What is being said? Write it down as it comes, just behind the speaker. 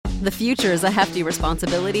The future is a hefty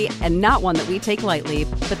responsibility and not one that we take lightly,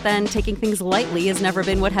 but then taking things lightly has never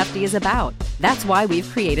been what Hefty is about. That's why we've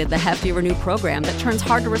created the Hefty Renew program that turns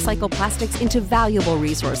hard-to-recycle plastics into valuable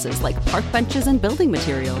resources like park benches and building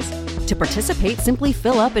materials. To participate, simply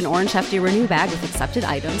fill up an orange Hefty Renew bag with accepted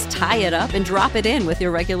items, tie it up, and drop it in with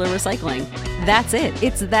your regular recycling. That's it.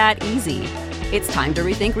 It's that easy. It's time to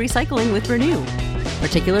rethink recycling with Renew.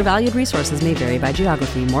 Particular valued resources may vary by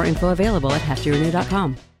geography. More info available at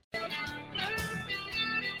heftyrenew.com.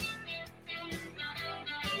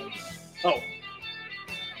 Oh,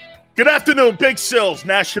 good afternoon, Big Sil's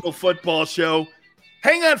National Football Show.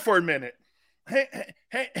 Hang on for a minute.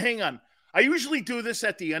 Hang on. I usually do this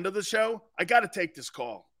at the end of the show. I got to take this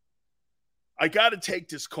call.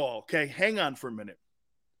 Okay? Hang on for a minute.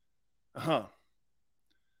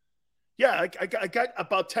 Yeah, I got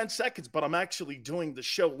about 10 seconds, but I'm actually doing the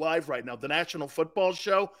show live right now, the National Football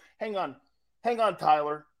Show. Hang on,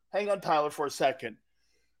 Tyler. Hang on, Tyler, for a second.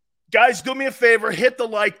 Guys, do me a favor. Hit the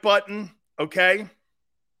like button, okay?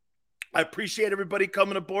 I appreciate everybody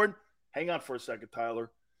coming aboard. Hang on for a second, Tyler.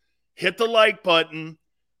 Hit the like button.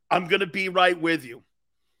 I'm going to be right with you.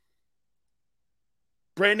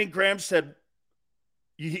 Brandon Graham said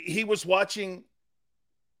he was watching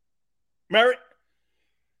Merritt.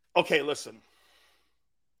 Okay, listen.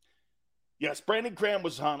 Yes, Brandon Graham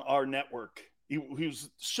was on our network. He was a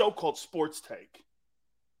show called Sports Take.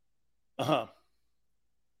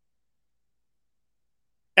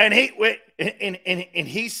 And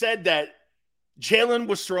he said that Jalen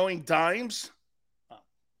was throwing dimes.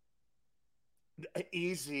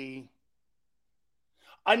 Easy.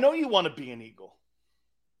 I know you want to be an Eagle.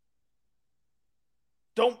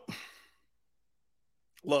 Don't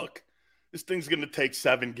look. This thing's going to take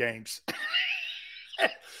 7 games.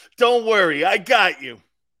 Don't worry. I got you.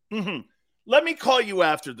 Let me call you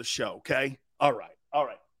after the show, okay? All right.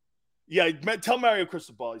 Yeah, tell Mario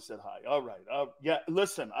Cristobal he said hi. All right. Yeah,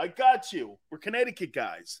 listen, I got you. We're Connecticut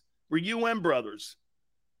guys. We're UN brothers.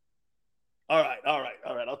 All right.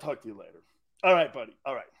 I'll talk to you later. All right, buddy.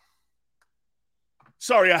 All right.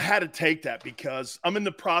 Sorry, I had to take that because I'm in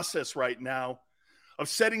the process right now of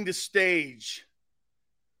setting the stage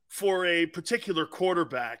for a particular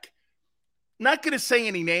quarterback. Not going to say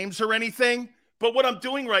any names or anything, but what I'm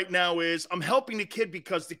doing right now is I'm helping the kid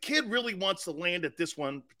because the kid really wants to land at this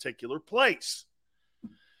one particular place.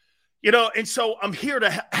 You know, and so I'm here to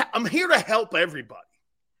help everybody.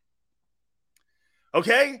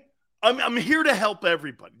 Okay? I'm here to help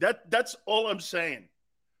everybody. That's all I'm saying.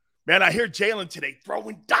 Man, I hear Jalen today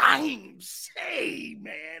throwing dimes. Hey,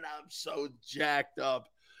 man, I'm so jacked up.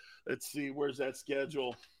 Let's see, where's that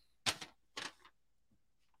schedule?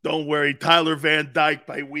 Don't worry, Tyler Van Dyke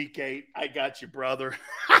by week 8. I got you, brother.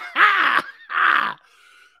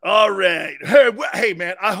 All right. Hey,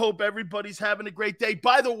 man, I hope everybody's having a great day.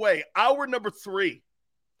 By the way, hour number 3,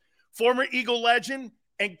 former Eagle legend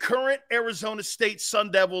and current Arizona State Sun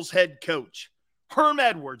Devils head coach, Herm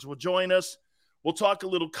Edwards, will join us. We'll talk a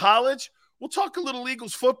little college. We'll talk a little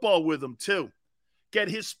Eagles football with him, too. Get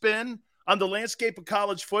his spin on the landscape of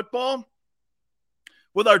college football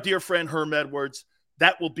with our dear friend Herm Edwards.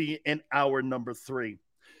 That will be in hour number 3.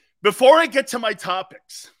 Before I get to my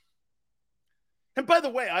topics, and by the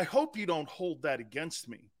way, I hope you don't hold that against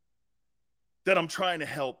me, that I'm trying to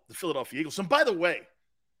help the Philadelphia Eagles. And by the way,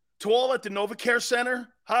 to all at the NovaCare Center,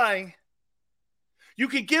 hi. You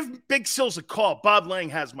can give Big Sills a call. Bob Lang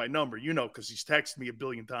has my number, you know, because he's texted me a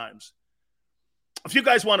billion times. If you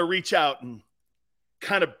guys want to reach out and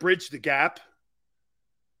kind of bridge the gap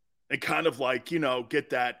and kind of like, you know, get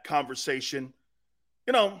that conversation,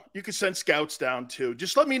 you know, you can send scouts down too.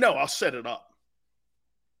 Just let me know. I'll set it up.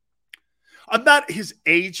 I'm not his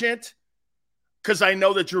agent because I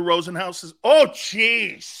know that Drew Rosenhaus is. Oh,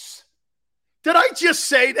 jeez. Did I just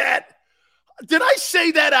say that? Did I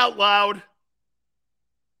say that out loud?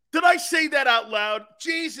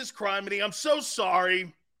 Jesus criminy. I'm so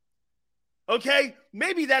sorry. Okay?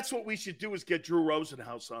 Maybe that's what we should do is get Drew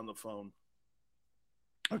Rosenhaus on the phone.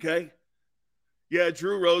 Okay? Yeah,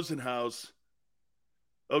 Drew Rosenhaus.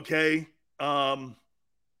 Okay.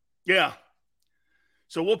 Yeah.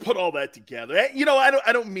 So we'll put all that together. You know, I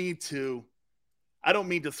don't mean to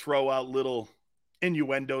throw out little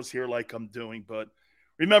innuendos here like I'm doing, but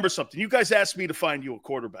remember something. You guys asked me to find you a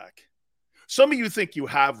quarterback. Some of you think you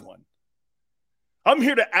have one. I'm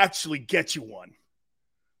here to actually get you one.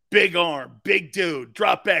 Big arm, big dude,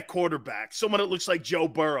 drop back quarterback, someone that looks like Joe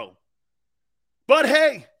Burrow. But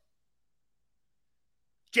hey,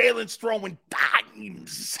 Jalen's throwing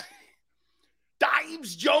dimes.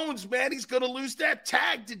 Dimes Jones, man, he's going to lose that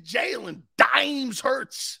tag to Jalen. Dimes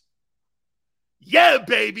hurts. Yeah,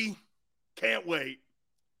 baby. Can't wait.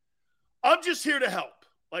 I'm just here to help,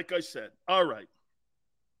 like I said. All right.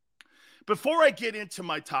 Before I get into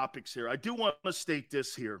my topics here, I do want to state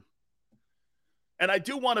this here. And I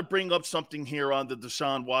do want to bring up something here on the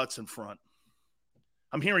Deshaun Watson front.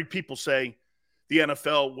 I'm hearing people say the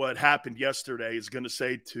NFL, what happened yesterday, is going to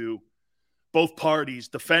say to both parties,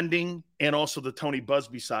 defending and also the Tony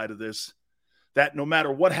Busby side of this, that no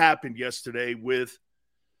matter what happened yesterday with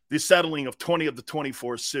the settling of 20 of the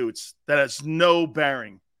 24 suits, that has no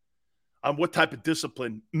bearing on what type of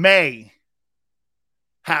discipline may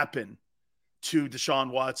happen to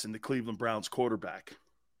Deshaun Watson, the Cleveland Browns quarterback.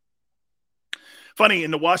 Funny,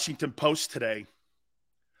 in the Washington Post today,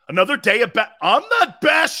 another day of I'm not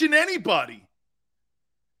bashing anybody.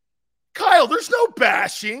 Kyle, there's no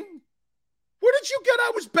bashing. Where did you get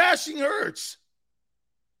I was bashing Hurts?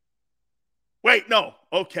 Wait, no.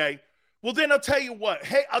 Okay. Well, then I'll tell you what.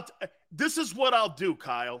 Hey, this is what I'll do,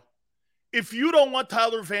 Kyle. If you don't want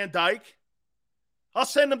Tyler Van Dyke, I'll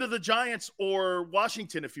send him to the Giants or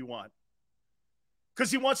Washington if you want.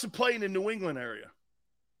 Because he wants to play in the New England area.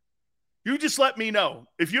 You just let me know.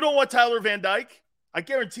 If you don't want Tyler Van Dyke, I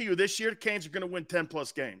guarantee you this year the Canes are going to win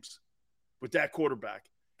 10-plus games with that quarterback.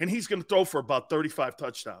 And he's going to throw for about 35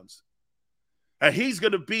 touchdowns. And he's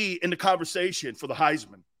going to be in the conversation for the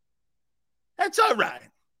Heisman. That's all right.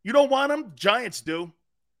 You don't want him? Giants do.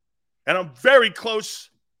 And I'm very close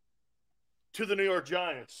to the New York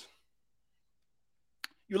Giants.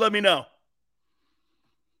 You let me know.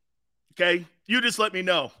 Okay? You just let me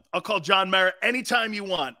know. I'll call John Mara anytime you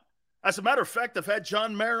want. As a matter of fact, I've had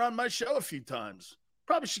John Mara on my show a few times.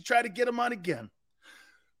 Probably should try to get him on again.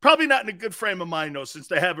 Probably not in a good frame of mind, though, since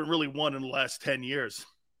they haven't really won in the last 10 years.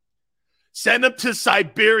 Send him to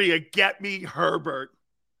Siberia. Get me Herbert.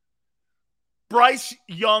 Bryce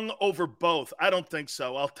Young over both. I don't think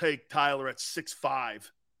so. I'll take Tyler at 6'5".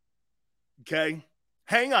 Okay?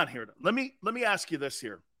 Hang on here. Let me ask you this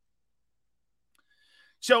here.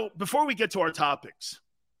 So before we get to our topics,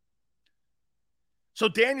 so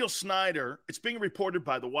Daniel Snyder, it's being reported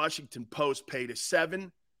by the Washington Post, paid a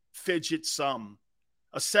seven-figure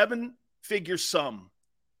sum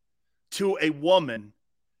to a woman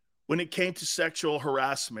when it came to sexual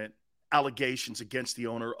harassment allegations against the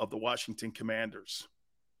owner of the Washington Commanders.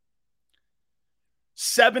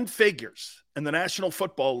 7 figures, and the National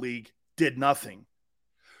Football League did nothing.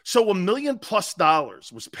 So $1 million+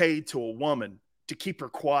 was paid to a woman to keep her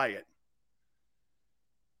quiet.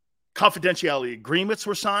 Confidentiality agreements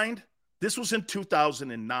were signed. This was in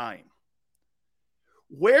 2009.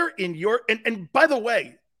 Where in your, and by the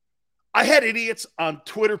way, I had idiots on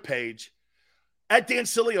Twitter page at Dan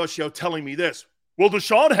Sileo show telling me this. Well,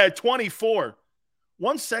 Deshaun had 24.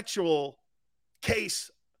 One sexual case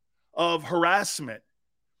of harassment,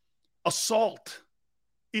 assault,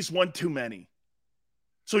 is one too many.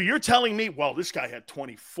 So you're telling me, well, this guy had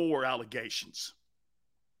 24 allegations.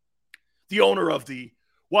 The owner of the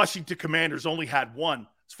Washington Commanders only had one.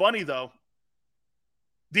 It's funny, though.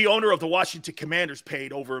 The owner of the Washington Commanders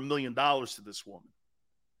paid over $1 million to this woman.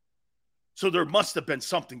 So there must have been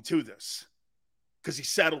something to this because he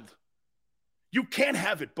settled. You can't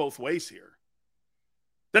have it both ways here.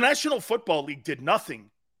 The National Football League did nothing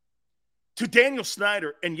to Daniel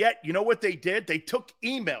Snyder, and yet, you know what they did? They took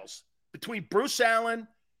emails between Bruce Allen,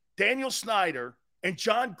 Daniel Snyder, and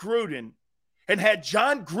John Gruden, and had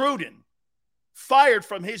John Gruden fired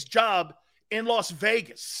from his job in Las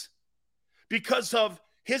Vegas because of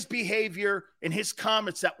his behavior and his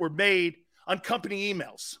comments that were made on company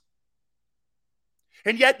emails.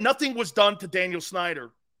 And yet nothing was done to Daniel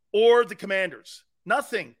Snyder or the Commanders.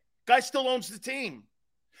 Nothing. Guy still owns the team.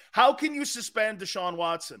 How can you suspend Deshaun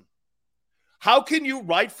Watson? How can you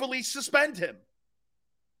rightfully suspend him?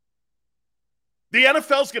 The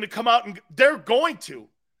NFL's going to come out and they're going to.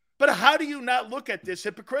 But how do you not look at this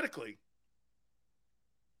hypocritically?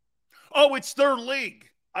 Oh, it's their league.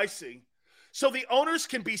 I see. So the owners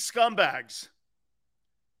can be scumbags.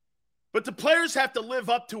 But the players have to live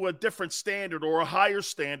up to a different standard or a higher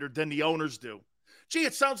standard than the owners do. Gee,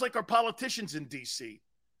 it sounds like our politicians in D.C.,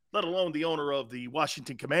 let alone the owner of the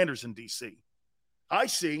Washington Commanders in D.C. I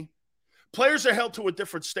see. Players are held to a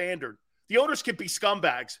different standard. The owners can be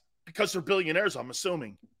scumbags because they're billionaires, I'm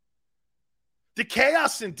assuming. The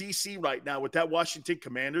chaos in D.C. right now with that Washington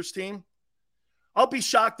Commanders team, I'll be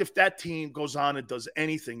shocked if that team goes on and does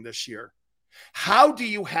anything this year. How do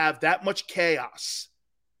you have that much chaos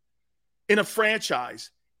in a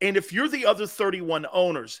franchise? And if you're the other 31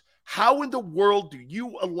 owners, how in the world do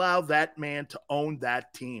you allow that man to own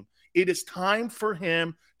that team? It is time for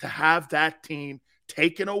him to have that team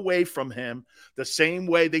taken away from him the same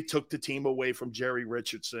way they took the team away from Jerry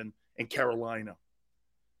Richardson in Carolina.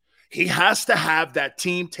 He has to have that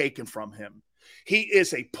team taken from him. He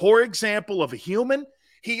is a poor example of a human.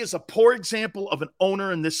 He is a poor example of an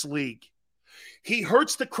owner in this league. He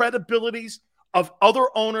hurts the credibilities of other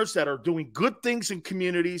owners that are doing good things in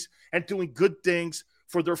communities and doing good things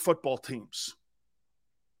for their football teams.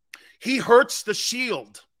 He hurts the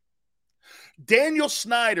shield. Daniel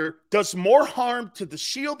Snyder does more harm to the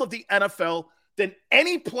shield of the NFL than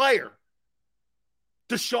any player.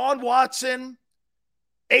 Deshaun Watson,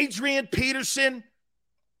 Adrian Peterson,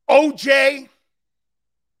 OJ,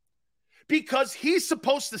 because he's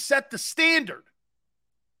supposed to set the standard.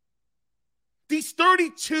 These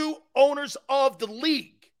 32 owners of the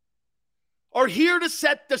league are here to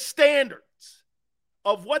set the standards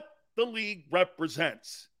of what the league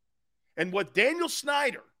represents. And what Daniel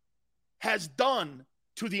Snyder has done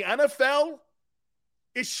to the NFL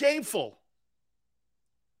is shameful.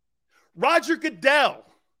 Roger Goodell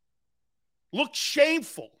looked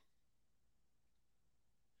shameful.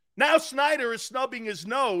 Now Snyder is snubbing his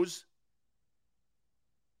nose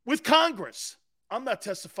with Congress. I'm not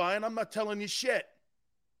testifying. I'm not telling you shit.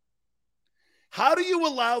 How do you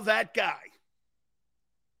allow that guy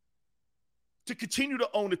to continue to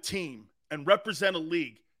own a team and represent a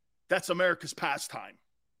league that's America's pastime?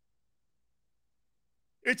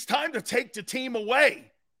 It's time to take the team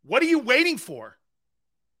away. What are you waiting for?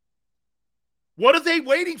 What are they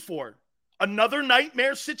waiting for? Another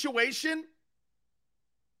nightmare situation?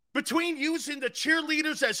 Between using the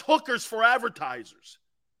cheerleaders as hookers for advertisers,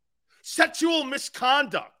 sexual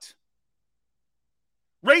misconduct,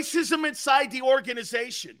 racism inside the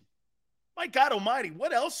organization. My God almighty,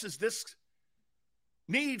 what else is this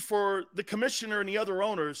need for the commissioner and the other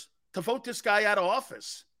owners to vote this guy out of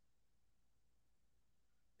office?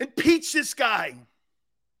 Impeach this guy.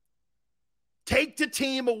 Take the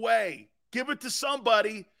team away. Give it to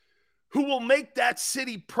somebody who will make that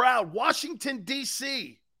city proud. Washington,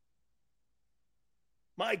 D.C.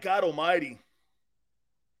 My God almighty.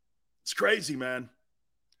 It's crazy, man.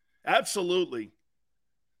 Absolutely.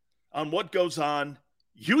 On what goes on,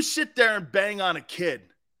 you sit there and bang on a kid,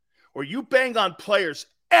 or you bang on players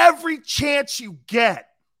every chance you get.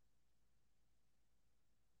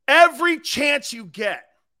 Every chance you get.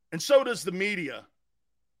 And so does the media.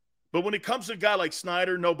 But when it comes to a guy like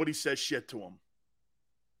Snyder, nobody says shit to him.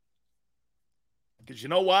 Because you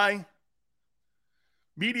know why?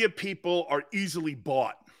 Media people are easily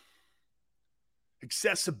bought.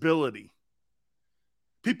 Accessibility.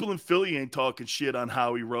 People in Philly ain't talking shit on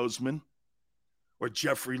Howie Roseman or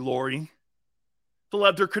Jeffrey Lurie. They'll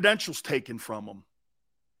have their credentials taken from them.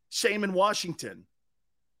 Same in Washington.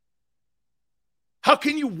 How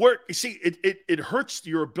can you work? You see, it hurts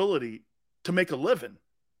your ability to make a living.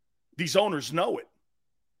 These owners know it.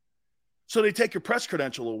 So they take your press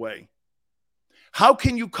credential away. How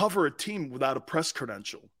can you cover a team without a press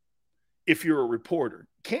credential if you're a reporter?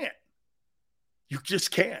 Can't. You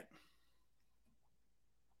just can't.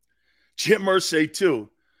 Jim Irsay, too.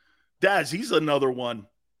 Daz, he's another one.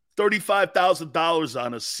 $35,000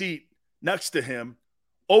 on a seat next to him,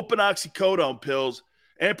 open oxycodone pills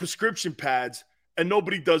and prescription pads, and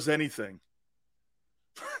nobody does anything.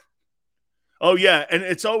 Oh, yeah, and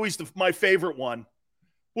it's always my favorite one.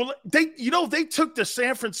 Well, they took the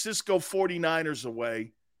San Francisco 49ers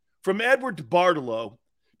away from Edward DeBartolo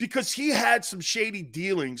because he had some shady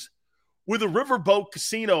dealings with a riverboat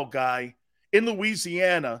casino guy in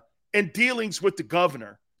Louisiana and dealings with the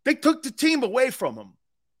governor. They took the team away from him.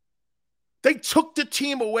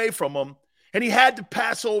 And he had to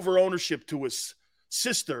pass over ownership to his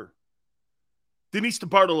sister, Denise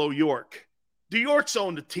DeBartolo York. The Yorks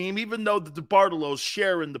own the team, even though the DeBartolos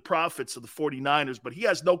share in the profits of the 49ers, but he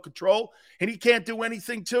has no control, and he can't do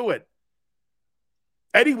anything to it.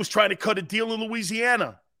 Eddie was trying to cut a deal in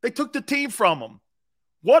Louisiana. They took the team from him.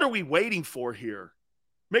 What are we waiting for here?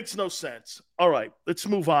 Makes no sense. All right, let's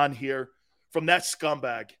move on here from that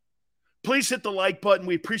scumbag. Please hit the like button.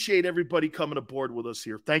 We appreciate everybody coming aboard with us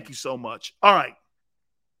here. Thank you so much. All right.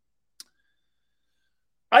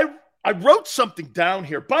 I wrote something down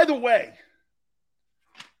here. By the way,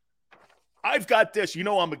 I've got this. You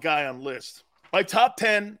know I'm a guy on list. My top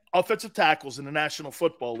 10 offensive tackles in the National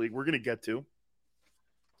Football League we're going to get to.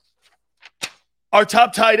 Our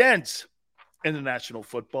top tight ends in the National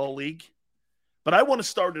Football League. But I want to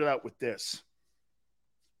start it out with this.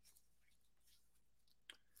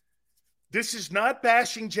 This is not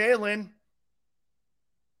bashing Jalen.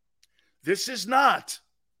 This is not.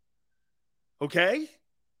 Okay?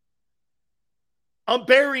 I'm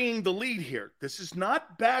burying the lead here. This is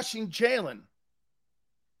not bashing Jalen.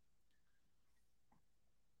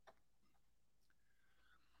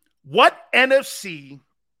 What NFC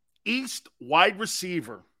East wide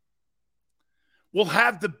receiver will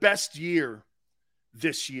have the best year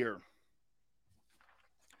this year?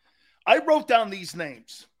 I wrote down these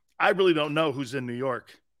names. I really don't know who's in New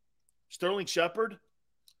York. Sterling Shepard.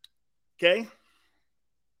 Okay.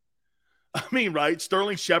 I mean, right?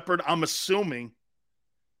 Sterling Shepard, I'm assuming.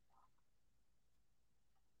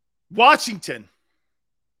 Washington.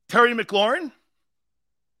 Terry McLaurin.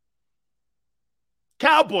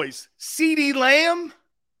 Cowboys. CeeDee Lamb.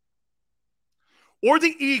 Or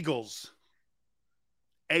the Eagles.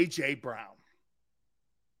 A.J. Brown.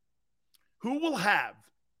 Who will have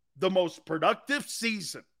the most productive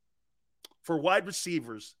season for wide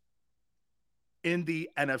receivers in the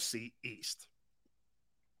NFC East?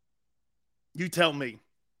 You tell me.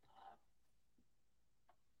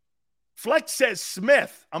 Flex says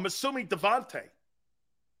Smith. I'm assuming Devontae.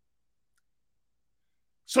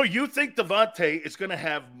 So you think Devontae is going to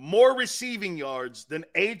have more receiving yards than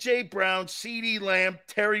A.J. Brown, CeeDee Lamb,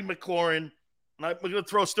 Terry McLaurin, and I'm going to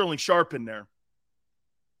throw Sterling Sharp in there.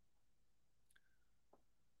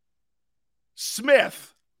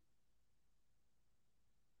 Smith.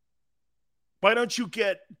 Why don't you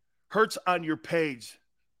get Hurts on your page?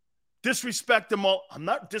 Disrespect them all. I'm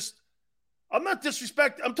not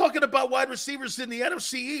disrespecting. I'm talking about wide receivers in the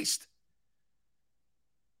NFC East.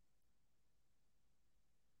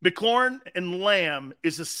 McLaurin and Lamb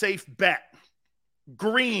is a safe bet.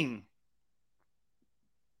 Green.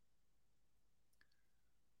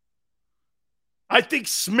 I think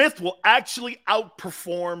Smith will actually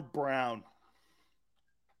outperform Brown.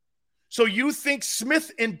 So you think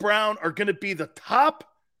Smith and Brown are going to be the top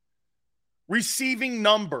receiving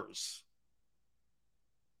numbers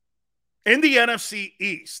in the NFC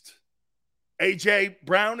East? A.J.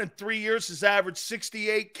 Brown in 3 years has averaged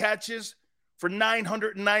 68 catches for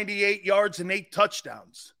 998 yards and 8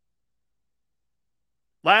 touchdowns.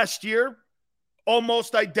 Last year,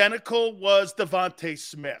 almost identical was Devontae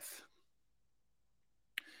Smith.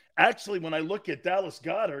 Actually, when I look at Dallas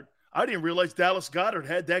Goedert, I didn't realize Dallas Goedert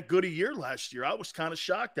had that good a year last year. I was kind of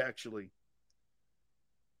shocked, actually.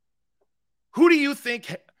 Who do you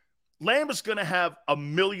think Lamb is going to have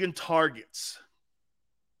 1 million targets?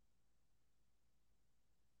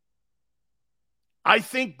 I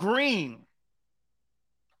think Green.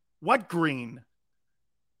 What Green?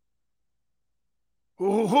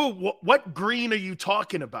 What Green are you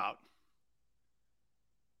talking about?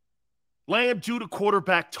 Lamb due to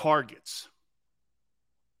quarterback targets.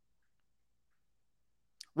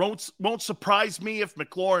 Won't surprise me if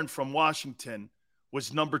McLaurin from Washington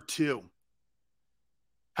was number 2.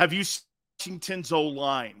 Have you seen Washington's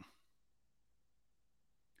O-line?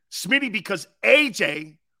 Smitty, because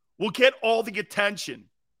AJ will get all the attention.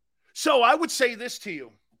 So I would say this to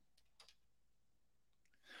you.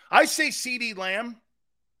 I say CeeDee Lamb.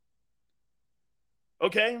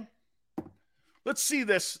 Okay? Let's see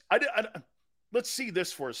this. Let's see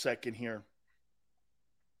this for a second here.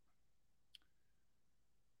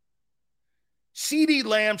 CeeDee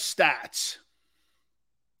Lamb stats.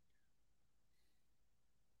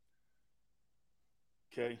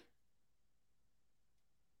 Okay.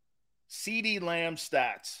 CeeDee Lamb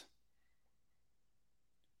stats.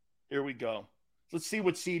 Here we go. Let's see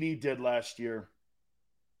what CeeDee did last year.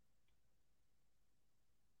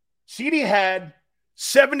 CeeDee had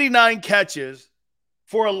 79 catches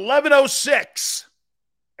for 1106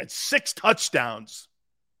 and 6 touchdowns.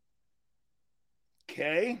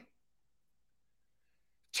 Okay.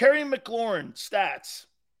 Terry McLaurin stats.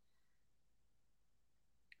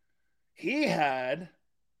 He had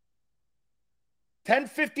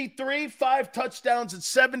 1053, 5 touchdowns, and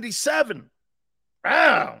 77.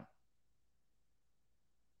 Wow.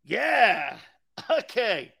 Yeah.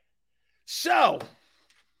 Okay. So,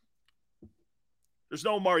 there's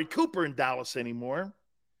no Amari Cooper in Dallas anymore.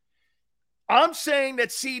 I'm saying that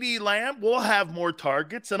CeeDee Lamb will have more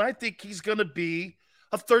targets, and I think he's going to be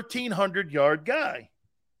a 1,300-yard guy.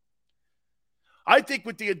 I think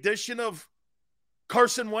with the addition of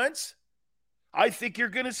Carson Wentz, I think you're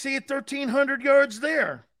going to see 1,300 yards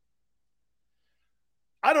there.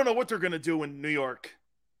 I don't know what they're going to do in New York.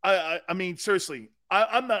 I mean, seriously,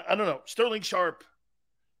 I don't know. Sterling Sharp.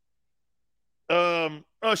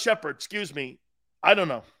 Shepard, excuse me. I don't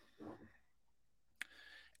know.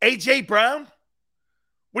 A.J. Brown?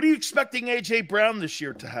 What are you expecting A.J. Brown this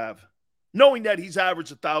year to have? Knowing that he's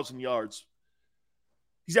averaged 1,000 yards.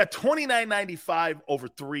 He's at 29.95 over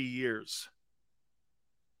 3 years.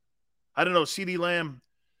 I don't know. CeeDee Lamb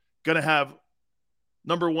going to have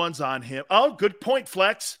number ones on him. Oh, good point,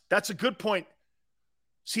 Flex. That's a good point.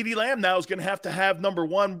 CeeDee Lamb now is going to have number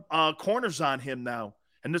one corners on him now.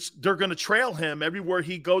 And they're going to trail him everywhere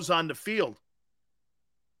he goes on the field.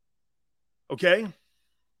 Okay?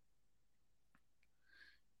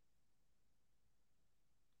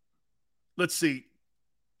 Let's see.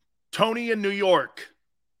 Tony in New York.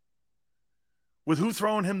 With who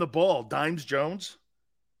throwing him the ball? Dimes Jones?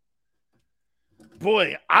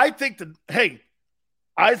 Boy, I think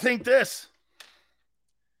this.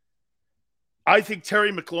 I think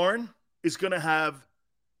Terry McLaurin is going to have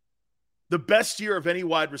the best year of any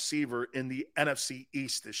wide receiver in the NFC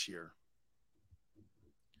East this year.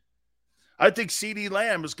 I think CeeDee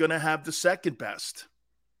Lamb is going to have the second best.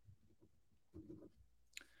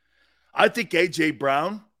 I think A.J.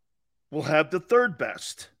 Brown will have the third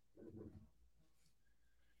best.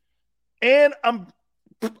 And I'm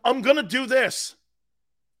going to do this.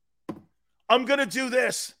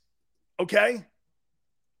 Okay?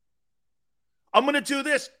 I'm going to do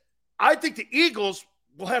this. I think the Eagles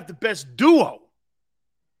will have the best duo.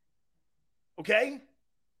 Okay?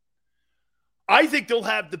 I think they'll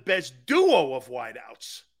have the best duo of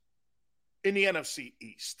wideouts in the NFC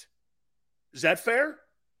East. Is that fair?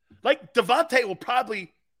 Like, Devontae will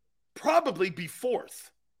probably be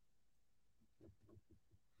fourth.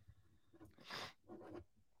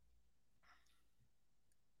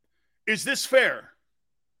 Is this fair?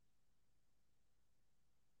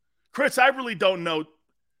 Chris, I really don't know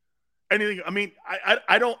anything. I mean,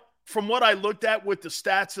 I don't, from what I looked at with the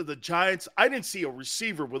stats of the Giants, I didn't see a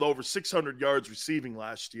receiver with over 600 yards receiving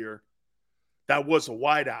last year that was a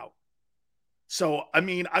wideout. So, I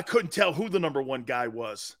mean, I couldn't tell who the number one guy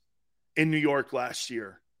was in New York last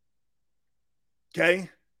year. Okay?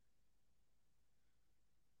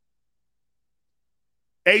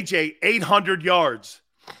 AJ, 800 yards.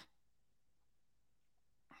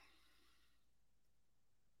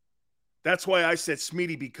 That's why I said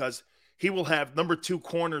Smeedy, because he will have number two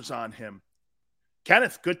corners on him.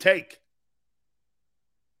 Kenneth, good take.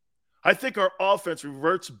 I think our offense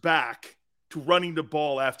reverts back to running the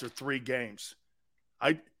ball after 3 games.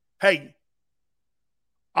 I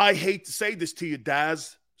hate to say this to you,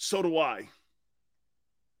 Daz. So do I.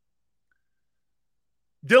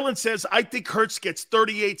 Dylan says, I think Hurts gets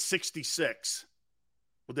 38-66.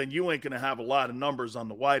 Well, then you ain't going to have a lot of numbers on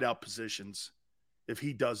the wideout positions if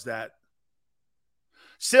he does that.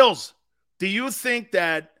 Sills, do you think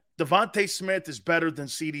that Devontae Smith is better than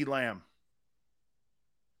CeeDee Lamb?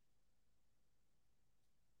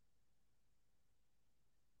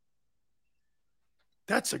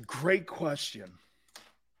 That's a great question.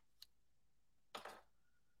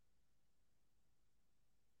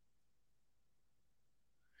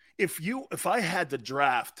 If I had to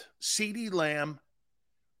draft CeeDee Lamb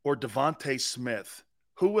or Devontae Smith,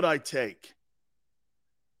 who would I take?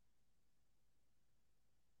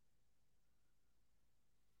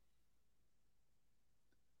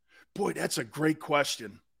 Boy, that's a great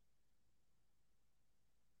question.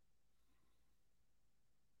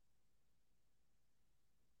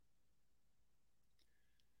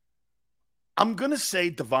 I'm going to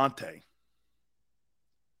say Devontae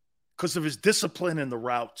because of his discipline in the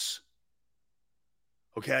routes.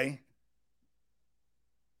 Okay?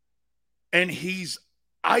 And he's,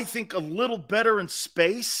 I think, a little better in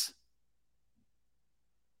space.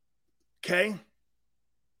 Okay?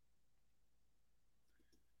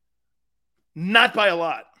 Not by a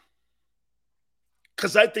lot.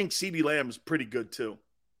 Because I think CeeDee Lamb is pretty good too.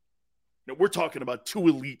 Now, we're talking about 2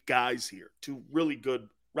 elite guys here, 2 really good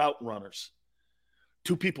route runners,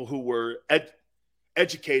 2 people who were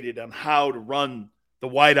educated on how to run the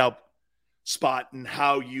wideout spot and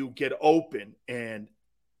how you get open. And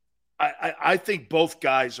I think both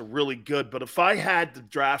guys are really good. But if I had to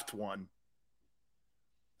draft one,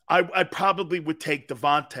 I probably would take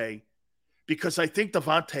Devontae, because I think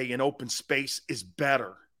Devontae in open space is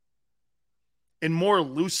better and more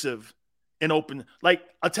elusive in open. Like,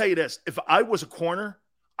 I'll tell you this. If I was a corner,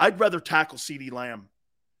 I'd rather tackle CeeDee Lamb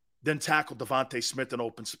than tackle Devontae Smith in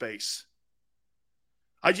open space.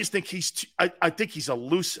 I just think I think he's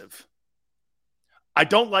elusive. I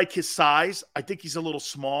don't like his size. I think he's a little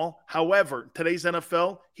small. However, today's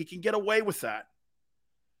NFL, he can get away with that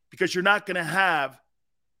because you're not going to have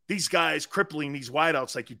these guys crippling these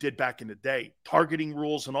wideouts like you did back in the day. Targeting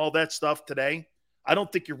rules and all that stuff today, I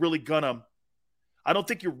don't think you're really going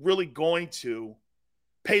to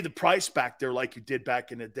pay the price back there like you did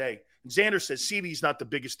back in the day. And Xander says CeeDee's not the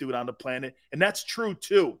biggest dude on the planet, and that's true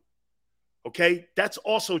too. Okay? That's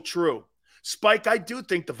also true. Spike, I do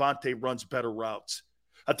think Devontae runs better routes.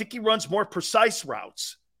 I think he runs more precise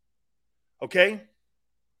routes. Okay?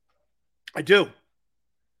 I do.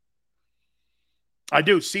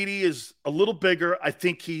 CeeDee is a little bigger. I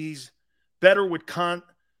think he's better with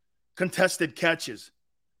contested catches.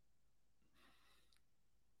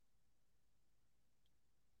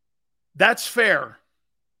 That's fair.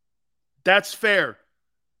 That's fair.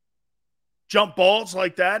 Jump balls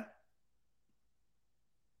like that.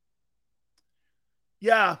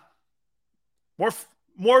 Yeah.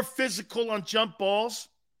 More physical on jump balls,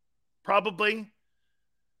 probably.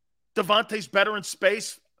 Devontae's better in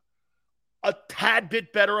space. A tad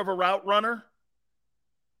bit better of a route runner.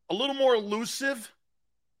 A little more elusive.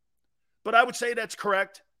 But I would say that's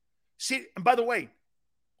correct. See, and by the way,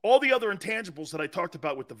 all the other intangibles that I talked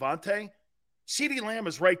about with Devontae, CeeDee Lamb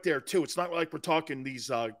is right there too. It's not like we're talking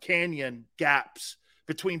these canyon gaps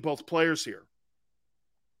between both players here.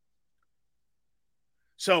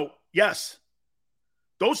 So, yes,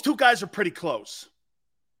 those two guys are pretty close.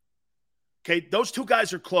 Okay, those two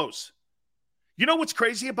guys are close. You know what's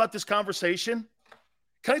crazy about this conversation?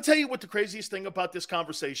 Can I tell you what the craziest thing about this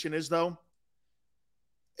conversation is, though?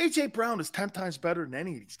 A.J. Brown is 10 times better than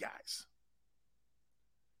any of these guys.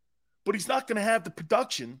 But he's not going to have the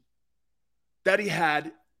production that he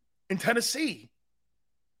had in Tennessee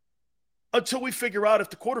until we figure out if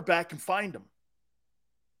the quarterback can find him.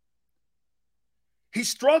 He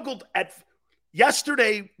struggled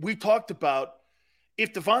yesterday, we talked about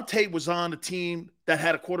if Devontae was on a team that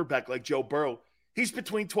had a quarterback like Joe Burrow, he's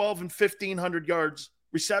between 12 and 1,500 yards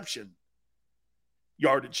reception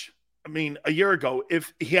yardage. I mean, a year ago,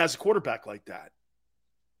 if he has a quarterback like that.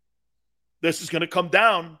 This is going to come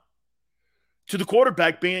down to the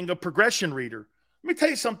quarterback being a progression reader. Let me tell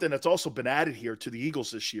you something that's also been added here to the Eagles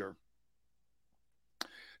this year.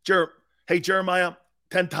 Hey, Jeremiah,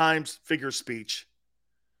 10 times figure of speech.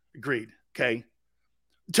 Agreed, okay?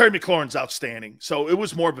 Terry McLaurin's outstanding, so it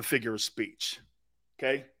was more of a figure of speech,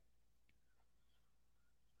 okay?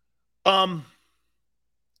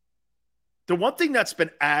 The one thing that's been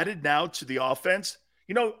added now to the offense,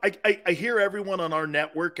 you know, I hear everyone on our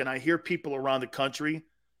network and I hear people around the country,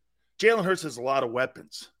 Jalen Hurts has a lot of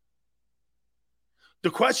weapons. The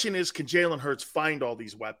question is, can Jalen Hurts find all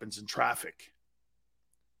these weapons in traffic?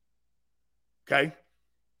 Okay?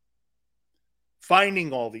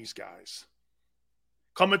 Finding all these guys.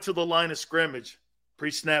 Coming to the line of scrimmage,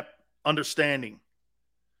 pre-snap understanding.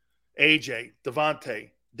 AJ, Devontae,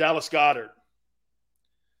 Dallas Goedert.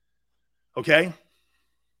 Okay?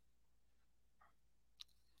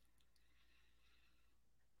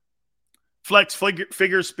 Flex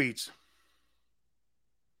figure speeds.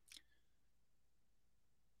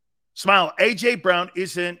 Smile. AJ Brown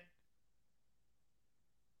isn't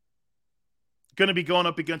going to be going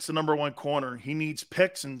up against the number one corner. He needs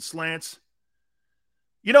picks and slants.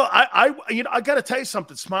 You know, I got to tell you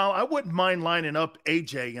something, Smile. I wouldn't mind lining up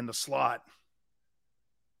AJ in the slot.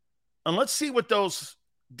 And let's see what those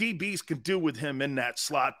DBs can do with him in that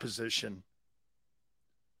slot position.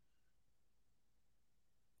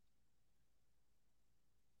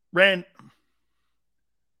 Rand,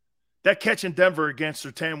 that catch in Denver against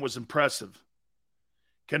Surtain was impressive.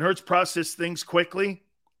 Can Hurts process things quickly?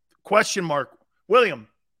 Question mark. William,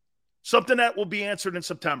 something that will be answered in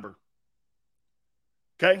September.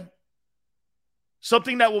 Okay?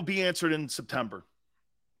 Something that will be answered in September.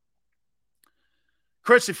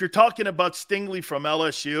 Chris, if you're talking about Stingley from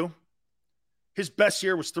LSU, his best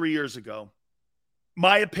year was 3 years ago.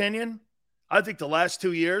 My opinion, I think the last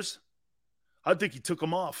 2 years, I think he took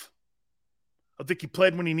them off. I think he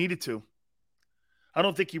played when he needed to. I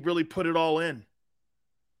don't think he really put it all in.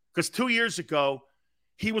 Because 2 years ago,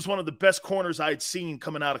 he was one of the best corners I had seen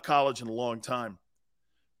coming out of college in a long time.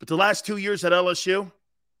 But the last 2 years at LSU,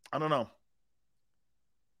 I don't know.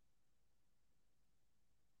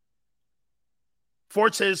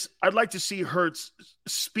 Ford says, I'd like to see Hurts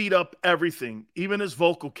speed up everything, even his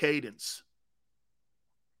vocal cadence.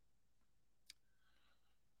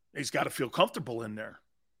 He's got to feel comfortable in there.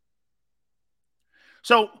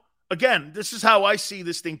 So, again, this is how I see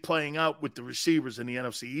this thing playing out with the receivers in the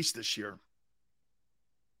NFC East this year.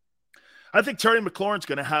 I think Terry McLaurin's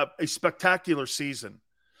going to have a spectacular season.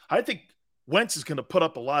 I think Wentz is going to put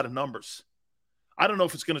up a lot of numbers. I don't know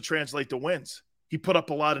if it's going to translate to wins. He put up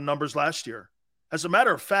a lot of numbers last year. As a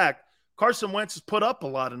matter of fact, Carson Wentz has put up a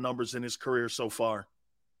lot of numbers in his career so far.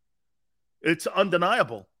 It's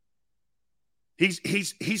undeniable.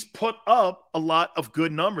 He's put up a lot of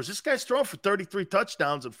good numbers. This guy's thrown for 33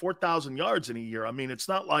 touchdowns and 4,000 yards in a year. I mean, it's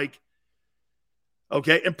not like,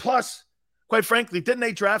 okay. And plus, quite frankly, didn't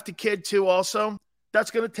they draft a kid too also?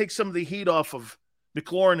 That's going to take some of the heat off of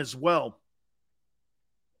McLaurin as well.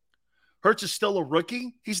 Hurts is still a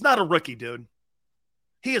rookie. He's not a rookie, dude.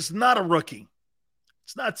 He is not a rookie.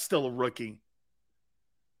 It's not still a rookie.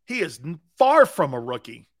 He is far from a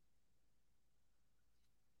rookie.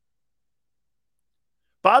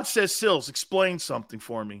 Bob says, Sills, explain something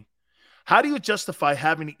for me. How do you justify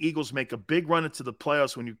having the Eagles make a big run into the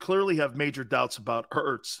playoffs when you clearly have major doubts about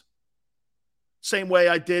Hurts? Same way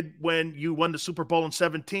I did when you won the Super Bowl in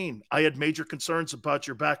 2017. I had major concerns about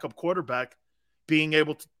your backup quarterback being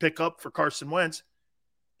able to pick up for Carson Wentz,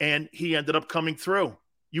 and he ended up coming through.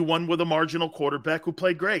 You won with a marginal quarterback who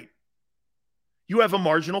played great. You have a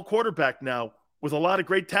marginal quarterback now with a lot of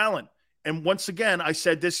great talent. And once again, I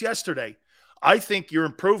said this yesterday. I think your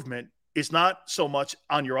improvement is not so much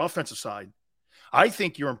on your offensive side. I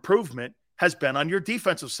think your improvement has been on your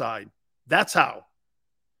defensive side. That's how.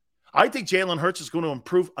 I think Jalen Hurts is going to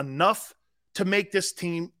improve enough to make this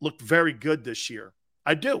team look very good this year.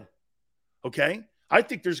 I do. Okay? I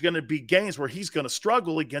think there's going to be games where he's going to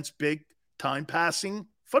struggle against big-time passing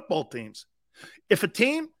football teams. If a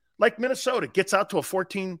team like Minnesota gets out to a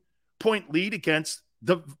 14-point lead against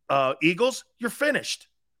the Eagles, you're finished.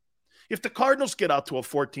 If the Cardinals get out to a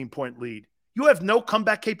 14-point lead, you have no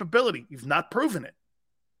comeback capability. You've not proven it.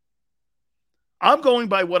 I'm going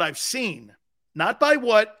by what I've seen, not by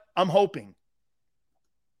what I'm hoping.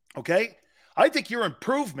 Okay? I think your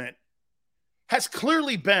improvement has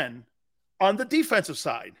clearly been on the defensive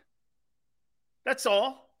side. That's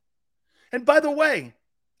all. And by the way,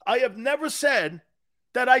 I have never said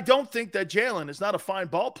that I don't think that Jalen is not a fine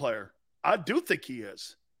ball player. I do think he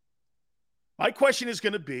is. My question is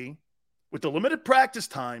going to be, with the limited practice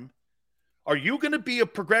time, are you going to be a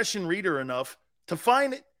progression reader enough to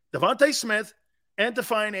find Devontae Smith and to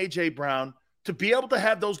find A.J. Brown to be able to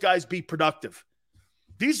have those guys be productive?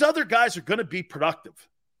 These other guys are going to be productive.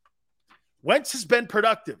 Wentz has been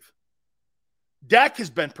productive. Dak has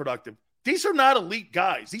been productive. These are not elite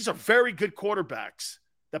guys. These are very good quarterbacks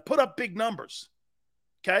that put up big numbers.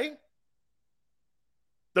 Okay?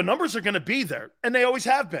 The numbers are going to be there, and they always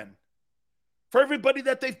have been. For everybody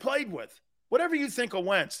that they've played with. Whatever you think of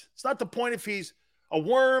Wentz, it's not the point if he's a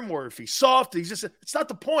worm or if he's soft. It's not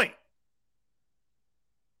the point.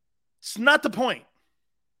 It's not the point.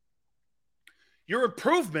 Your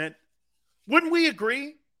improvement, wouldn't we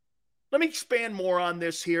agree? Let me expand more on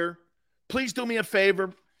this here. Please do me a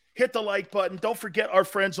favor. Hit the like button. Don't forget our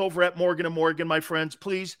friends over at Morgan & Morgan, my friends.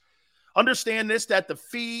 Please understand this, that the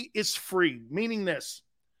fee is free, meaning this.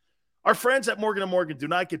 Our friends at Morgan & Morgan do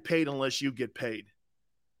not get paid unless you get paid.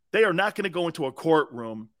 They are not going to go into a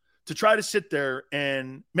courtroom to try to sit there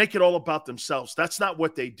and make it all about themselves. That's not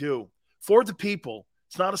what they do. For the people,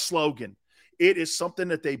 it's not a slogan. It is something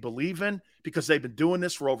that they believe in because they've been doing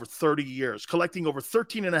this for over 30 years, collecting over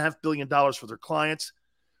 $13.5 billion for their clients.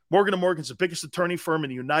 Morgan & Morgan is the biggest attorney firm in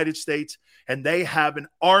the United States, and they have an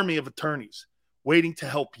army of attorneys waiting to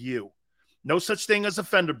help you. No such thing as a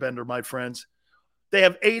fender bender, my friends. They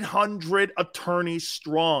have 800 attorneys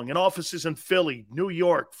strong in offices in Philly, New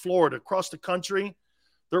York, Florida, across the country.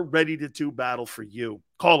 They're ready to do battle for you.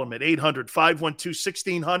 Call them at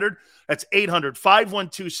 800-512-1600. That's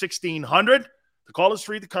 800-512-1600. The call is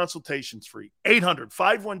free. The consultation's free.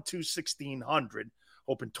 800-512-1600.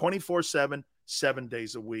 Open 24/7, 7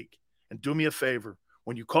 days a week. And do me a favor.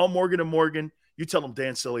 When you call Morgan & Morgan, you tell them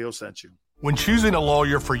Dan Sileo sent you. When choosing a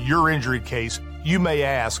lawyer for your injury case, you may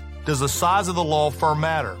ask, does the size of the law firm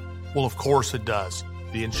matter? Well, of course it does.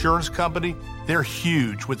 The insurance company, they're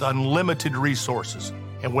huge with unlimited resources.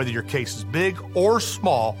 And whether your case is big or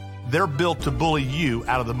small, they're built to bully you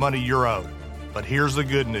out of the money you're owed. But here's the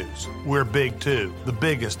good news. We're big too, the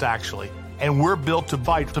biggest actually. And we're built to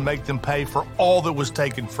fight to make them pay for all that was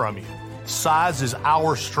taken from you. Size is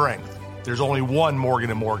our strength. There's only one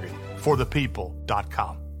Morgan & Morgan,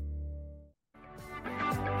 forthepeople.com.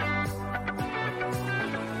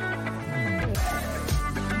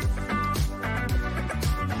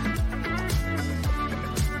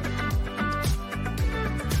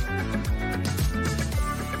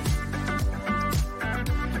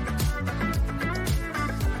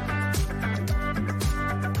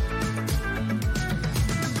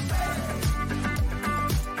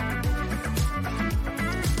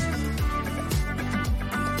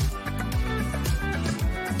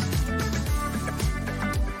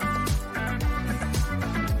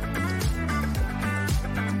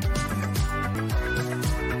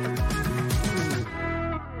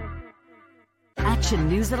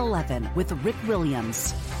 News at 11 with Rick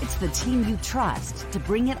Williams. It's the team you trust to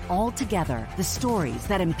bring it all together. The stories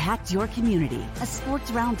that impact your community, a sports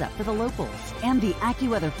roundup for the locals, and the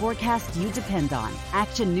AccuWeather forecast you depend on.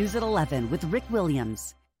 Action News at 11 with Rick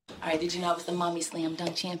Williams. All right, did you know I was the Mommy Slam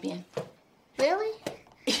Dunk Champion? Really?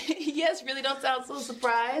 Yes, really, don't sound so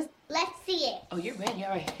surprised. Let's see it. Oh, you're ready.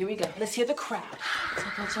 All right, here we go. Let's hear the crowd. So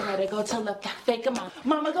go to right, I go to left, fake 'em out.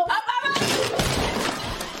 Mama, go up, up, up.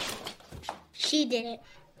 She didn't.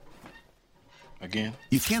 Again?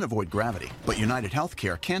 You can't avoid gravity, but United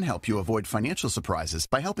Healthcare can help you avoid financial surprises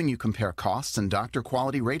by helping you compare costs and doctor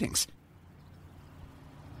quality ratings.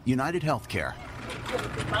 United Healthcare.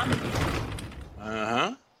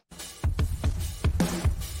 Uh-huh.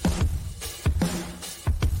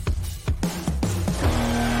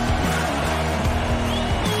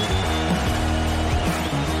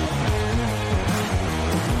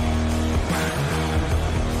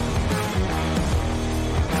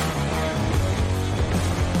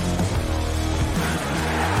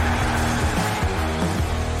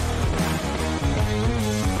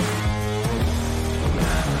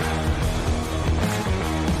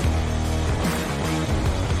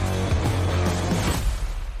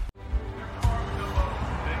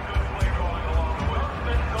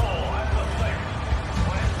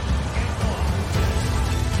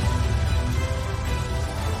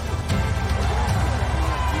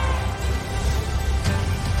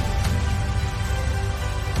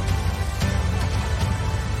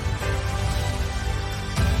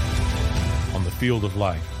 Field of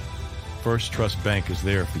life, First Trust Bank is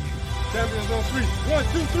there for you. Champions on 3. 1, 2,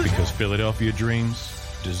 3. Because Philadelphia dreams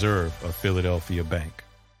deserve a Philadelphia bank.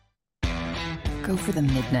 Go for the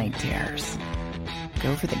midnight dares.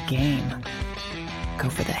 Go for the game. Go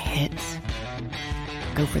for the hits.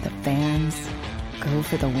 Go for the fans. Go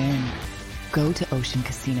for the win. Go to Ocean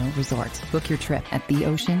Casino Resort. Book your trip at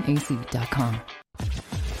theoceanac.com.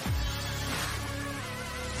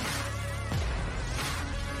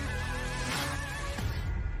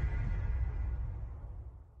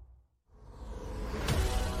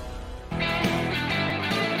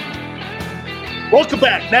 Welcome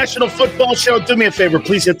back. National Football Show. Do me a favor.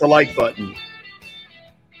 Please hit the like button.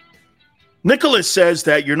 Nicholas says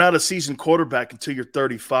that you're not a seasoned quarterback until you're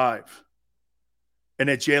 35 and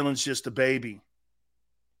that Jalen's just a baby.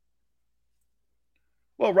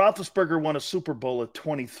 Well, Roethlisberger won a Super Bowl at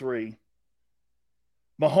 23.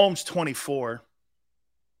 Mahomes, 24.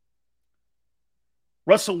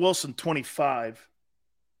 Russell Wilson, 25.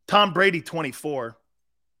 Tom Brady, 24.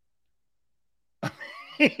 I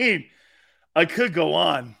mean, I could go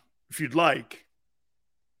on if you'd like.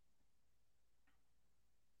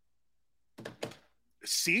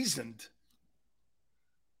 Seasoned.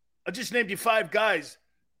 I just named you 5 guys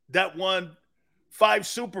that won 5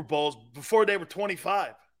 Super Bowls before they were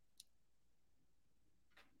 25.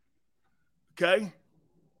 Okay?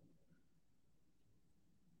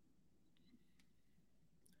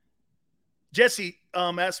 Jesse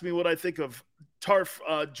asked me what I think of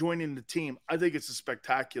Tarf joining the team. I think it's a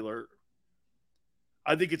spectacular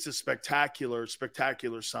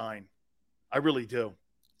sign. I really do.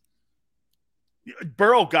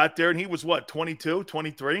 Burrow got there, and he was, 22,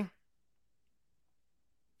 23?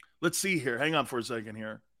 Let's see here. Hang on for a second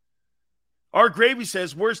here. Our Gravy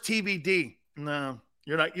says, where's TBD? No,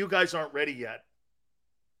 you're not. You guys aren't ready yet.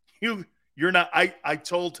 You're not. I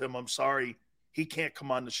told him, I'm sorry, he can't come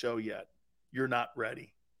on the show yet. You're not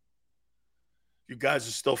ready. You guys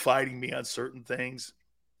are still fighting me on certain things.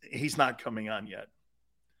 He's not coming on yet.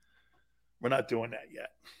 We're not doing that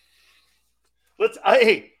yet.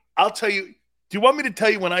 I'll tell you. Do you want me to tell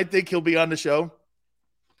you when I think he'll be on the show?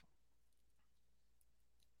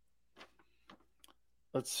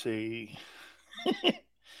 Let's see.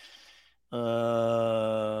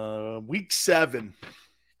 Week 7.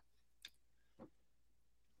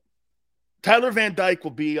 Tyler Van Dyke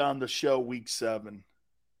will be on the show week 7.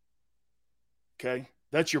 Okay?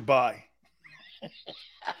 That's your bye.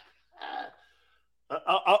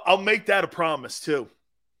 I'll make that a promise, too.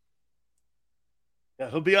 Yeah,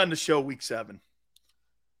 he'll be on the show week 7.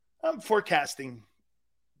 I'm forecasting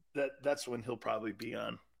that's when he'll probably be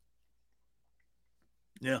on.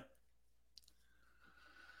 Yeah.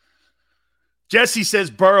 Jesse says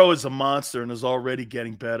Burrow is a monster and is already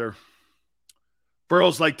getting better.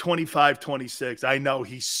 Burrow's like 25, 26. I know,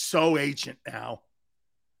 he's so ancient now.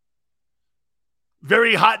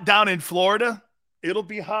 Very hot down in Florida. It'll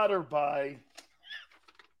be hotter by...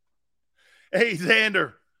 Hey,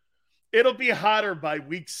 Xander. It'll be hotter by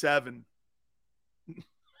week 7.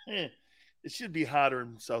 It should be hotter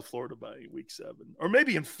in South Florida by week 7. Or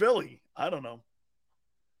maybe in Philly. I don't know.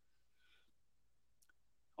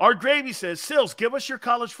 Our Gravy says, Sills, give us your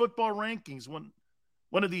college football rankings one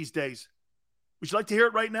of these days. Would you like to hear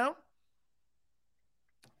it right now?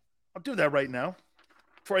 I'll do that right now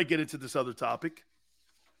before I get into this other topic.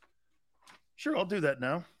 Sure, I'll do that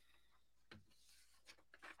now.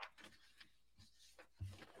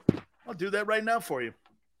 I'll do that right now for you.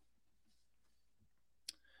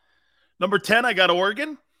 Number 10, I got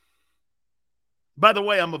Oregon. By the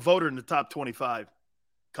way, I'm a voter in the top 25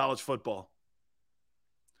 college football.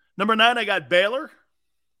 Number 9, I got Baylor.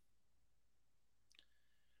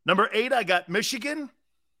 Number 8, I got Michigan.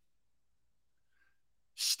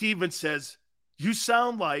 Steven says, you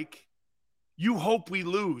sound like you hope we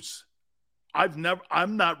lose. I'm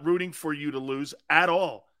not rooting for you to lose at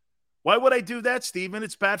all. Why would I do that, Steven?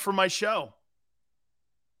 It's bad for my show.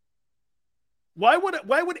 Why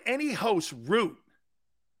would any host root?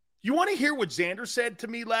 You want to hear what Xander said to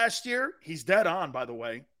me last year? He's dead on, by the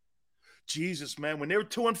way. Jesus, man, when they were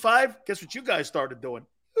 2-5, guess what you guys started doing?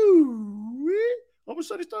 Ooh, all of a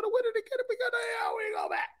sudden, he started winning again. We go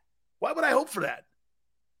back. Why would I hope for that?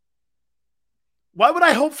 Why would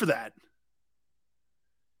I hope for that?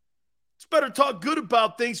 It's better to talk good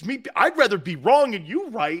about things. I'd rather be wrong and you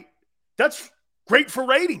right. That's great for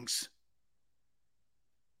ratings.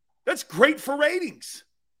 That's great for ratings.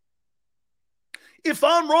 If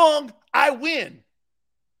I'm wrong, I win.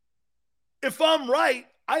 If I'm right,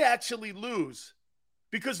 I actually lose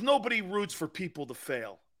because nobody roots for people to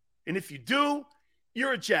fail. And if you do,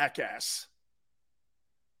 you're a jackass.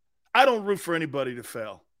 I don't root for anybody to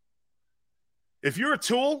fail. If you're a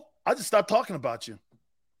tool, I'll just stop talking about you.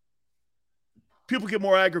 People get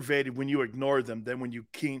more aggravated when you ignore them than when you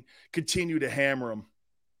continue to hammer them.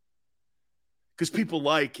 Because people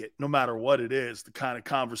like it, no matter what it is, the kind of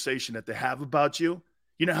conversation that they have about you.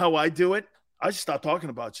 You know how I do it? I just stop talking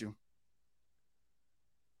about you.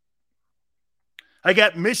 I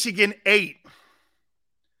got Michigan 8,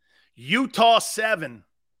 Utah 7,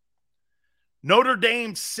 Notre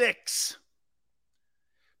Dame 6,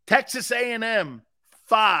 Texas A&M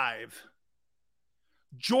 5,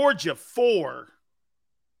 Georgia 4,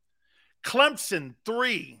 Clemson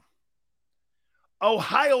 3,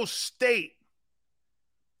 Ohio State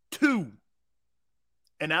 2,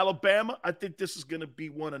 and Alabama. I think this is going to be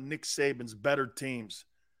one of Nick Saban's better teams.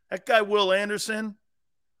 That guy Will Anderson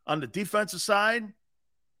on the defensive side,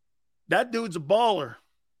 that dude's a baller.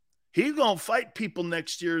 He's going to fight people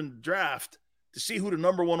next year in the draft to see who the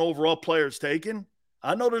number 1 overall player is taken.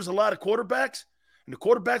 I know there's a lot of quarterbacks, and the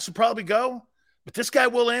quarterbacks will probably go. But this guy,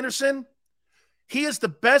 Will Anderson, he is the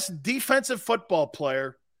best defensive football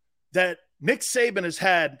player that Nick Saban has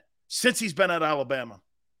had since he's been at Alabama.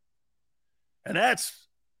 And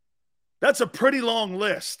that's a pretty long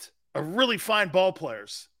list of really fine ball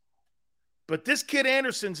players. But this kid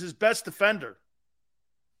Anderson's his best defender.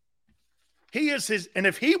 He is his, and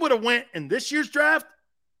if he would have went in this year's draft,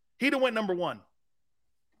 he'd have went number 1.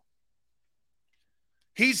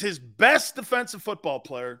 He's his best defensive football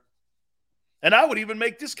player. And I would even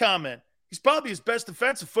make this comment. He's probably his best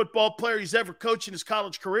defensive football player he's ever coached in his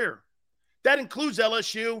college career. That includes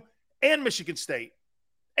LSU and Michigan State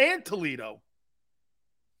and Toledo.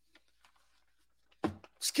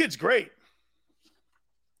 This kid's great.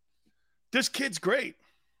 This kid's great.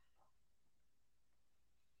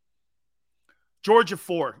 Georgia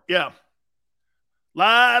 4. Yeah. A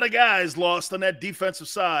lot of guys lost on that defensive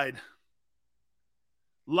side.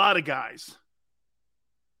 A lot of guys.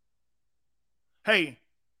 Hey,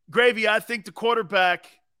 Gravy, I think the quarterback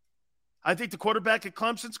at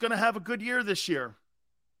Clemson's going to have a good year this year.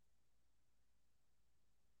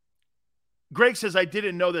 Greg says, I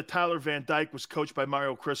didn't know that Tyler Van Dyke was coached by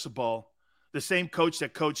Mario Cristobal, the same coach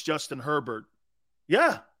that coached Justin Herbert.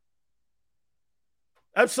 Yeah.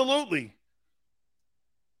 Absolutely.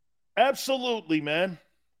 Absolutely, man.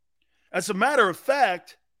 As a matter of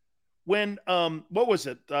fact, when,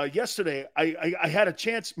 yesterday, I had a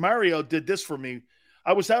chance. Mario did this for me.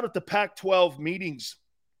 I was out at the Pac-12 meetings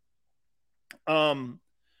a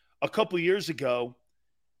couple years ago,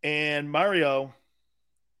 and Mario,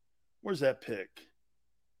 where's that pic?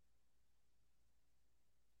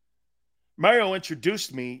 Mario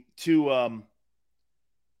introduced me to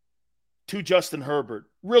Justin Herbert.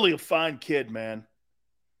 Really a fine kid, man.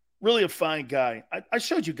 Really a fine guy. I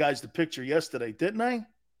showed you guys the picture yesterday, didn't I?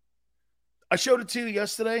 I showed it to you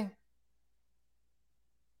yesterday.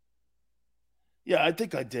 Yeah, I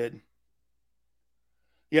think I did.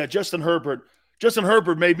 Yeah, Justin Herbert. Justin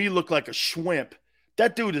Herbert made me look like a schwimp.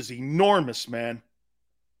 That dude is enormous, man.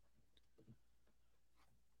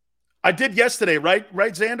 I did yesterday, right?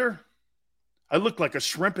 Right, Xander? I look like a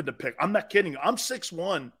shrimp in the pic. I'm not kidding. I'm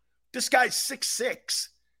 6'1". This guy's 6'6".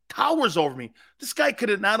 Towers over me. This guy could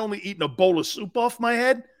have not only eaten a bowl of soup off my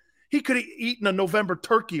head, he could have eaten a November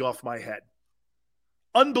turkey off my head.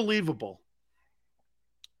 Unbelievable.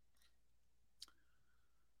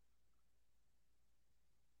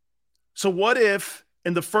 So what if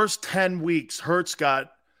in the first 10 weeks, Hurts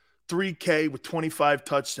got 3K with 25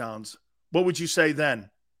 touchdowns? What would you say then?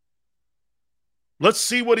 Let's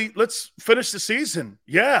finish the season.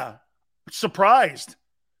 Yeah. Surprised.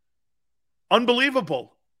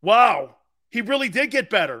 Unbelievable. Wow. He really did get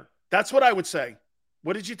better. That's what I would say.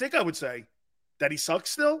 What did you think I would say? That he sucks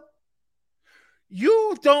still?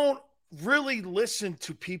 You don't really listen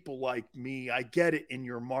to people like me. I get it in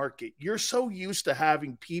your market. You're so used to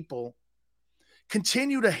having people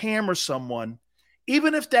continue to hammer someone,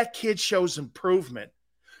 even if that kid shows improvement.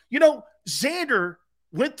 You know, Xander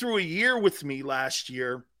went through a year with me last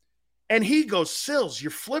year, and he goes, Sills,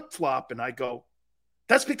 you're flip-flopping. I go,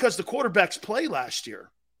 that's because the quarterbacks play last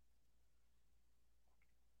year.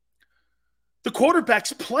 The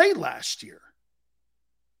quarterbacks play last year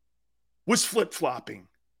was flip-flopping.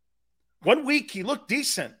 1 week he looked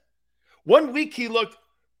decent. 1 week he looked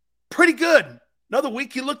pretty good. Another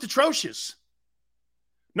week he looked atrocious.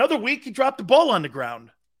 Another week he dropped the ball on the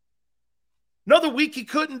ground. Another week he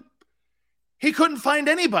couldn't find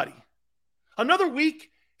anybody. Another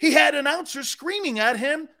week he had announcers screaming at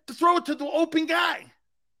him to throw it to the open guy.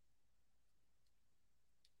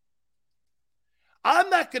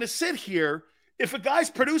 I'm not going to sit here if a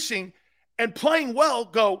guy's producing and playing well,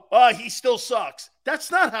 go, he still sucks. That's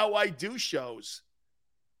not how I do shows.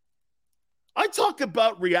 I talk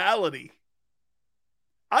about reality.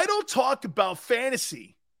 I don't talk about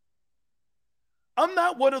fantasy. I'm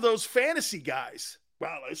not one of those fantasy guys.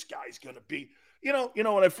 Well, this guy's going to be, you know,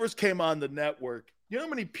 when I first came on the network, you know how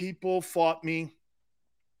many people fought me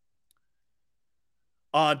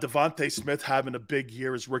on Devontae Smith having a big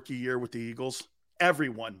year, his rookie year with the Eagles?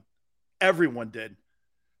 Everyone did.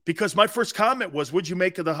 Because my first comment was, what'd you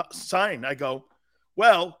make of the sign? I go,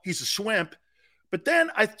 well, he's a schwimp. But then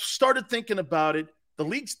I started thinking about it. The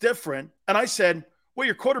league's different. And I said, well,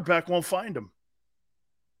 your quarterback won't find him.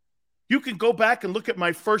 You can go back and look at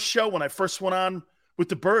my first show when I first went on with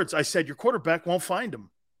the Birds. I said, your quarterback won't find him.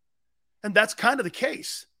 And that's kind of the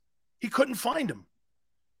case. He couldn't find him.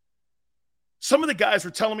 Some of the guys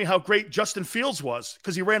were telling me how great Justin Fields was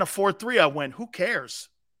because he ran a 4.3. I went, who cares?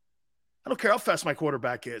 I don't care how fast my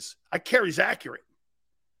quarterback is. I care he's accurate.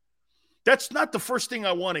 That's not the first thing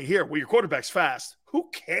I want to hear. Well, your quarterback's fast.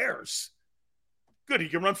 Who cares? Good, he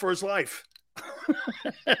can run for his life.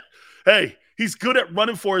 Hey, he's good at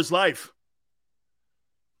running for his life.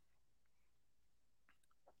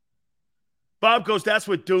 Bob goes, that's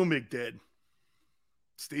what Dumig did.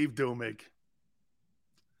 Steve Dumig.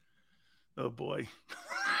 Oh, boy.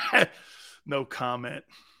 No comment.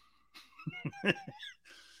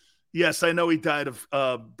 Yes, I know he died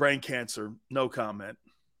of brain cancer. No comment.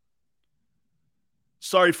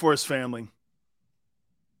 Sorry for his family.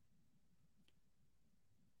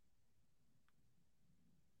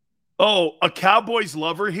 Oh, a Cowboys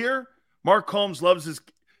lover here? Mark Holmes loves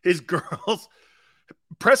his girls.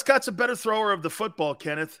 Prescott's a better thrower of the football,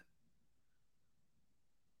 Kenneth.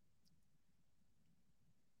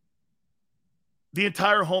 The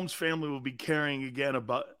entire Holmes family will be crying again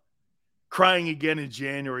in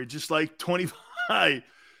January, just like 25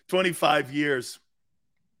 years.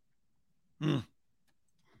 Yeah,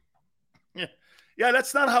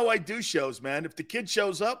 that's not how I do shows, man. If the kid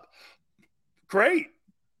shows up, great.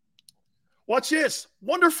 Watch this.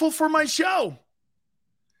 Wonderful for my show.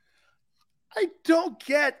 I don't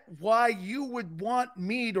get why you would want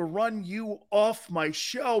me to run you off my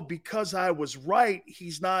show because I was right.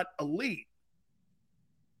 He's not elite.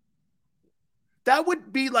 That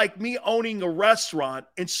would be like me owning a restaurant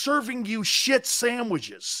and serving you shit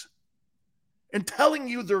sandwiches and telling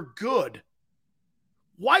you they're good.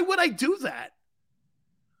 Why would I do that?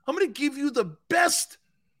 I'm going to give you the best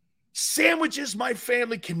sandwiches my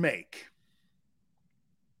family can make.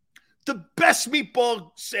 The best meatball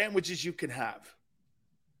sandwiches you can have.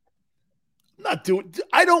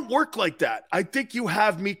 I don't work like that. I think you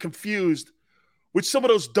have me confused with some of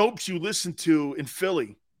those dopes you listen to in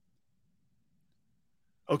Philly.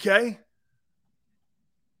 Okay?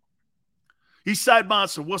 Eastside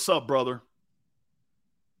Monster, what's up, brother?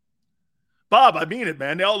 Bob, I mean it,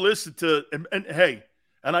 man. They all listen to, and hey,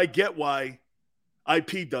 and I get why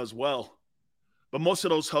IP does well. But most of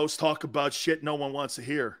those hosts talk about shit no one wants to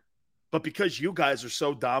hear. But because you guys are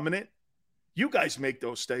so dominant, you guys make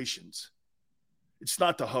those stations. It's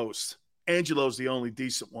not the host. Angelo's the only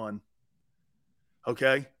decent one.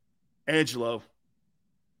 Okay? Angelo.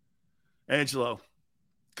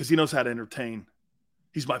 Because he knows how to entertain.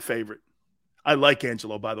 He's my favorite. I like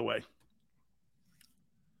Angelo, by the way.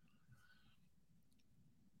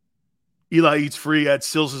 Eli eats free at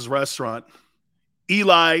Sills' restaurant.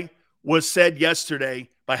 Eli was said yesterday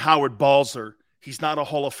by Howard Balzer, he's not a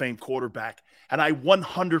Hall of Fame quarterback. And I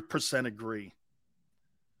 100% agree.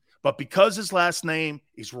 But because his last name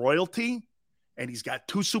is royalty and he's got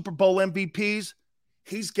 2 Super Bowl MVPs,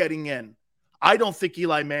 he's getting in. I don't think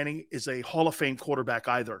Eli Manning is a Hall of Fame quarterback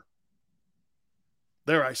either.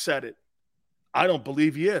 There, I said it. I don't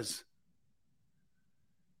believe he is.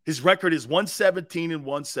 His record is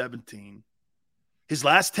 117-117. His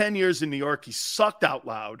last 10 years in New York, he sucked out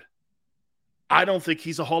loud. I don't think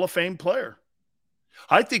he's a Hall of Fame player.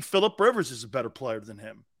 I think Phillip Rivers is a better player than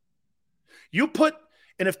him.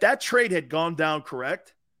 And if that trade had gone down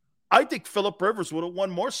correct, I think Phillip Rivers would have won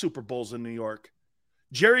more Super Bowls in New York.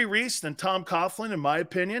 Jerry Reese and Tom Coughlin, in my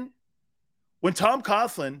opinion, when Tom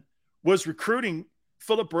Coughlin was recruiting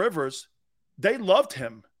Phillip Rivers, they loved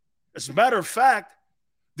him. As a matter of fact,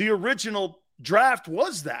 the original draft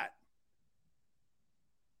was that.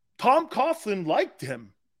 Tom Coughlin liked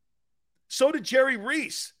him. So did Jerry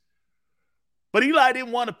Reese. But Eli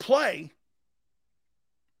didn't want to play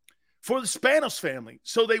for the Spanos family.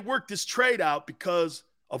 So they worked this trade out because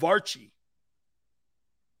of Archie.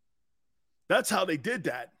 That's how they did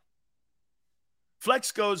that.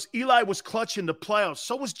 Flex goes, Eli was clutch in the playoffs.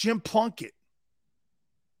 So was Jim Plunkett.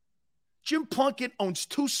 Jim Plunkett owns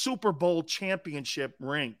 2 Super Bowl championship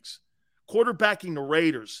rings, quarterbacking the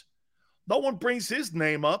Raiders. No one brings his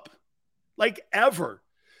name up, like ever.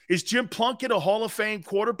 Is Jim Plunkett a Hall of Fame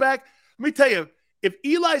quarterback? Let me tell you, if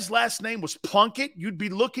Eli's last name was Plunkett, you'd be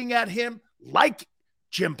looking at him like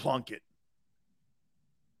Jim Plunkett.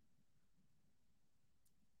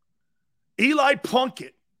 Eli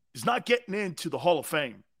Plunkett is not getting into the Hall of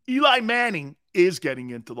Fame. Eli Manning is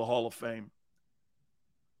getting into the Hall of Fame.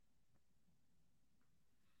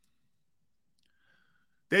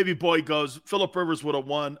 Davey Boy goes, Phillip Rivers would have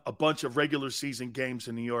won a bunch of regular season games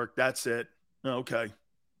in New York. That's it. Okay.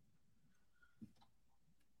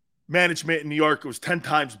 Management in New York was 10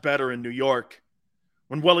 times better in New York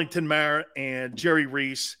when Wellington Mara and Jerry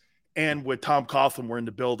Reese and with Tom Coughlin were in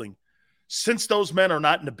the building. Since those men are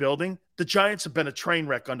not in the building, the Giants have been a train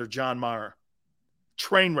wreck under John Mara.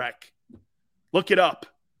 Train wreck. Look it up.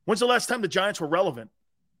 When's the last time the Giants were relevant?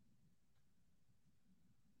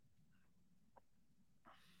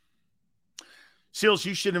 Seals,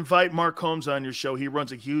 you should invite Mark Holmes on your show. He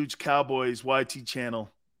runs a huge Cowboys YT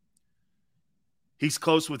channel. He's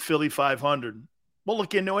close with Philly 500. We'll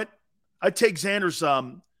look into it. I'd take Xander's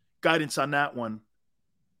guidance on that one.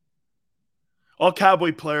 All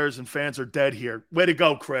Cowboy players and fans are dead here. Way to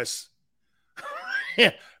go, Chris.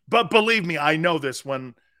 Yeah, but believe me, I know this.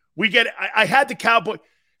 When we get I had the Cowboy.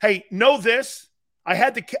 Hey, know this. I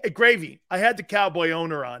had the Gravy. I had the Cowboy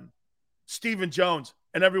owner on, Stephen Jones,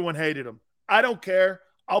 and everyone hated him. I don't care.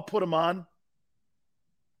 I'll put him on.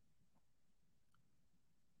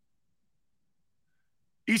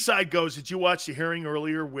 Eastside goes, did you watch the hearing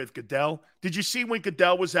earlier with Goodell? Did you see when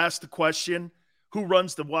Goodell was asked the question, who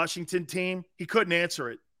runs the Washington team? He couldn't answer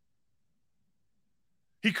it.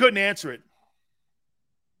 He couldn't answer it.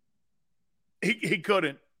 He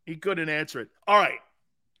couldn't. He couldn't answer it. All right.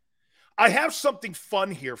 I have something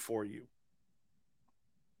fun here for you.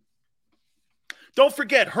 Don't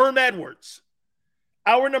forget, Herm Edwards,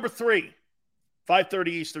 hour number 3, 5:30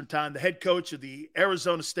 Eastern time, the head coach of the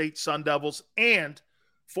Arizona State Sun Devils and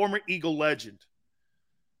former Eagle legend.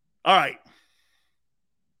 All right.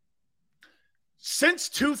 Since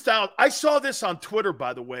 2000, I saw this on Twitter,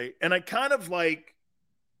 by the way, and I kind of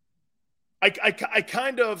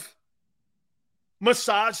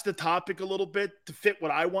massaged the topic a little bit to fit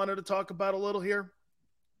what I wanted to talk about a little here.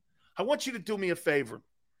 I want you to do me a favor.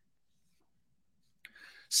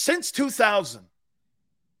 Since 2000,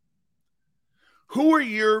 who are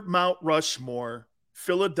your Mount Rushmore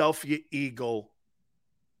Philadelphia Eagle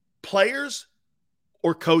players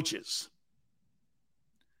or coaches?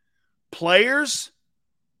 Players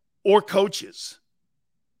or coaches?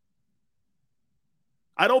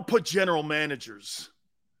 I don't put general managers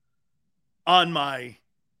on my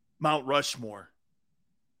Mount Rushmore.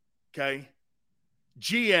 Okay?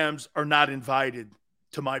 GMs are not invited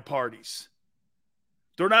to my parties.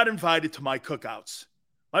 They're not invited to my cookouts.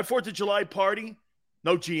 My 4th of July party,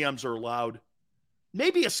 no GMs are allowed.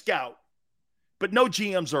 Maybe a scout, but no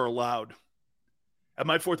GMs are allowed at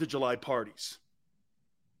my 4th of July parties.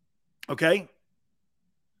 Okay?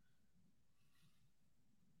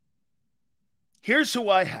 Here's who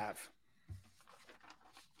I have.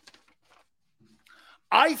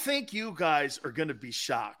 I think you guys are going to be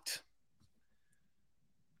shocked.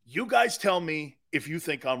 You guys tell me if you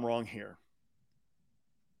think I'm wrong here.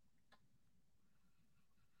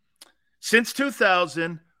 Since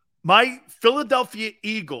 2000, my Philadelphia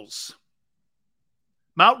Eagles,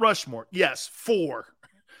 Mount Rushmore, yes,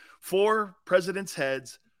 4 presidents'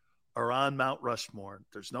 heads are on Mount Rushmore.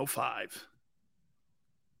 There's no 5.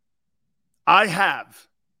 I have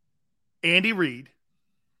Andy Reid,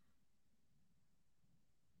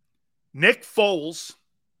 Nick Foles.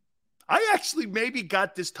 I actually maybe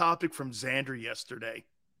got this topic from Xander yesterday.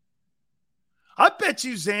 I bet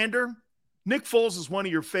you, Xander, Nick Foles is one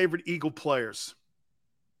of your favorite Eagle players.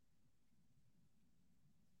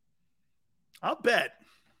 I'll bet.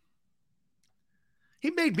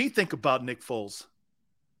 He made me think about Nick Foles.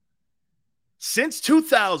 Since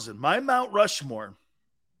 2000, my Mount Rushmore.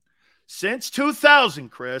 Since 2000,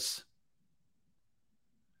 Chris.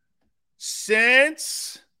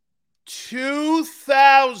 Since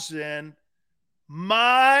 2000,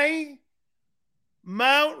 my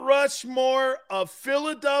Mount Rushmore of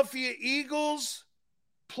Philadelphia Eagles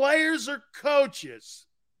players or coaches.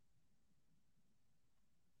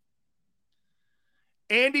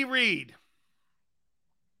 Andy Reid.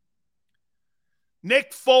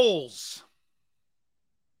 Nick Foles.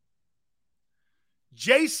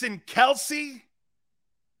 Jason Kelce.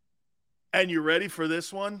 And you ready for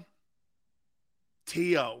this one?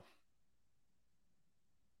 T.O.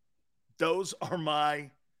 Those are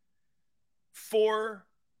my 4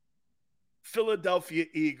 Philadelphia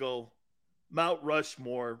Eagle Mount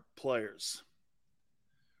Rushmore players.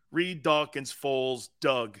 Reed, Dawkins, Foles,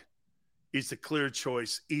 Doug is the clear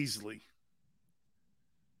choice easily.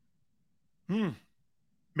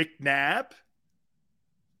 McNabb.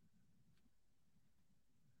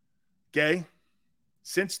 Okay.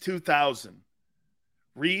 Since 2000.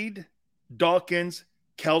 Reed, Dawkins,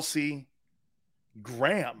 Kelce,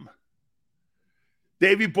 Graham.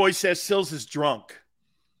 Davey Boy says Sills is drunk.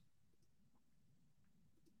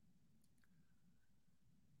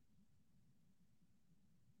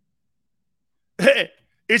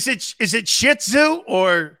 Is it Shih Tzu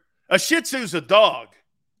or a Shih Tzu's a dog?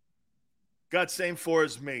 Got same 4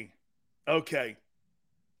 as me. Okay.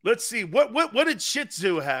 Let's see. What did Shih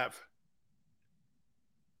Tzu have?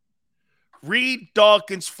 Reed,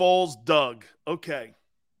 Dawkins, Foles, Doug. Okay.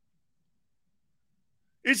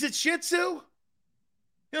 Is it Shih Tzu?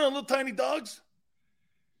 You know, little tiny dogs?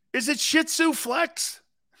 Is it Shih Tzu Flex?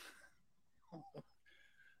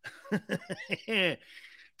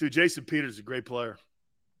 Dude, Jason Peters is a great player.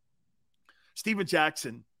 Steven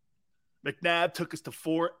Jackson. McNabb took us to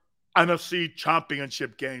 4 NFC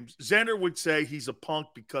championship games. Xander would say he's a punk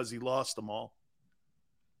because he lost them all.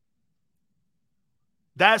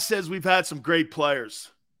 That says we've had some great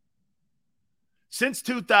players. Since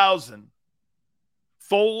 2000,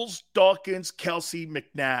 Foles, Dawkins, Kelce,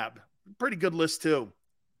 McNabb. Pretty good list, too.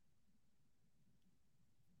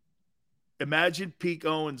 Imagine Pete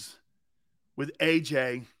Owens with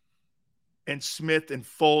AJ and Smith and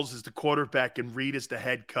Foles as the quarterback and Reed as the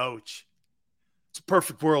head coach. It's a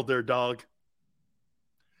perfect world there, dog.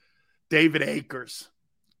 David Akers.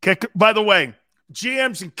 By the way,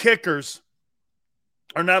 GMs and kickers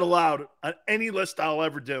are not allowed on any list I'll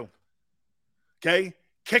ever do. Okay?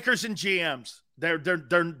 Kickers and GMs.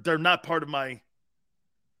 They're not part of my.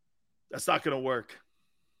 That's not going to work.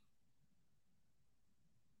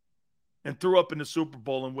 And threw up in the Super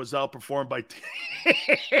Bowl and was outperformed by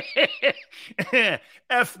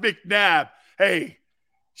F. McNabb. Hey,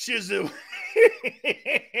 Shizu.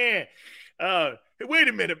 Hey, wait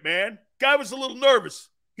a minute, man. Guy was a little nervous.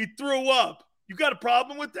 He threw up. You got a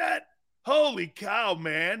problem with that? Holy cow,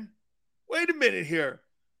 man. Wait a minute here.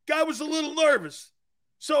 Guy was a little nervous.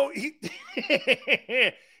 So he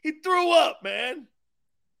he threw up, man.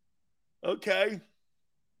 Okay.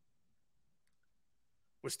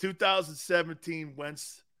 Was 2017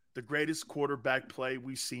 Wentz the greatest quarterback play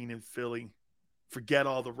we've seen in Philly? Forget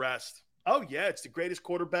all the rest. Oh, yeah, it's the greatest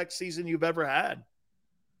quarterback season you've ever had.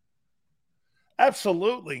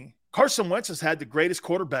 Absolutely. Carson Wentz has had the greatest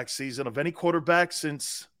quarterback season of any quarterback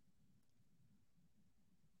since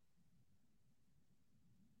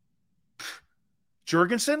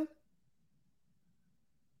Jurgensen?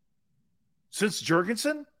 Since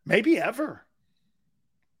Jurgensen? Maybe ever.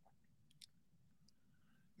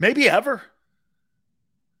 Maybe ever.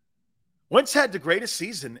 Wentz had the greatest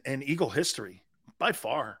season in Eagle history, by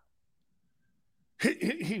far.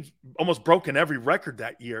 He almost broken every record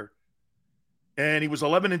that year. And he was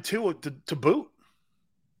 11-2 to boot.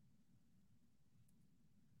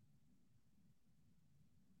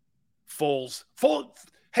 Foles.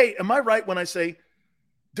 Hey, am I right when I say,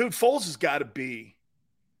 dude, Foles has got to be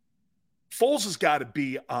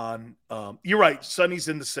on you're right, Sonny's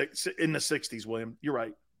in the 60s, William. You're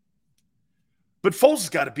right. But Foles has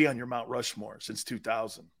got to be on your Mount Rushmore since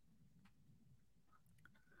 2000.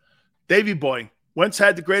 Davey Boy, Wentz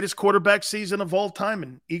had the greatest quarterback season of all time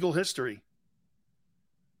in Eagle history.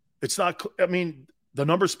 It's not, I mean, the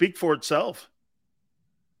numbers speak for itself.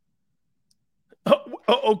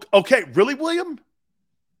 Okay, really, William?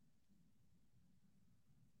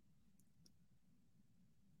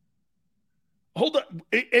 Hold on.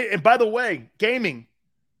 And by the way, gaming,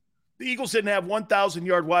 the Eagles didn't have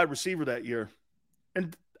 1,000-yard wide receiver that year.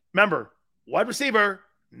 And remember, wide receiver,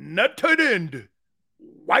 not tight end.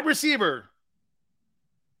 Wide receiver.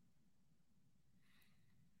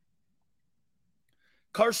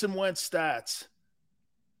 Carson Wentz stats.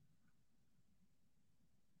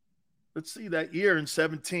 Let's see that year in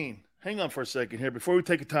 17. Hang on for a second here before we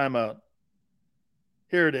take a timeout.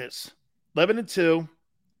 Here it is. 11-2.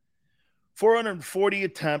 440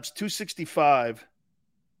 attempts, 265.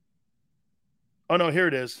 Oh, no, here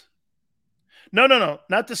it is. No.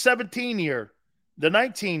 Not the 17 year. The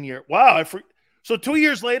 19 year. Wow. So 2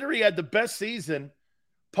 years later, he had the best season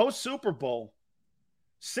post-Super Bowl.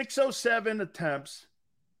 607 attempts,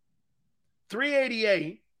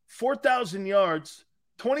 388, 4,000 yards,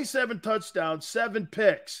 27 touchdowns, 7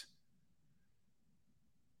 picks.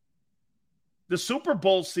 The Super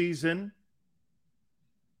Bowl season,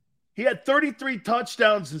 he had 33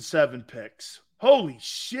 touchdowns and 7 picks. Holy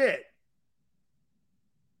shit.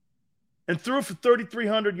 And threw for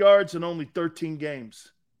 3,300 yards in only 13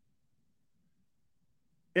 games.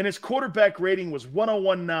 And his quarterback rating was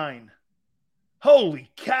 101.9. Holy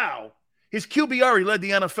cow. His QBR, he led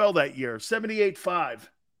the NFL that year, 78.5.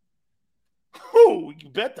 Oh, you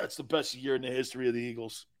bet that's the best year in the history of the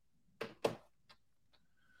Eagles.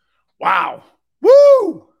 Wow.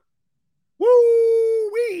 Woo!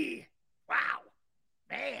 Woo-wee! Wow.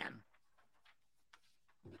 Man.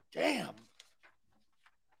 Damn.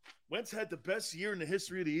 Wentz had the best year in the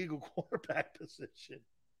history of the Eagle quarterback position.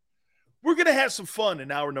 We're going to have some fun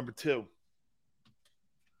in hour number 2.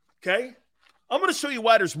 Okay? I'm going to show you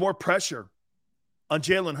why there's more pressure on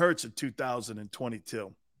Jalen Hurts in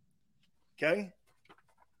 2022. Okay?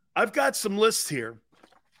 I've got some lists here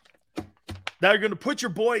that are going to put your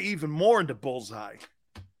boy even more into bullseye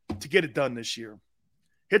to get it done this year.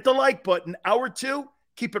 Hit the like button. Hour 2,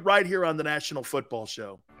 keep it right here on the National Football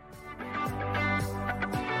Show.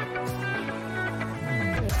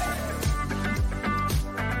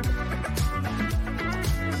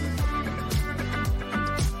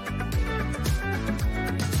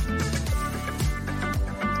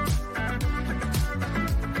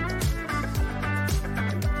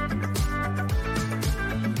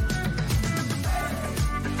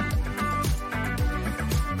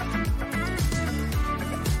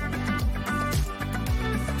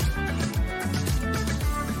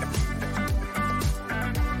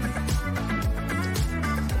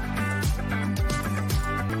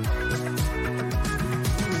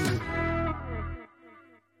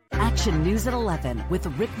 Action News at 11 with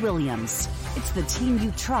Rick Williams. It's the team you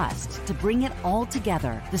trust to bring it all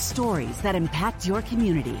together. The stories that impact your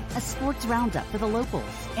community, a sports roundup for the locals,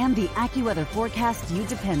 and the AccuWeather forecast you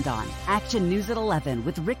depend on. Action News at 11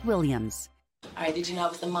 with Rick Williams. All right, did you know I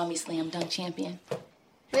was the mommy slam dunk champion?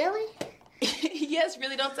 Really? Yes,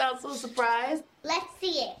 really don't sound so surprised. Let's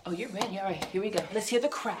see it. Oh, you're ready. All right, here we go. Let's hear the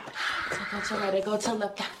crowd. So go to right, I go to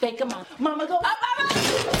left, fake them out. Mama, go up, mama!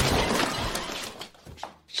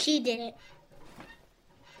 She did it.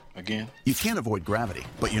 Again? You can't avoid gravity,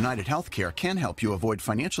 but United Healthcare can help you avoid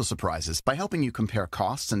financial surprises by helping you compare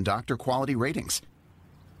costs and doctor quality ratings.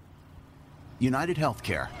 United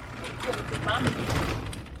Healthcare.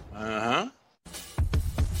 Uh-huh.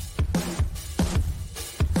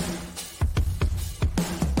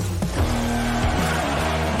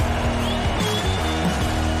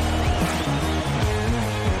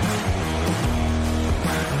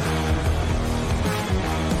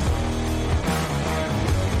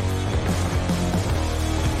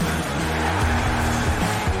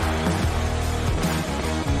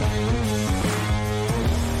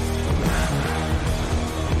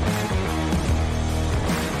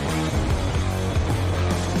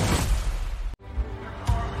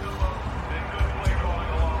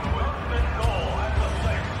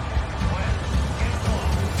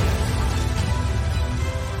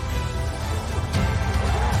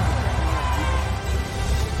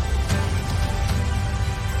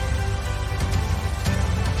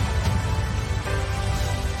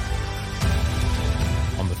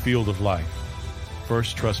 Field of life,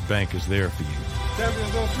 First Trust Bank is there for you.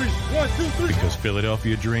 Champions on 3. 1, 2, 3. Because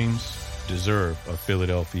Philadelphia dreams deserve a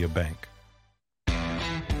Philadelphia bank.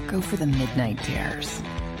 Go for the midnight dares.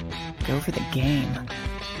 Go for the game.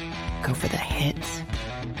 Go for the hits.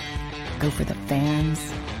 Go for the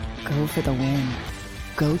fans. Go for the win.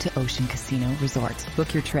 Go to Ocean Casino Resort.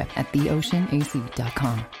 Book your trip at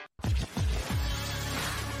theoceanac.com.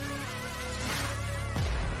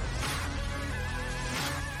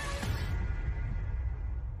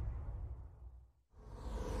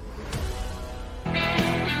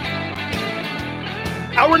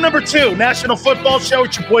 Hour number 2, National Football Show.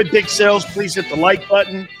 It's your boy Big Sales. Please hit the like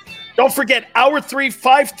button. Don't forget, hour 3,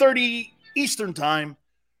 5:30 Eastern Time.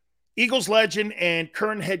 Eagles legend and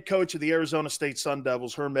current head coach of the Arizona State Sun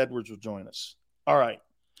Devils, Herm Edwards, will join us. All right.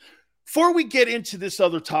 Before we get into this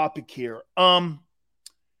other topic here, a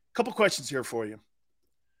couple questions here for you.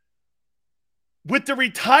 With the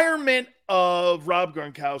retirement of Rob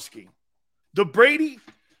Gronkowski, the Brady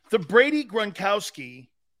Gronkowski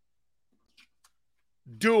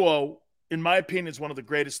duo, in my opinion, is one of the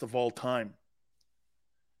greatest of all time.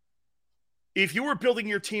 If you were building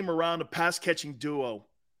your team around a pass-catching duo,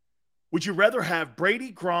 would you rather have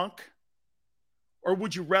Brady Gronk or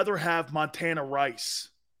would you rather have Montana Rice?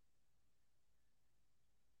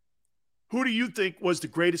 Who do you think was the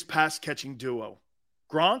greatest pass-catching duo?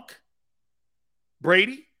 Gronk,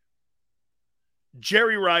 Brady,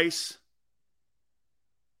 Jerry Rice,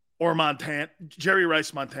 or Montana? Jerry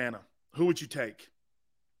Rice, Montana. Who would you take?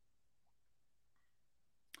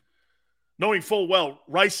 Knowing full well,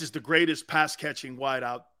 Rice is the greatest pass-catching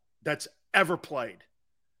wideout that's ever played.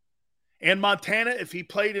 And Montana, if he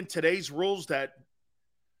played in today's rules that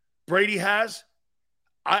Brady has,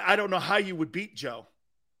 I don't know how you would beat Joe.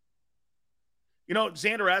 You know,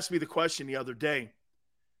 Xander asked me the question the other day.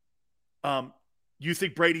 You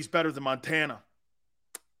think Brady's better than Montana?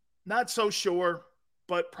 Not so sure,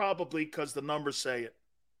 but probably because the numbers say it.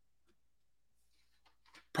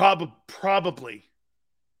 Probably.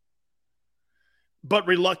 But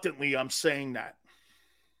reluctantly, I'm saying that.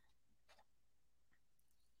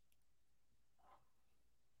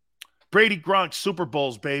 Brady Gronk Super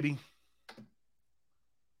Bowls, baby.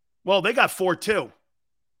 Well, they got 4 too.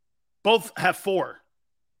 Both have 4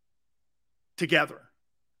 together.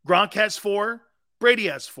 Gronk has 4. Brady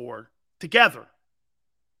has 4 together.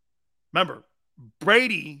 Remember,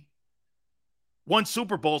 Brady won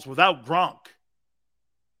Super Bowls without Gronk.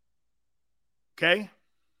 Okay?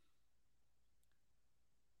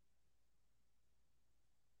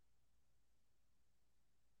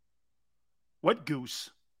 What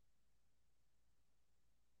goose?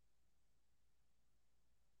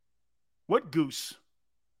 What goose?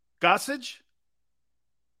 Gossage?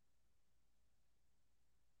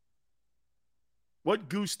 What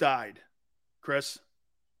goose died, Chris?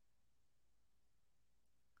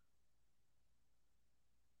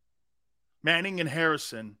 Manning and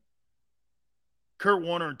Harrison. Kurt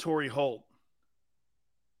Warner and Torrey Holt.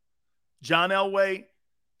 John Elway,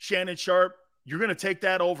 Shannon Sharp. You're going to take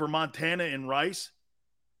that over Montana and Rice?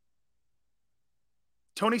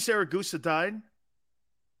 Tony Siragusa died.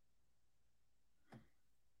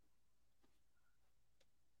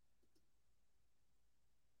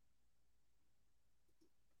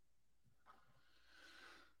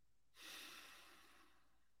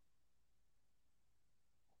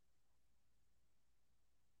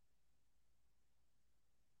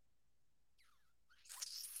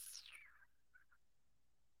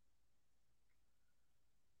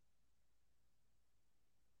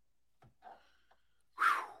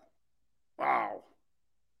 Wow.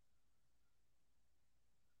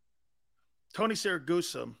 Tony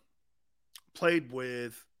Siragusa played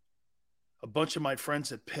with a bunch of my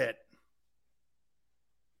friends at Pitt.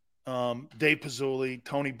 Dave Pizzulli,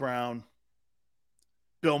 Tony Brown,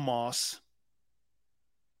 Bill Moss.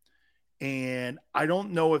 And I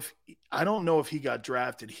don't know if he got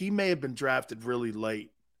drafted. He may have been drafted really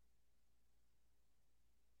late.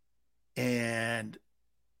 And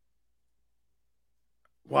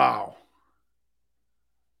wow.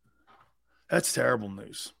 That's terrible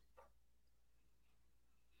news.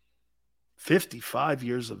 55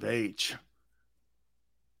 years of age.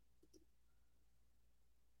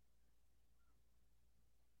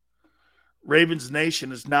 Ravens Nation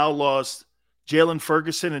has now lost Jalen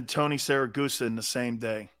Ferguson and Tony Siragusa in the same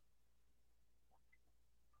day.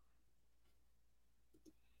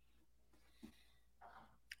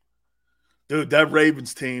 Dude, that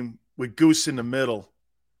Ravens team with Goose in the middle,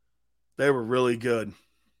 they were really good.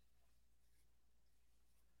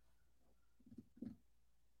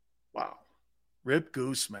 Wow. Rip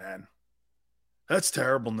Goose, man. That's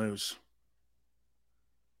terrible news.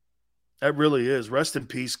 That really is. Rest in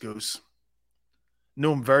peace, Goose.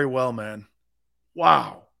 Knew him very well, man.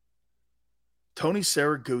 Wow. Tony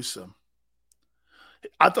Siragusa.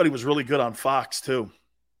 I thought he was really good on Fox, too.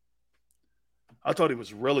 I thought he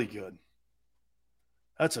was really good.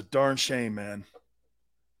 That's a darn shame, man.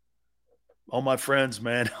 All my friends,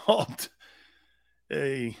 man.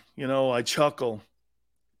 Hey, I chuckle.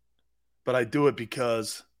 But I do it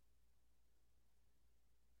because,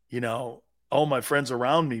 all my friends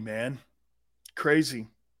around me, man. Crazy.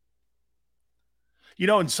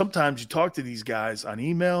 And sometimes you talk to these guys on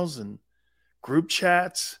emails and group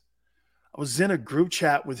chats. I was in a group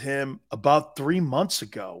chat with him about 3 months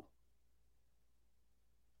ago.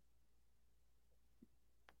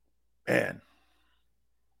 Man.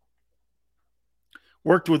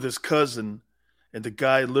 Worked with his cousin, and the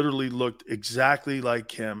guy literally looked exactly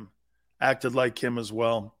like him, acted like him as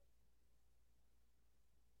well.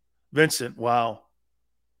 Vincent, wow.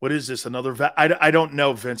 What is this? Another I don't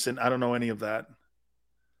know, Vincent. I don't know any of that.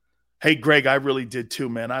 Hey, Greg, I really did too,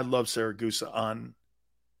 man. I love Saragusa on.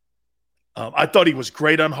 I thought he was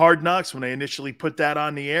great on Hard Knocks when they initially put that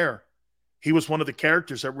on the air. He was one of the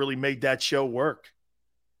characters that really made that show work.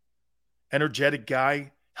 Energetic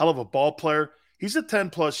guy, hell of a ball player. He's a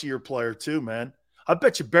 10-plus year player too, man. I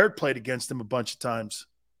bet you Barrett played against him a bunch of times.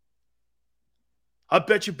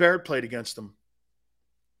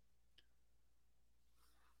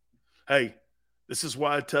 Hey, this is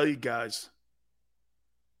why I tell you guys,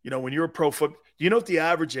 when you're a pro football, do you know what the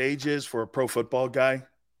average age is for a pro football guy?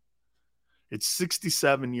 It's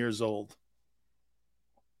 67 years old.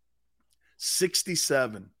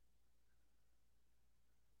 67.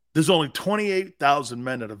 There's only 28,000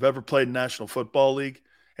 men that have ever played in National Football League,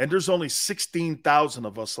 and there's only 16,000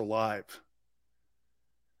 of us alive.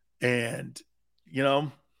 And,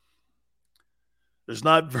 there's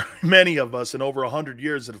not very many of us in over 100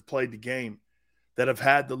 years that have played the game that have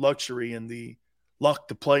had the luxury and the luck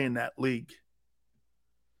to play in that league.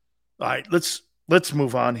 All right, let's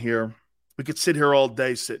move on here. We could sit here all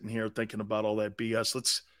day sitting here thinking about all that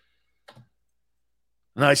BS.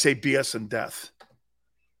 And I say BS and death.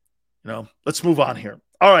 Let's move on here.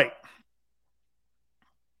 All right.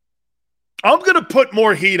 I'm going to put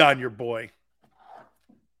more heat on your boy.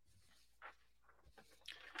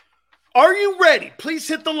 Are you ready? Please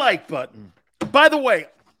hit the like button. By the way,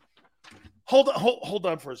 hold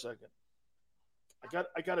on for a second.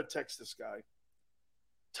 I got to text this guy.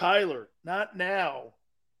 Tyler, not now.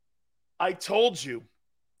 I told you.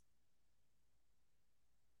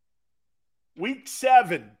 Week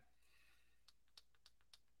 7.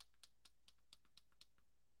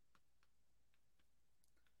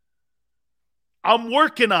 I'm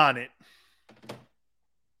working on it.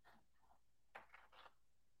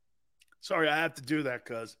 Sorry, I have to do that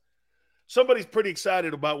because somebody's pretty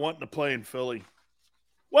excited about wanting to play in Philly.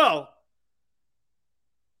 Well,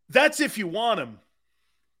 that's if you want him.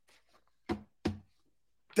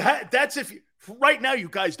 That's if you – right now you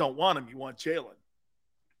guys don't want him. You want Jalen.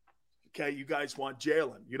 Okay, you guys want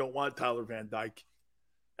Jalen. You don't want Tyler Van Dyke.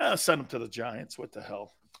 Send him to the Giants. What the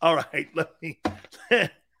hell? All right, let me –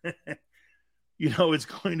 it's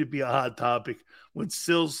going to be a hot topic when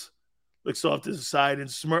Sills looks off to the side and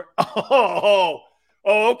smirk. Oh,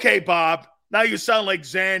 okay, Bob. Now you sound like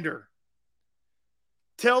Xander.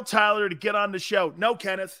 Tell Tyler to get on the show. No,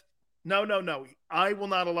 Kenneth. No. I will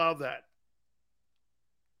not allow that.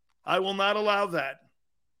 I will not allow that.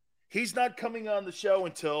 He's not coming on the show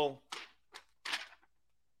until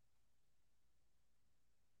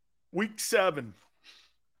week 7.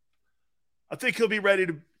 I think he'll be ready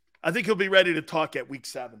to talk at week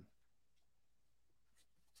 7.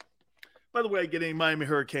 By the way, I get any Miami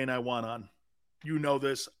Hurricane I want on. You know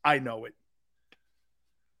this. I know it.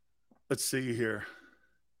 Let's see here.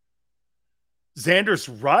 Xander's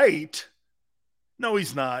right. No,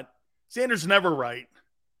 he's not. Xander's never right.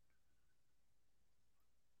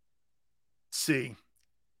 Let's see.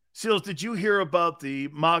 Seals, did you hear about the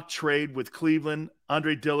mock trade with Cleveland,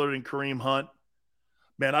 Andre Dillard, and Kareem Hunt?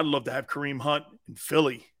 Man, I'd love to have Kareem Hunt in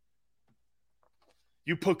Philly.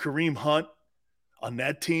 You put Kareem Hunt on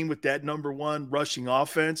that team with that number 1 rushing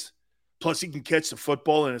offense, plus he can catch the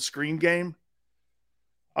football in a screen game.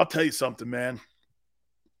 I'll tell you something, man.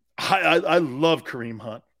 I love Kareem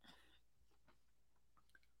Hunt.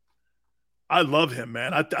 I love him,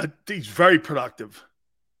 man. I think he's very productive.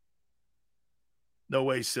 No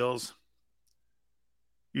way, Sills.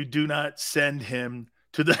 You do not send him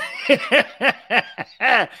to the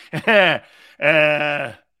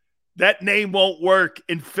that name won't work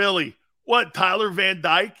in Philly. What, Tyler Van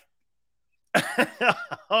Dyke? It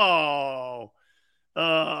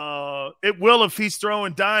will if he's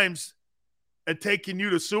throwing dimes and taking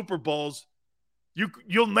you to Super Bowls.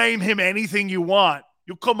 You'll name him anything you want.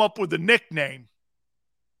 You'll come up with a nickname.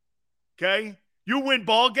 Okay? You win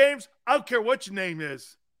ball games, I don't care what your name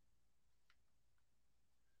is.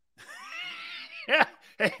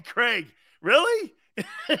 Hey, Craig, really?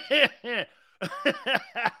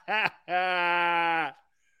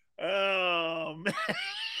 Oh, man.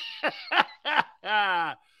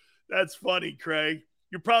 That's funny, Craig.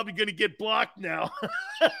 You're probably going to get blocked now.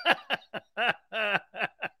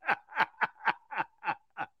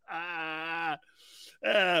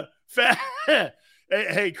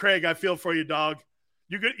 Hey, Craig, I feel for you, dog.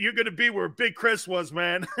 You're gonna be where Big Chris was,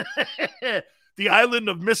 man. The island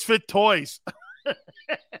of misfit toys.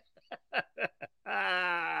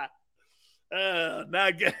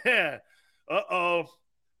 Uh-oh.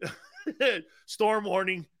 Storm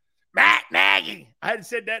warning. Matt Nagy. I hadn't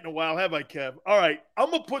said that in a while, have I, Kev? All right, I'm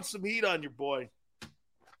going to put some heat on your boy.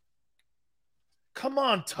 Come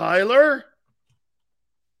on, Tyler.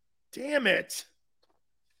 Damn it.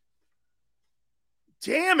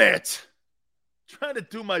 Trying to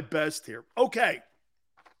do my best here. Okay.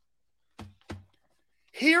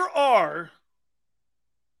 Here are...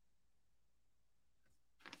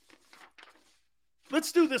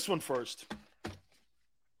 Let's do this one first.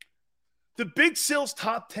 The Big Sil's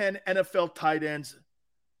top 10 NFL tight ends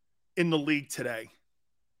in the league today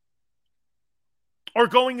are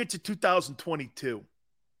going into 2022.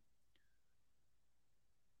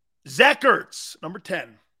 Zach Ertz, number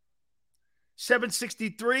 10.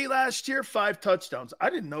 763 last year, 5 touchdowns. I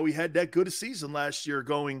didn't know he had that good a season last year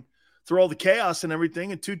going through all the chaos and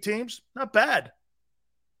everything in 2 teams. Not bad.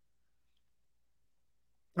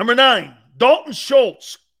 Number 9, Dalton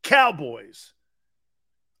Schultz, Cowboys.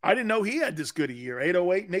 I didn't know he had this good a year.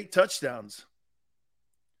 808 and 8 touchdowns.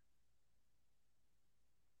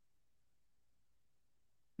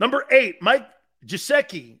 Number 8, Mike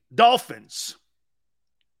Gesicki, Dolphins.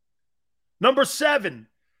 Number 7,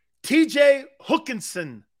 TJ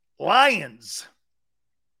Hookinson, Lions.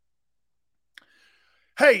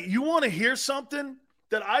 Hey, you want to hear something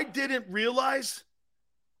that I didn't realize?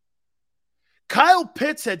 Kyle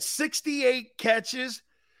Pitts had 68 catches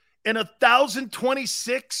and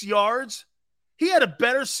 1,026 yards. He had a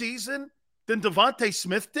better season than Devontae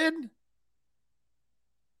Smith did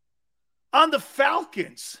on the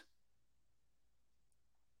Falcons.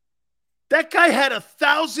 That guy had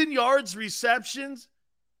 1,000 yards receptions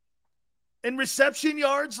and reception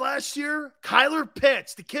yards last year. Kyler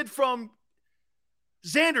Pitts, the kid from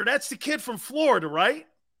Xander, that's the kid from Florida, right?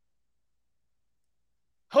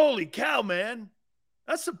 Holy cow, man.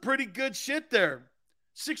 That's some pretty good shit there.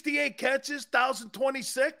 68 catches,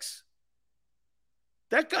 1,026.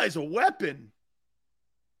 That guy's a weapon.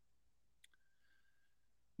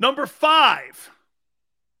 Number 5,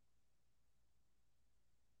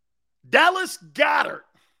 Dallas Goedert.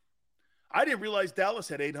 I didn't realize Dallas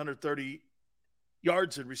had 830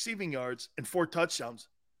 yards and receiving yards and 4 touchdowns.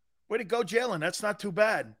 Way to go, Jalen. That's not too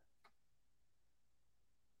bad.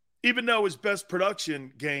 Even though his best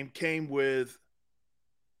production game came with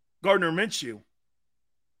Gardner Minshew.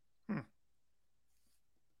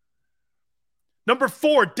 Number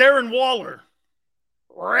 4, Darren Waller,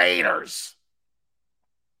 Raiders.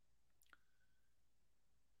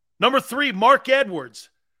 Number 3, Mark Edwards.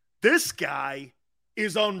 This guy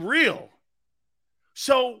is unreal.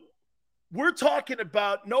 So we're talking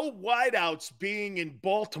about no wideouts being in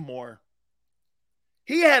Baltimore.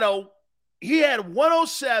 He had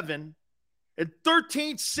 107 and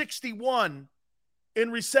 1,361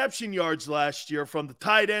 in reception yards last year from the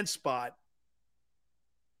tight end spot.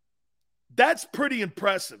 That's pretty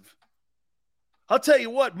impressive. I'll tell you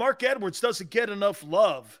what, Mark Edwards doesn't get enough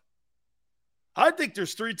love. I think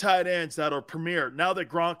there's 3 tight ends that are premier now that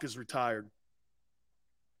Gronk is retired.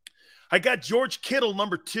 I got George Kittle,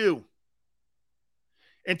 number 2.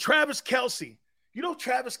 And Travis Kelce. You know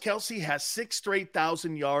Travis Kelce has 6 straight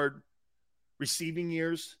 1,000-yard receiving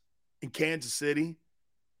years in Kansas City?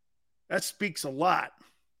 That speaks a lot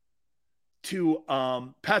to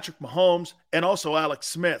Patrick Mahomes and also Alex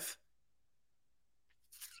Smith.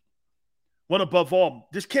 One above all.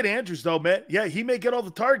 This kid Andrews, though, man, yeah, he may get all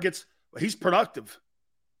the targets, but he's productive.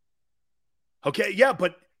 Okay, yeah,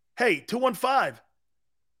 but hey, 215.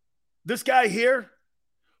 This guy here,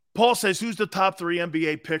 Paul says, who's the top 3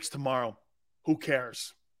 NBA picks tomorrow? Who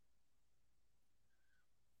cares?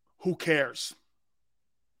 Who cares?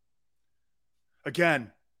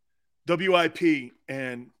 Again, WIP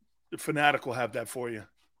and the Fanatic will have that for you.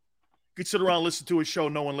 You can sit around and listen to a show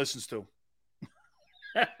no one listens to.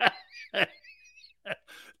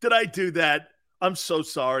 Did I do that? I'm so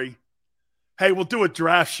sorry. Hey, we'll do a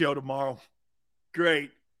draft show tomorrow. Great.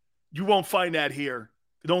 You won't find that here.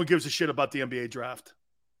 No one gives a shit about the NBA draft.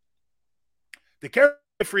 They care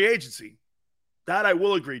about free agency. That I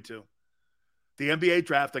will agree to. The NBA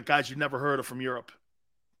draft, the guys you've never heard of from Europe.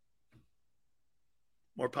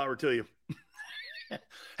 More power to you.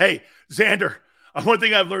 Hey, Xander, one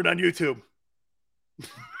thing I've learned on YouTube.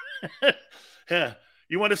 Yeah,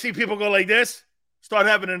 you want to see people go like this? Start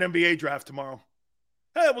having an NBA draft tomorrow.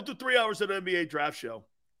 Hey, we'll do 3 hours of the NBA draft show.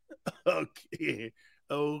 Okay.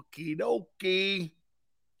 Okie dokie.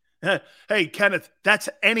 Hey, Kenneth, that's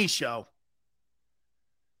any show.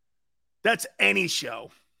 That's any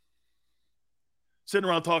show. Sitting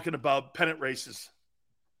around talking about pennant races.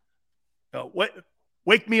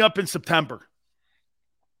 Wake me up in September.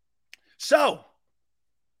 So,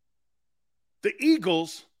 the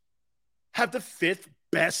Eagles have the 5th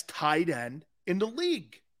best tight end in the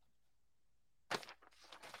league.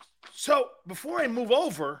 So, before I move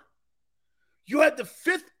over, you had the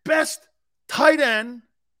 5th best tight end,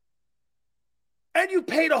 and you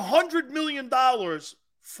paid $100 million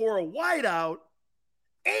for a wideout,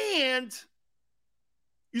 and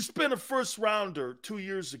you spent a first rounder 2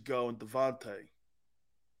 years ago in Devontae.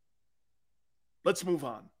 Let's move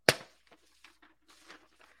on.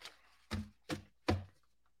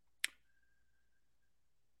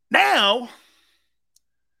 Now,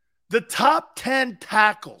 the top 10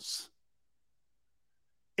 tackles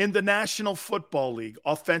in the National Football League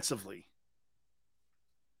offensively.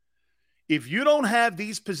 If you don't have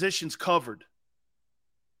these positions covered,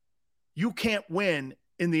 you can't win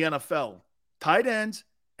in the NFL. Tight ends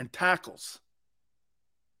and tackles.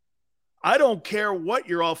 I don't care what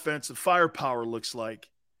your offensive firepower looks like.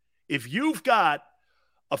 If you've got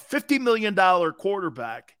a $50 million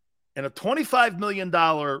quarterback and a $25 million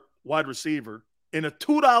wide receiver and a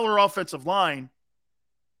 $2 offensive line,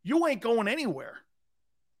 you ain't going anywhere.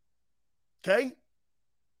 Okay?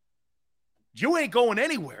 You ain't going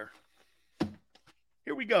anywhere.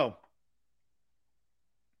 Here we go.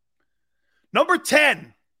 Number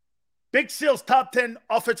 10, Big Seal's top 10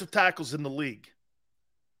 offensive tackles in the league.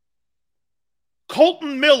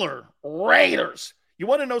 Colton Miller, Raiders. You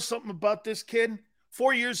want to know something about this kid?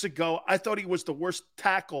 4 years ago, I thought he was the worst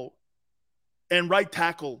tackle and right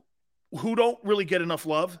tackle who don't really get enough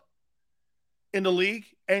love in the league.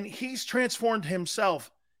 And he's transformed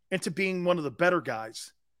himself into being one of the better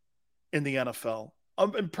guys in the NFL.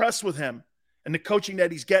 I'm impressed with him and the coaching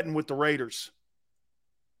that he's getting with the Raiders.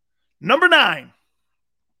 Number 9,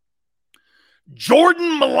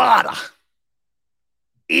 Jordan Mailata,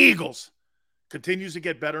 Eagles. Continues to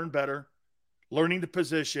get better and better, learning the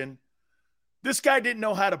position. This guy didn't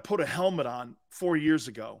know how to put a helmet on 4 years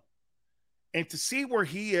ago. And to see where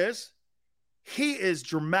he is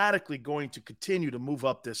dramatically going to continue to move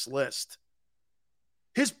up this list.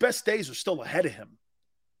 His best days are still ahead of him.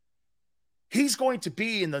 He's going to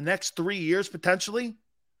be, in the next 3 years, potentially,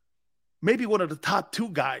 maybe one of the top 2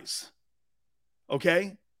 guys.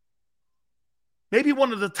 Okay? Maybe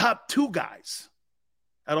one of the top 2 guys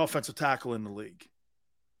at offensive tackle in the league.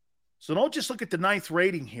 So don't just look at the 9th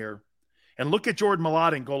rating here and look at Jordan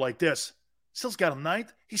Mailata and go like this. Still's got him 9th.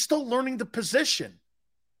 He's still learning the position.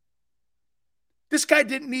 This guy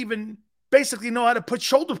didn't even basically know how to put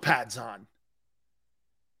shoulder pads on.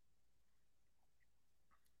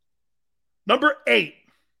 Number 8,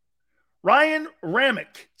 Ryan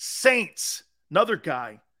Ramick, Saints. Another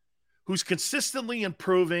guy who's consistently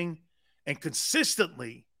improving and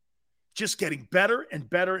consistently just getting better and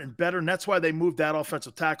better and better. And that's why they moved that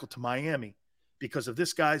offensive tackle to Miami, because of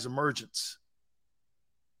this guy's emergence.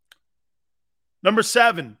 Number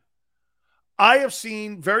 7, I have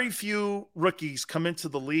seen very few rookies come into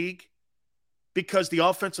the league because the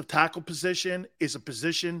offensive tackle position is a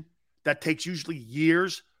position that takes usually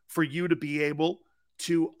years for you to be able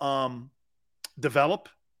to develop.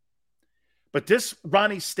 But this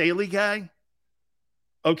Ronnie Staley guy,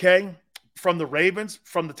 okay, from the Ravens,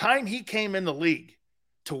 from the time he came in the league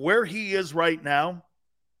to where he is right now,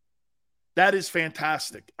 that is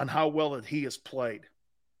fantastic on how well that he has played.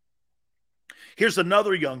 Here's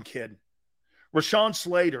another young kid, Rashawn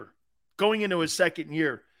Slater, going into his second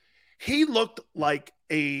year. He looked like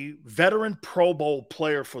a veteran Pro Bowl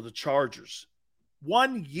player for the Chargers.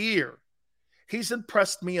 1 year. He's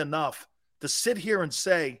impressed me enough to sit here and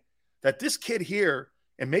say that this kid here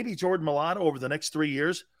and maybe Jordan Mailata over the next 3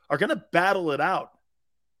 years are going to battle it out,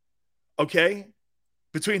 okay,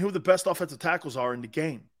 between who the best offensive tackles are in the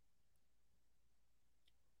game.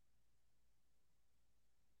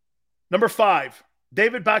 Number 5,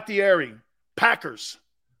 David Bakhtiari, Packers,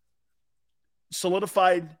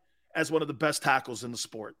 solidified as one of the best tackles in the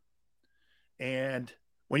sport. And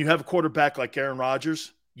when you have a quarterback like Aaron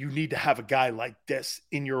Rodgers, you need to have a guy like this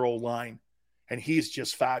in your O-line. And he's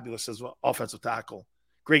just fabulous as an offensive tackle.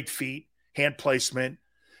 Great feet, hand placement.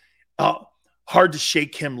 Hard to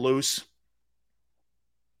shake him loose.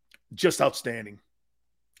 Just outstanding.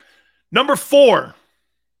 Number 4,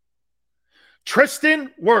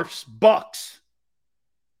 Tristan Wirfs, Bucks.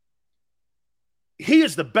 He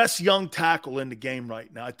is the best young tackle in the game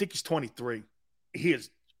right now. I think he's 23. He is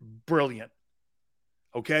brilliant.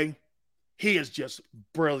 Okay? He is just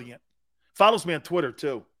brilliant. Follows me on Twitter,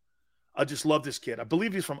 too. I just love this kid. I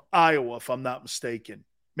believe he's from Iowa, if I'm not mistaken.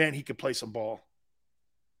 Man, he could play some ball.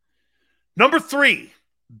 Number 3,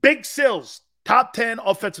 Big Sills, top 10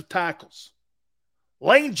 offensive tackles.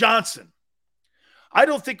 Lane Johnson. I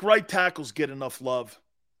don't think right tackles get enough love,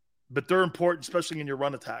 but they're important, especially in your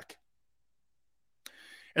run attack.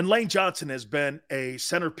 And Lane Johnson has been a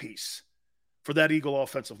centerpiece for that Eagle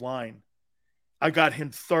offensive line. I got him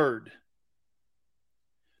 3rd.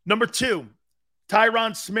 Number 2,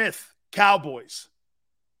 Tyron Smith, Cowboys.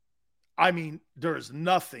 I mean, there is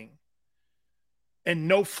nothing and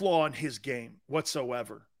no flaw in his game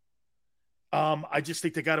whatsoever. I just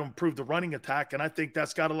think they got to improve the running attack, and I think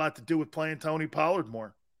that's got a lot to do with playing Tony Pollard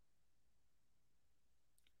more.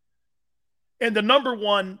 And the number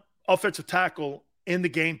 1 offensive tackle in the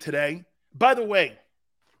game today, by the way,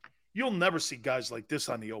 you'll never see guys like this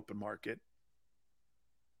on the open market.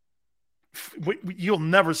 You'll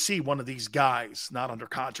never see one of these guys not under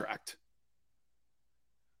contract.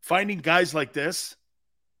 Finding guys like this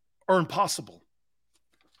are impossible.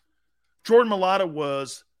 Jordan Mailata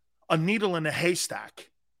was a needle in a haystack.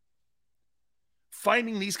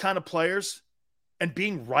 Finding these kind of players and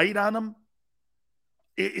being right on them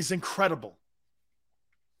is incredible.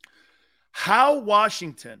 How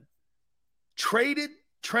Washington traded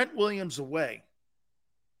Trent Williams away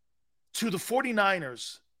to the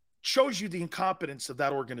 49ers shows you the incompetence of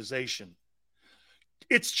that organization.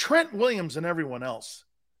 It's Trent Williams and everyone else.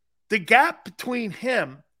 The gap between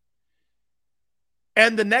him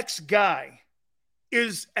and the next guy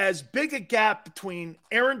is as big a gap between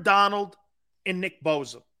Aaron Donald and Nick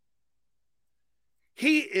Bosa.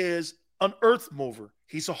 He is an earth mover.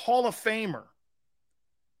 He's a Hall of Famer.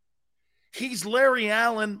 He's Larry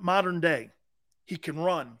Allen modern day. He can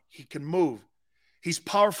run. He can move. He's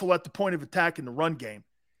powerful at the point of attack in the run game.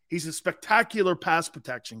 He's a spectacular pass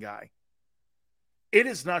protection guy. It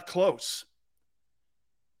is not close.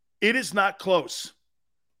 It is not close.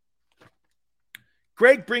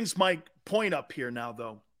 Greg brings my point up here now,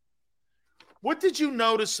 though. What did you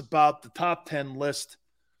notice about the top 10 list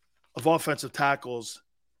of offensive tackles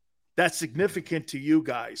that's significant to you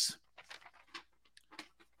guys?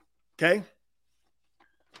 Okay?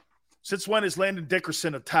 Since when is Landon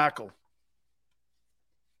Dickerson a tackle?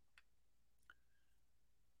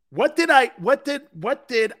 What do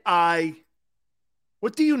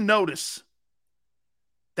you notice?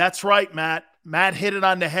 That's right, Matt. Matt hit it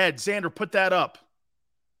on the head. Xander, put that up.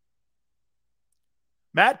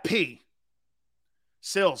 Matt P.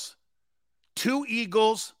 Sills, 2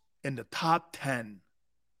 Eagles in the top 10.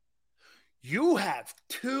 You have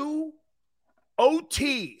 2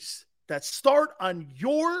 OTs that start on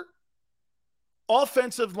your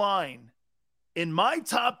offensive line in my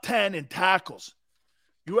top 10 in tackles.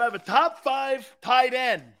 You have a top 5 tight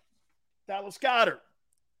end, Dallas Goedert.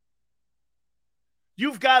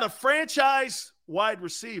 You've got a franchise wide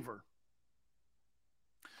receiver.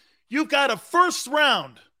 You've got a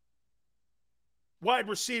first-round wide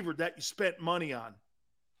receiver that you spent money on.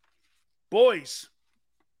 Boys,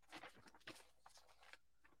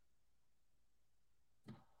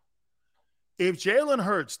 if Jalen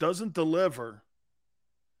Hurts doesn't deliver,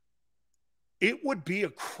 it would be a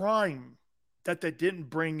crime that they didn't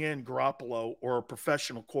bring in Garoppolo or a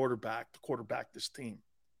professional quarterback to quarterback this team.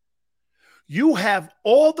 You have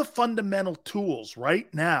all the fundamental tools right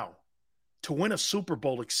now to win a Super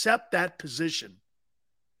Bowl except that position.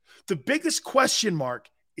 The biggest question mark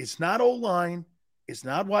is not O-line, is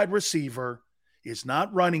not wide receiver, is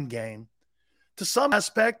not running game. To some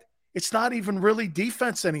aspect, it's not even really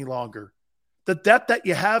defense any longer. The depth that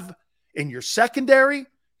you have in your secondary,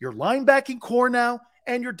 your linebacking core now,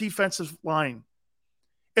 and your defensive line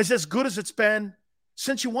is as good as it's been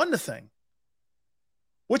since you won the thing.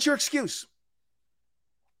 What's your excuse?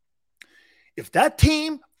 If that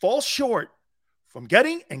team falls short from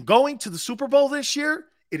getting and going to the Super Bowl this year,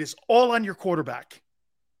 it is all on your quarterback.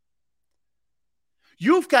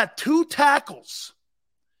 You've got 2 tackles,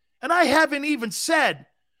 and I haven't even said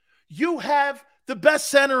you have the best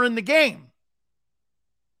center in the game.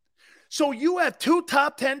 So you have 2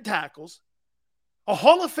 top 10 tackles, a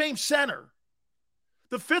Hall of Fame center,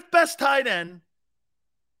 the 5th best tight end,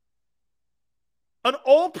 an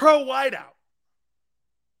all-pro wideout.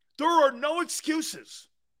 There are no excuses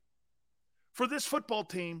for this football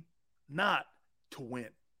team not to win.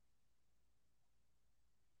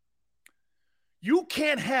 You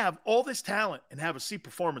can't have all this talent and have a C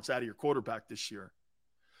performance out of your quarterback this year.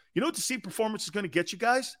 You know what the C performance is going to get you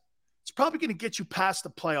guys? It's probably going to get you past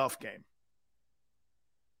the playoff game.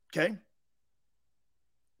 Okay?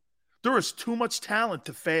 There is too much talent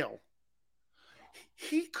to fail.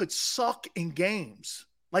 He could suck in games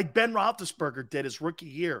like Ben Roethlisberger did his rookie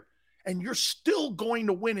year, and you're still going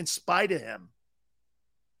to win in spite of him.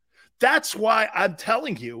 That's why I'm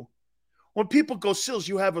telling you, when people go, Sills,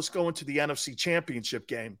 you have us going to the NFC Championship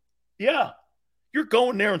game. Yeah, you're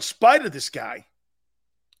going there in spite of this guy.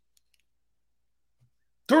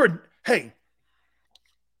 Hey,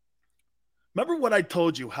 remember what I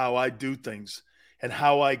told you, how I do things and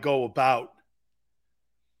how I go about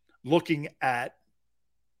looking at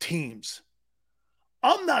teams.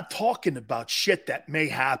 I'm not talking about shit that may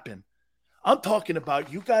happen. I'm talking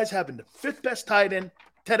about you guys having the 5th best tight end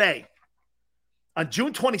today on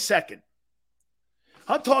June 22nd.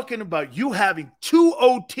 I'm talking about you having 2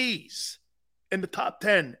 OTs in the top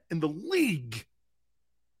 10 in the league.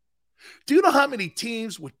 Do you know how many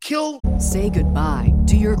teams would kill? Say goodbye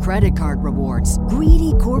to your credit card rewards.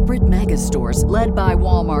 Greedy corporate mega stores, led by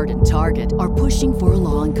Walmart and Target, are pushing for a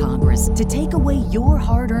law in Congress to take away your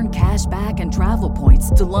hard-earned cash back and travel points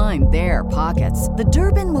to line their pockets. The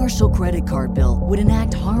Durbin-Marshall credit card bill would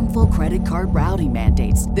enact harmful credit card routing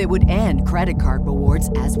mandates that would end credit card rewards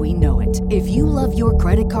as we know it. If you love your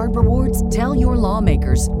credit card rewards, tell your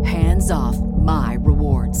lawmakers, hands off my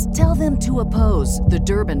rewards. Tell them to oppose the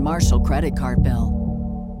Durbin-Marshall credit card bill.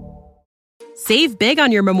 Save big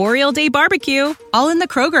on your Memorial Day barbecue, all in the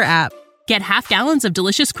Kroger app. Get half gallons of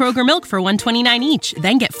delicious Kroger milk for $1.29 each.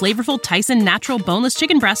 Then get flavorful Tyson natural boneless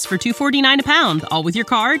chicken breasts for $2.49 a pound, all with your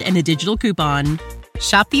card and a digital coupon.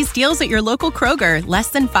 Shop these deals at your local Kroger, less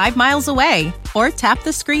than 5 miles away. Or tap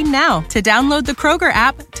the screen now to download the Kroger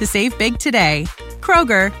app to save big today.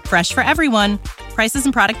 Kroger, fresh for everyone. Prices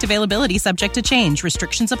and product availability subject to change.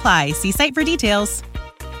 Restrictions apply. See site for details.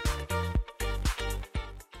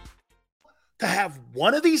 To have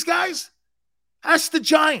one of these guys? That's the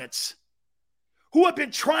Giants, who have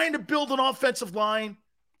been trying to build an offensive line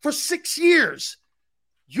for 6 years.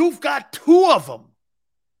 You've got 2 of them.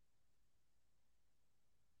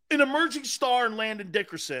 An emerging star in Landon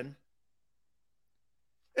Dickerson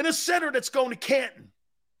and a center that's going to Canton.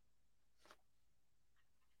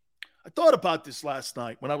 I thought about this last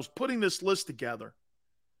night when I was putting this list together.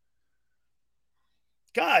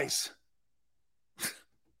 Guys,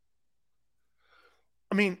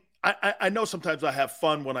 I mean, I know sometimes I have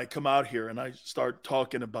fun when I come out here and I start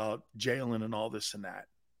talking about Jalen and all this and that.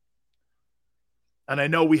 And I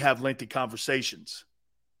know we have lengthy conversations.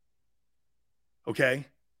 Okay?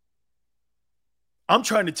 I'm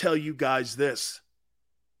trying to tell you guys this.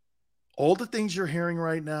 All the things you're hearing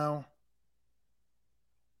right now,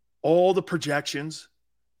 all the projections,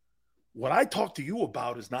 what I talk to you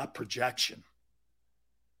about is not projection.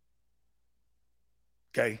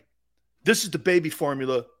 Okay? This is the baby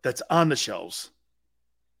formula that's on the shelves.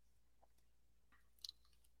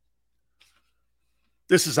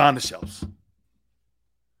 This is on the shelves.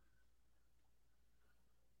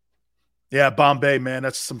 Yeah, Bombay, man,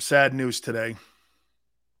 that's some sad news today.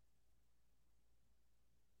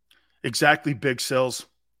 Exactly, Big Sills.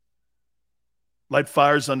 Light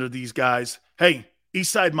fires under these guys. Hey,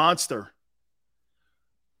 Eastside Monster.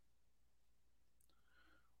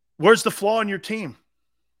 Where's the flaw in your team?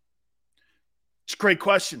 It's a great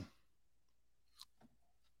question.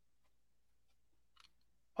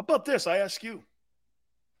 How about this? I ask you.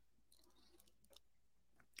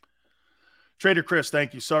 Trader Chris,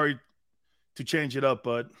 thank you. Sorry to change it up,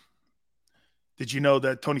 but did you know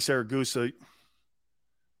that Tony Saragusa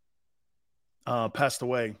passed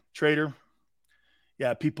away? Trader?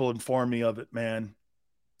 Yeah, people informed me of it, man.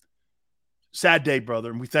 Sad day, brother.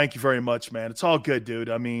 And we thank you very much, man. It's all good, dude.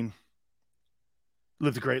 I mean,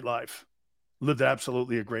 lived a great life. Lived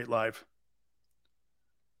absolutely a great life.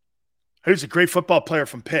 He was a great football player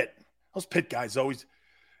from Pitt. Those Pitt guys always,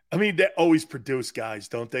 I mean, they always produce guys,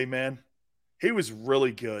 don't they, man? He was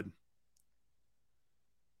really good.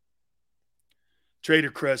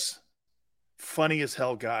 Trader Chris, funny as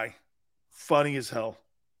hell guy. Funny as hell.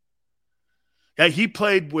 Yeah, he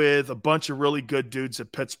played with a bunch of really good dudes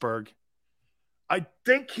at Pittsburgh. I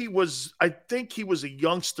think he was a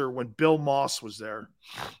youngster when Bill Moss was there.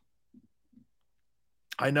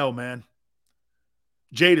 I know, man.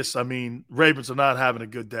 Jadis, I mean, Ravens are not having a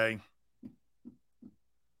good day.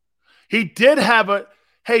 He did have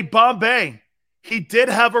hey, Bombay, he did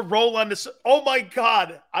have a role on this. Oh, my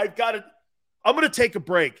God. I'm going to take a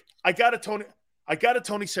break. I got a Tony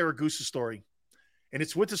Saragusa story, and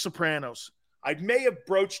it's with The Sopranos. I may have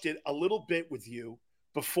broached it a little bit with you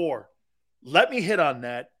before. Let me hit on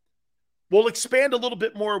that. We'll expand a little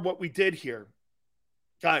bit more of what we did here.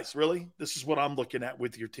 Guys, really? This is what I'm looking at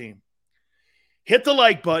with your team. Hit the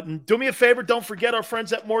like button. Do me a favor. Don't forget our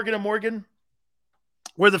friends at Morgan & Morgan,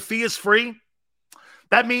 where the fee is free.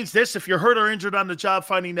 That means this: if you're hurt or injured on the job,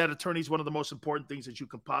 finding that attorney is one of the most important things that you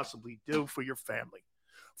can possibly do for your family.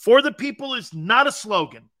 For the people is not a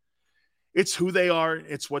slogan. It's who they are.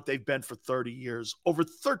 It's what they've been for 30 years. Over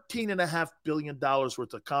 $13.5 billion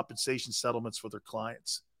worth of compensation settlements for their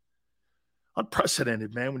clients.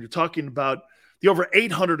 Unprecedented, man. When you're talking about the over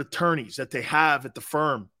 800 attorneys that they have at the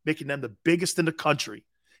firm, making them the biggest in the country,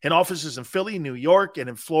 in offices in Philly, New York, and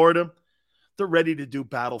in Florida, they're ready to do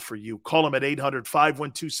battle for you. Call them at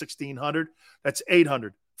 800-512-1600. That's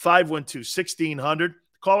 800-512-1600.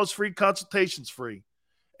 Call us free. Consultations free.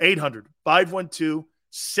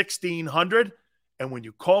 800-512-1600. And when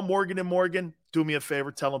you call Morgan & Morgan, do me a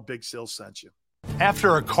favor, tell them Big Sil sent you.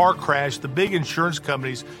 After a car crash, the big insurance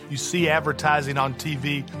companies you see advertising on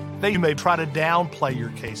TV, they may try to downplay your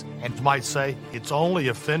case and might say it's only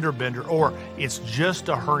a fender bender or it's just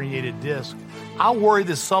a herniated disc. I worry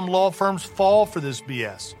that some law firms fall for this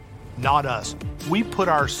BS. Not us. We put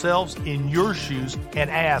ourselves in your shoes and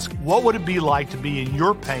ask, what would it be like to be in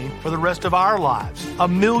your pain for the rest of our lives?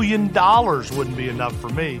 $1 million wouldn't be enough for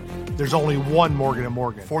me. There's only one Morgan &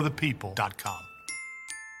 Morgan. ForThePeople.com.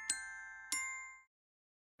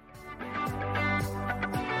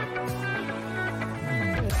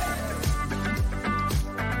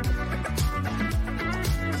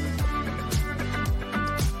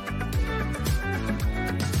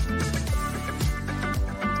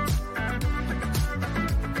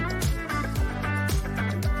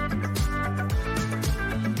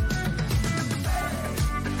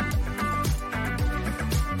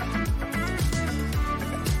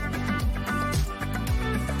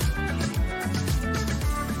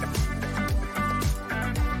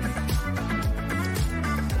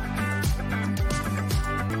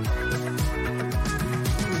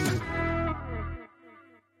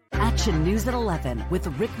 Action News at 11 with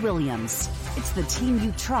Rick Williams. It's the team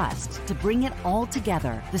you trust to bring it all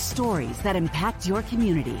together. The stories that impact your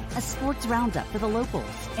community, a sports roundup for the locals,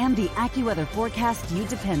 and the AccuWeather forecast you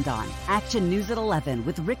depend on. Action News at 11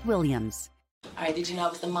 with Rick Williams. All right, did you know I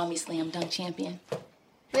was the mommy slam dunk champion?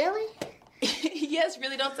 Really? Yes,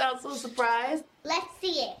 really don't sound so surprised. Let's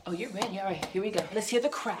see it. Oh, you're ready. All right, here we go. Let's hear the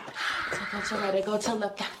crowd. So go to right, go to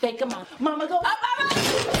left, fake a mom. Mama, go up, up, up.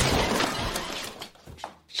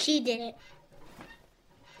 She did it.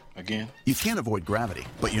 Again? You can't avoid gravity,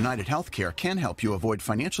 but United Healthcare can help you avoid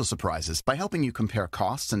financial surprises by helping you compare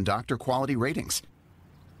costs and doctor quality ratings.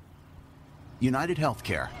 United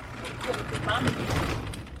Healthcare.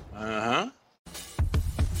 Uh-huh.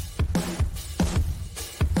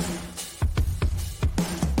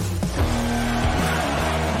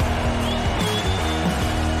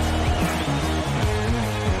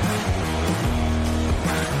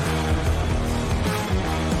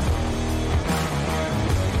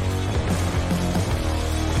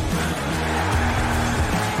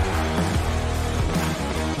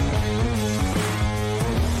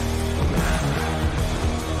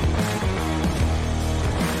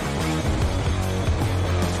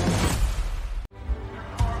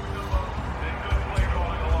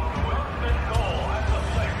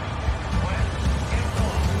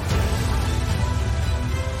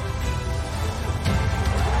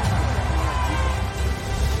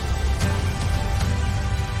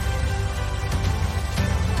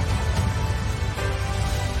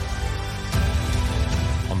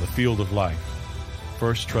 Field of life,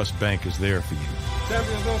 First Trust Bank is there for you.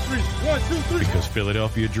 Champions on three. 1, 2, 3. Because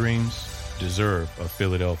Philadelphia dreams deserve a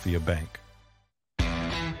Philadelphia bank.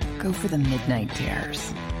 Go for the midnight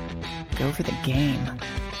dares. Go for the game.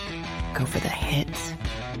 Go for the hits.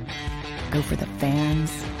 Go for the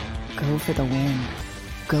fans. Go for the win.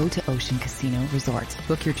 Go to Ocean Casino Resort.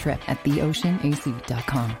 Book your trip at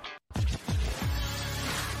theoceanac.com.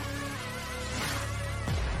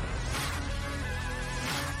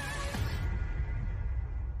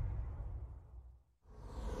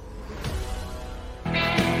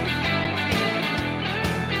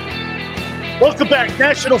 Welcome back.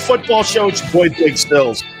 National Football Show. It's your boy, Big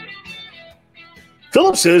Stills.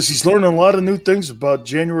 Philip says he's learning a lot of new things about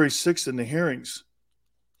January 6th in the hearings.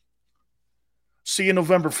 See you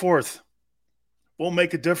November 4th. Won't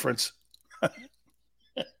make a difference.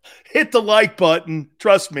 Hit the like button.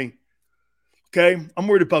 Trust me. Okay? I'm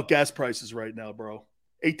worried about gas prices right now, bro.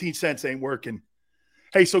 18 cents ain't working.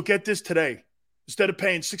 Hey, so get this today. Instead of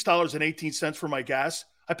paying $6.18 for my gas,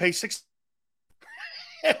 I pay $6.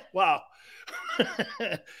 Wow.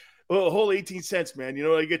 Well, a whole 18 cents, man. You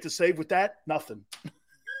know what I get to save with that? Nothing.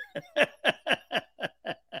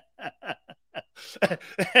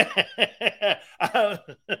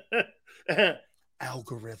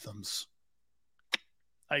 Algorithms.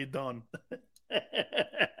 How you doing?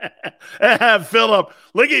 Philip,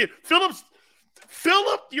 look at you.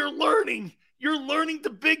 Philip, you're learning. You're learning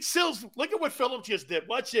the big sills. Look at what Philip just did.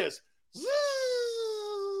 Watch this.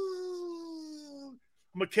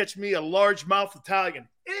 I'm going to catch me a largemouth Italian.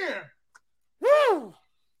 Yeah. Woo!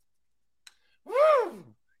 Woo!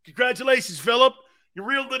 Congratulations, Philip. You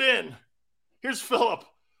reeled it in. Here's Philip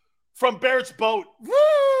from Barrett's Boat. Woo!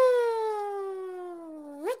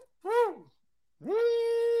 Woo!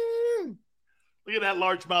 Woo! Look at that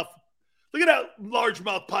largemouth. Look at that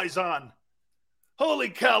largemouth paisan. Holy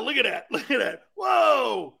cow, look at that. Look at that.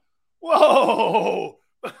 Whoa. Whoa.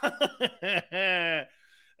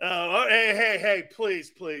 Oh, hey,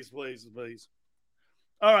 please.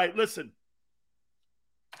 All right, listen.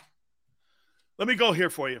 Let me go here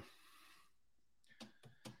for you.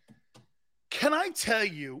 Can I tell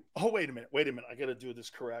you? Oh, wait a minute. I got to do this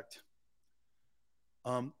correct.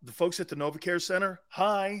 The folks at the NovaCare Center,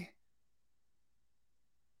 hi.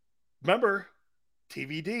 Remember,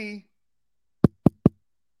 TVD.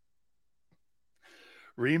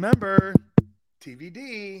 Remember,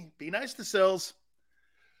 TVD. Be nice to Sills.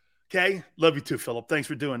 Okay? Love you too, Philip. Thanks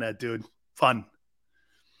for doing that, dude. Fun.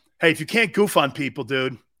 Hey, if you can't goof on people,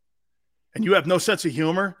 dude, and you have no sense of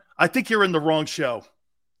humor, I think you're in the wrong show.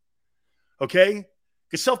 Okay?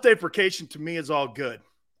 Because self-deprecation to me is all good.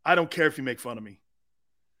 I don't care if you make fun of me.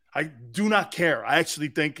 I do not care. I actually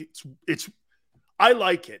think I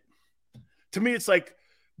like it. To me, it's like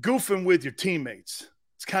goofing with your teammates.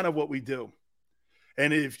 It's kind of what we do.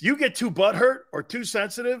 And if you get too butthurt or too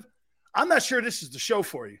sensitive, I'm not sure this is the show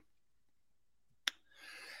for you.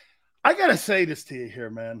 I got to say this to you here,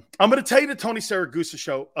 man. I'm going to tell you the Tony Saragusa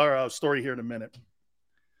show or story here in a minute.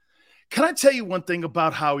 Can I tell you one thing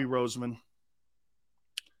about Howie Roseman?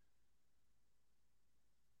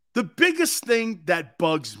 The biggest thing that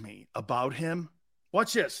bugs me about him,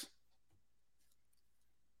 watch this.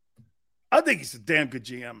 I think he's a damn good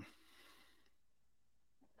GM.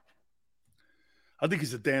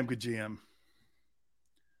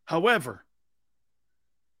 However,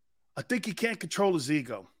 I think he can't control his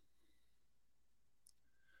ego.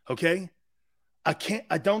 Okay?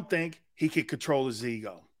 I don't think he can control his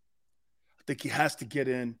ego. I think he has to get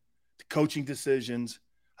in to coaching decisions.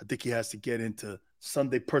 I think he has to get into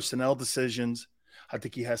Sunday personnel decisions. I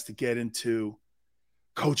think he has to get into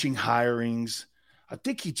coaching hirings. I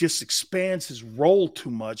think he just expands his role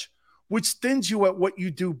too much, which thins you at what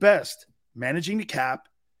you do best. Managing the cap,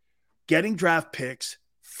 getting draft picks,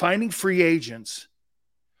 finding free agents.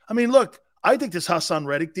 I mean, look, I think this Hassan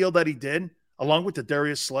Reddick deal that he did, along with the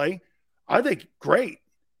Darius Slay, I think great.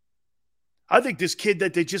 I think this kid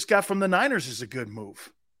that they just got from the Niners is a good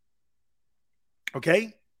move.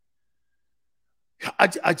 Okay?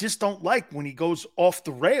 I just don't like when he goes off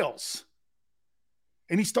the rails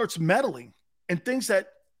and he starts meddling in things that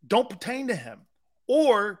don't pertain to him,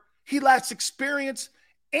 or he lacks experience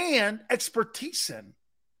and expertise in.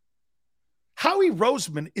 Howie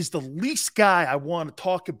Roseman is the least guy I want to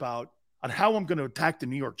talk about on how I'm going to attack the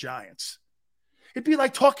New York Giants. It'd be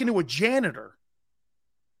like talking to a janitor.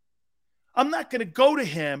 I'm not going to go to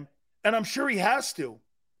him, and I'm sure he has to.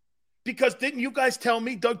 Because didn't you guys tell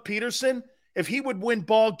me Doug Peterson, if he would win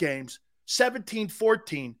ball games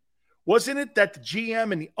 17-14, wasn't it that the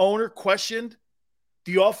GM and the owner questioned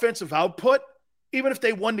the offensive output, even if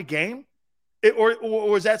they won the game? Or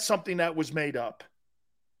was that something that was made up?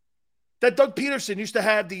 That Doug Peterson used to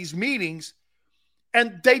have these meetings,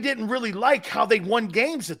 and they didn't really like how they won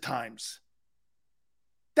games at times.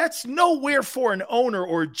 That's nowhere for an owner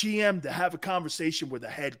or a GM to have a conversation with a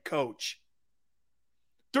head coach.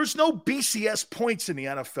 There's no BCS points in the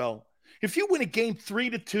NFL. If you win a game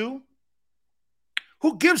 3-2,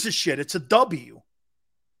 who gives a shit? It's a W.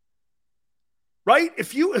 Right?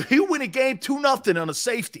 If you win a game 2-0 on a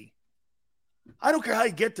safety, I don't care how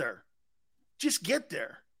you get there. Just get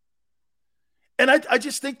there. And I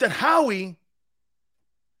just think that Howie,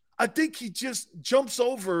 I think he just jumps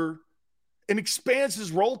over and expands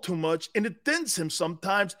his role too much, and it thins him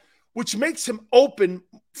sometimes, which makes him open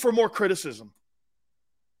for more criticism.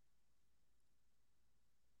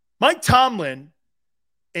 Mike Tomlin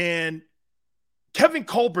and Kevin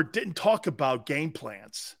Colbert didn't talk about game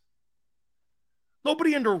plans.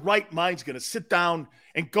 Nobody in their right mind is going to sit down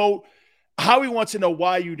and go, Howie wants to know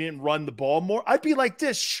why you didn't run the ball more. I'd be like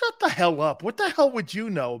this, shut the hell up. What the hell would you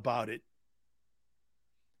know about it?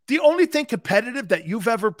 The only thing competitive that you've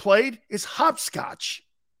ever played is hopscotch.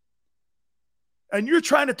 And you're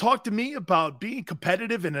trying to talk to me about being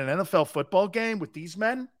competitive in an NFL football game with these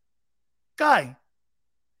men? Guy,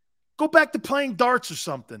 go back to playing darts or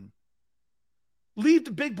something. Leave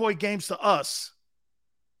the big boy games to us.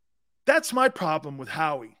 That's my problem with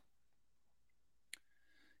Howie.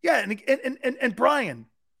 Yeah, and Brian,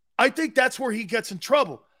 I think that's where he gets in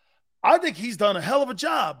trouble. I think he's done a hell of a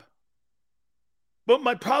job. But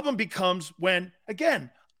my problem becomes when, again,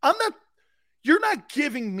 you're not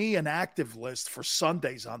giving me an active list for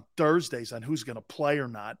Sundays on Thursdays on who's going to play or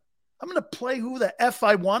not. I'm going to play who the F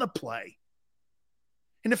I want to play.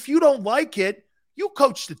 And if you don't like it, you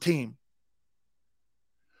coach the team.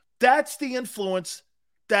 That's the influence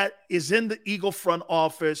that is in the Eagle front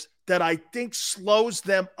office that I think slows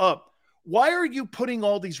them up. Why are you putting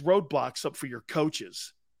all these roadblocks up for your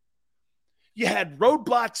coaches? You had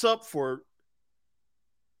roadblocks up for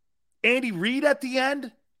Andy Reid at the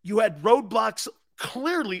end. You had roadblocks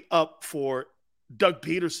clearly up for Doug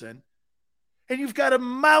Peterson. And you've got a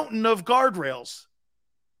mountain of guardrails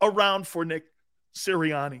around for Nick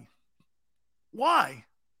Sirianni. Why?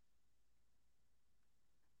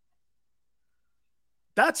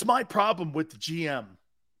 That's my problem with the GM.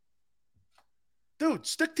 Dude,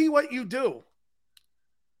 stick to what you do.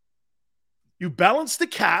 You balance the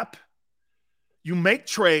cap, you make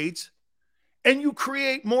trades, and you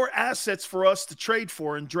create more assets for us to trade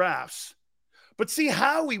for in drafts. But see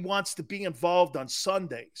how he wants to be involved on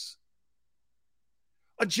Sundays.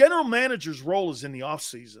 A general manager's role is in the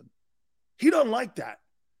offseason. He doesn't like that.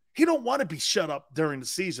 He don't want to be shut up during the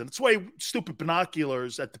season. That's why stupid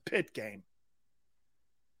binoculars at the Pitt game.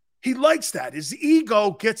 He likes that. His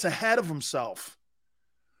ego gets ahead of himself.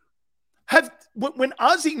 When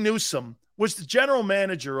Ozzie Newsome was the general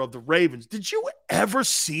manager of the Ravens, did you ever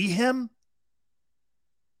see him?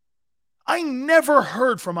 I never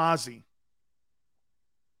heard from Ozzie.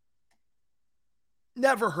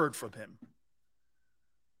 Never heard from him.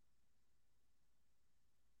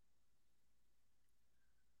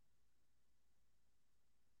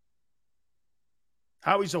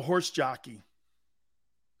 Howie's a horse jockey.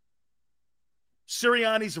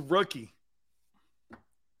 Sirianni's a rookie.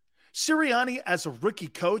 Sirianni, as a rookie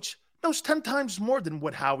coach, knows 10 times more than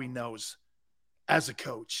what Howie knows as a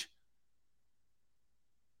coach.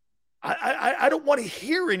 I don't want to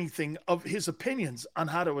hear anything of his opinions on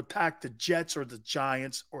how to attack the Jets or the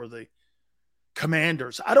Giants or the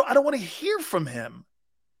Commanders. I don't want to hear from him.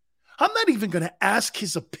 I'm not even going to ask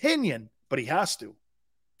his opinion, but he has to.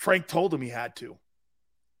 Frank told him he had to.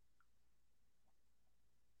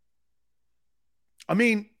 I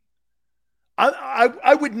mean,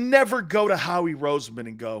 I would never go to Howie Roseman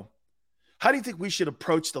and go, how do you think we should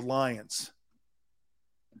approach the Lions?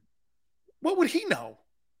 What would he know?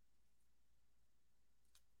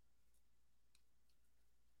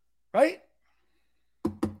 Right?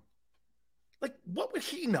 Like, what would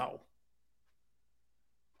he know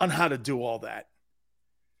on how to do all that?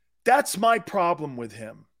 That's my problem with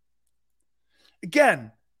him.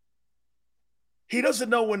 Again, he doesn't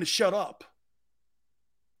know when to shut up.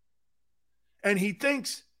 And he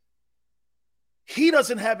thinks he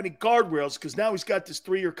doesn't have any guardrails because now he's got this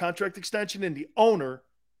 3-year contract extension and the owner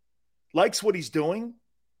likes what he's doing.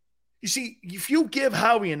 You see, if you give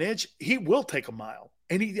Howie an inch, he will take a mile.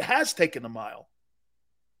 And he has taken a mile.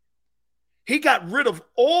 He got rid of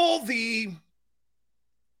all the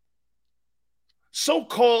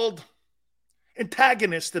so-called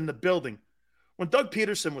antagonists in the building. When Doug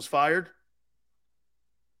Peterson was fired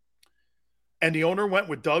and the owner went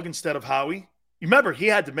with Doug instead of Howie, you remember he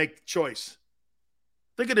had to make the choice.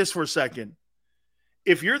 Think of this for a second.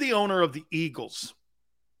 If you're the owner of the Eagles,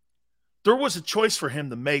 there was a choice for him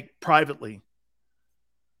to make privately.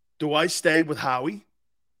 Do I stay with Howie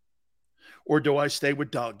or do I stay with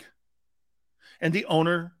Doug? And the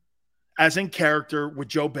owner, as in character with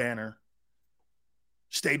Joe Banner,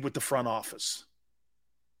 stayed with the front office.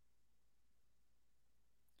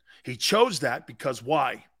 He chose that because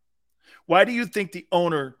why? Why do you think the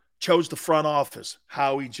owner chose the front office?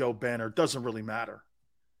 Howie, Joe Banner, doesn't really matter.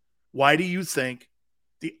 Why do you think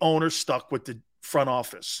the owner stuck with the front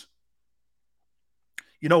office?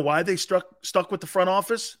 You know why they stuck with the front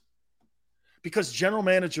office? Because general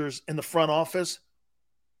managers in the front office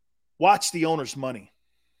watch the owner's money.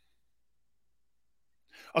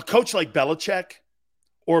 A coach like Belichick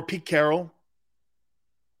or Pete Carroll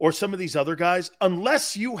or some of these other guys,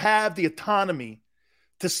 unless you have the autonomy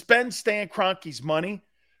to spend Stan Kroenke's money,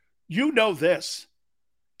 you know this.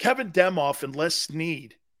 Kevin Demoff and Les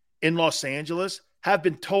Snead in Los Angeles have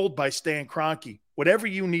been told by Stan Kroenke, whatever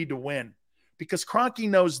you need to win. Because Kroenke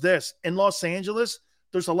knows this. In Los Angeles,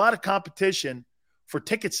 there's a lot of competition for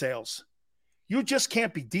ticket sales. You just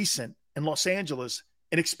can't be decent in Los Angeles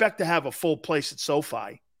and expect to have a full place at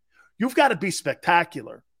SoFi. You've got to be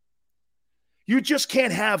spectacular. You just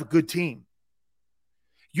can't have a good team.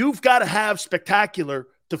 You've got to have spectacular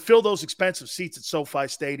to fill those expensive seats at SoFi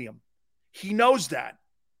Stadium. He knows that.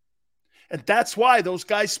 And that's why those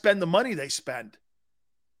guys spend the money they spend.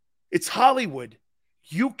 It's Hollywood.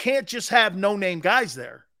 You can't just have no-name guys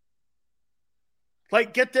there.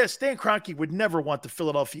 Like, get this, Stan Kroenke would never want the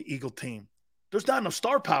Philadelphia Eagle team. There's not enough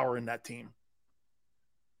star power in that team.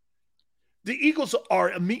 The Eagles are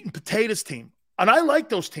a meat and potatoes team. And I like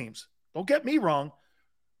those teams. Don't get me wrong.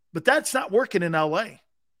 But that's not working in LA.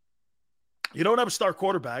 You don't have a star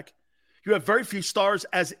quarterback. You have very few stars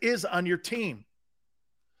as is on your team.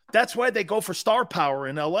 That's why they go for star power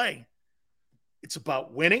in LA. It's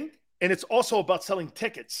about winning, and it's also about selling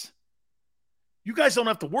tickets. You guys don't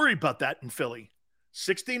have to worry about that in Philly.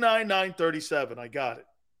 69,937. I got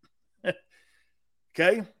it.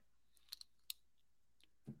 Okay?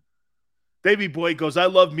 Davey Boy goes, I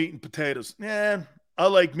love meat and potatoes. Yeah, I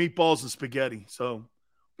like meatballs and spaghetti. So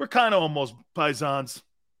we're kind of almost paisans.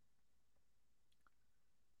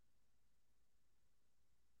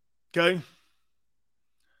 Okay?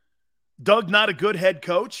 Doug, not a good head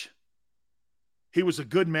coach. He was a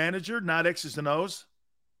good manager, not X's and O's.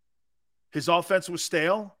 His offense was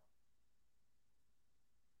stale.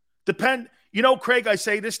 Craig, I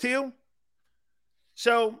say this to you.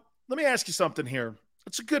 So let me ask you something here.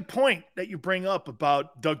 It's a good point that you bring up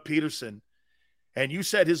about Doug Peterson. And you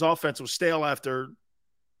said his offense was stale after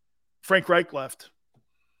Frank Reich left.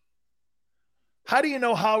 How do you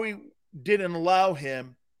know Howie didn't allow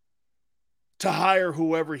him to hire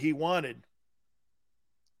whoever he wanted?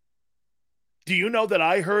 Do you know that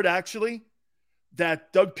I heard actually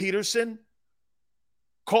that Doug Peterson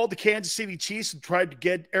called the Kansas City Chiefs and tried to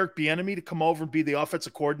get Eric Bieniemy to come over and be the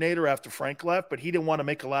offensive coordinator after Frank left, but he didn't want to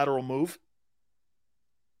make a lateral move?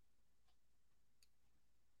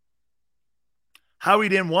 Howie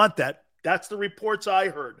didn't want that. That's the reports I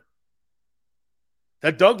heard.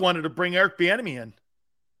 That Doug wanted to bring Eric Bieniemy in.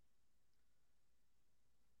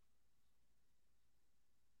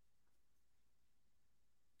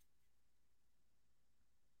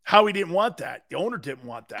 Howie didn't want that. The owner didn't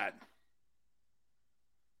want that.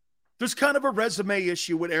 There's kind of a resume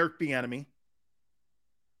issue with Eric Bieniemy.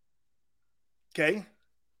 Okay?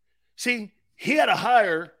 See, he had to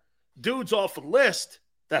hire dudes off a list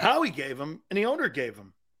that Howie gave him and the owner gave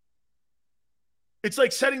him. It's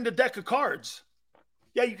like setting the deck of cards.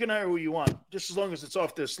 Yeah, you can hire who you want, just as long as it's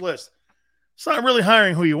off this list. It's not really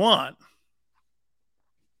hiring who you want.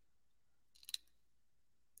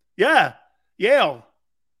 Yeah, Yale.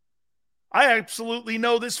 I absolutely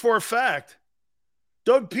know this for a fact.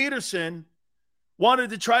 Doug Peterson wanted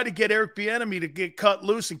to try to get Eric Bieniemy to get cut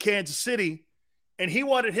loose in Kansas City, and he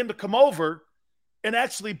wanted him to come over and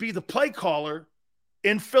actually be the play caller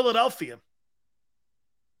in Philadelphia.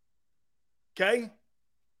 Okay?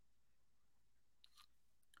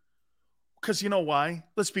 Because you know why?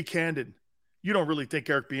 Let's be candid. You don't really think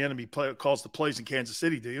Eric Bieniemy calls the plays in Kansas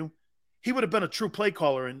City, do you? He would have been a true play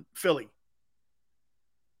caller in Philly.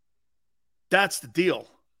 That's the deal.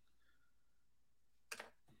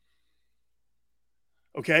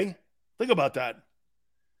 Okay? Think about that.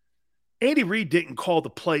 Andy Reid didn't call the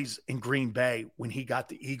plays in Green Bay when he got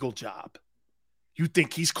the Eagle job. You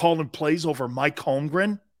think he's calling plays over Mike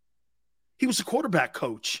Holmgren? He was a quarterback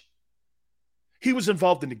coach. He was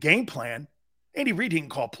involved in the game plan. Andy Reid didn't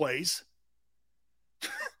call plays.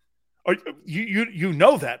 You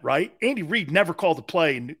know that, right? Andy Reid never called a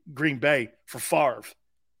play in Green Bay for Favre,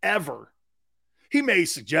 ever. He may have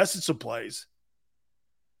suggested some plays,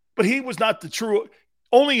 but he was not the true,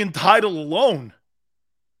 only in title alone.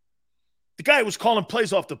 The guy who was calling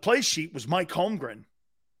plays off the play sheet was Mike Holmgren.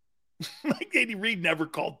 Like Andy Reid never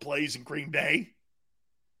called plays in Green Bay.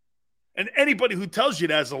 And anybody who tells you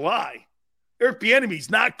that's a lie. Eric Bieniemy's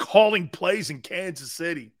not calling plays in Kansas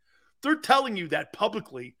City. They're telling you that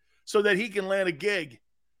publicly so that he can land a gig.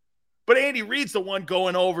 But Andy Reid's the one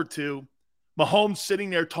going over to Mahomes, sitting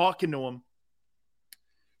there talking to him,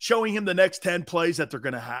 showing him the next 10 plays that they're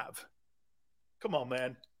going to have. Come on,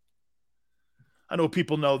 man. I know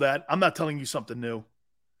people know that. I'm not telling you something new.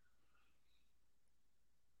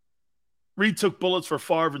 Reid took bullets for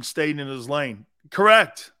Favre and stayed in his lane.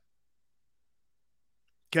 Correct.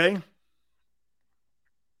 Okay?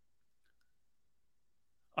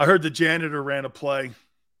 I heard the janitor ran a play.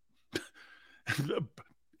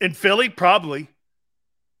 In Philly? Probably.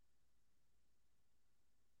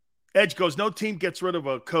 Edge goes, no team gets rid of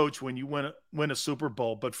a coach when you win a Super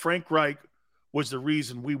Bowl, but Frank Reich was the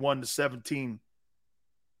reason we won the 17.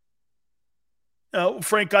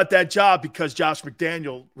 Frank got that job because Josh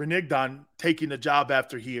McDaniel reneged on taking the job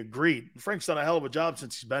after he agreed. Frank's done a hell of a job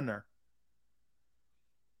since he's been there.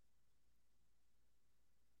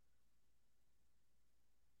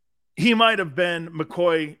 He might have been,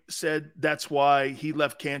 McCoy said that's why he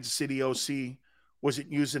left Kansas City. OC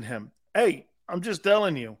wasn't using him. Hey, I'm just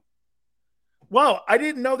telling you. Wow, I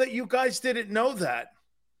didn't know that you guys didn't know that.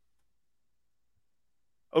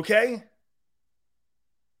 Okay?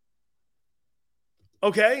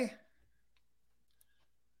 Okay?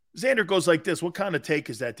 Xander goes like this. What kind of take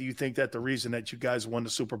is that? Do you think that the reason that you guys won the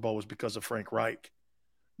Super Bowl was because of Frank Reich?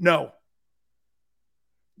 No.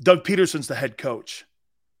 Doug Peterson's the head coach.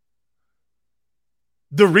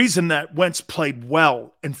 The reason that Wentz played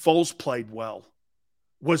well and Foles played well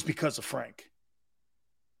was because of Frank.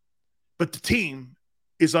 But the team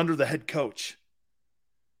is under the head coach.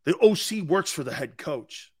 The OC works for the head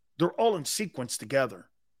coach. They're all in sequence together.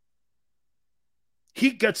 He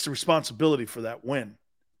gets the responsibility for that win.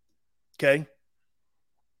 Okay?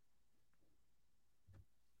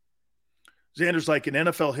 Xander's like, in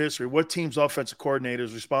NFL history, what team's offensive coordinator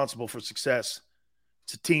is responsible for success?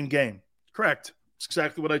 It's a team game. Correct. It's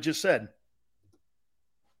exactly what I just said.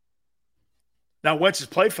 Now, Wentz's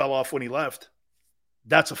play fell off when he left.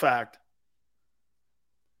 That's a fact.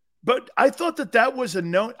 But I thought that was a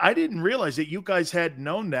known. I didn't realize that you guys had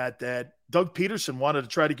known that Doug Peterson wanted to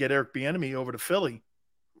try to get Eric Bieniemy over to Philly.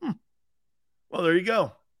 Well, there you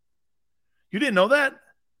go. You didn't know that?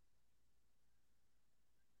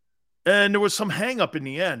 And there was some hang-up in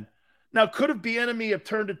the end. Now, could have Bieniemy have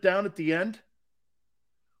turned it down at the end?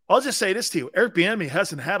 I'll just say this to you. Eric Bieniemy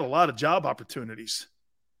hasn't had a lot of job opportunities.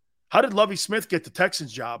 How did Lovie Smith get the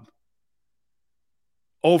Texans job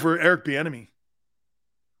over Eric Bieniemy?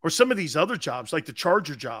 Or some of these other jobs, like the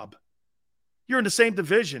Charger job. You're in the same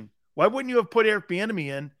division. Why wouldn't you have put Eric Bieniemy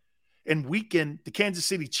in and weakened the Kansas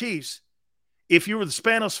City Chiefs if you were the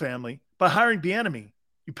Spanos family by hiring Bieniemy?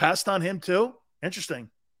 You passed on him too? Interesting.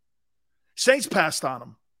 Saints passed on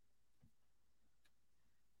him.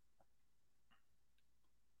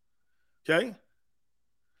 Okay?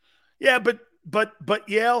 Yeah, but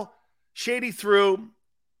Yale, Shady threw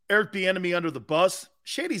Eric Bieniemy under the bus.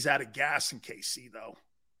 Shady's out of gas in KC, though.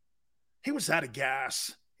 He was out of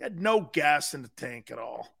gas. He had no gas in the tank at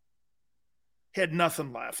all. He had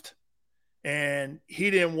nothing left. And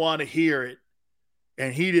he didn't want to hear it.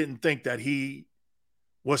 And he didn't think that he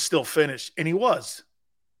was still finished. And he was.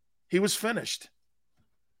 He was finished.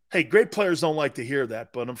 Hey, great players don't like to hear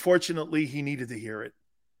that, but unfortunately, he needed to hear it.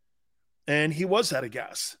 And he was out of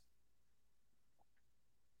gas.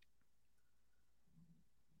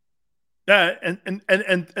 And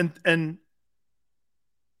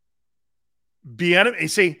Bieniemy,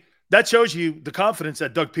 see, that shows you the confidence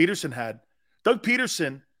that Doug Peterson had. Doug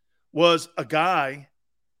Peterson was a guy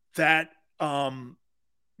that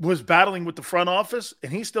was battling with the front office,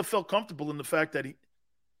 and he still felt comfortable in the fact that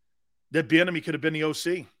Bieniemy could have been the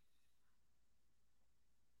OC.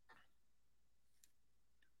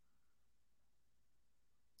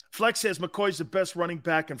 Flex says McCoy's the best running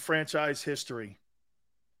back in franchise history.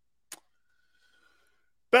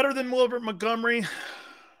 Better than Wilbert Montgomery.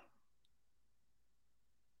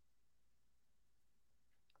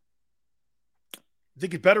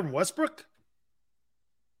 Think he's better than Westbrook?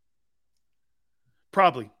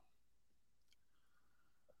 Probably.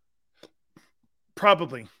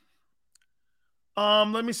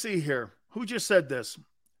 Let me see here. Who just said this?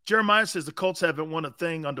 Jeremiah says the Colts haven't won a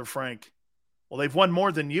thing under Frank. Well, they've won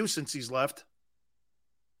more than you since he's left.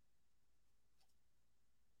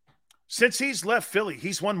 Since he's left Philly,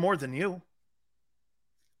 he's won more than you.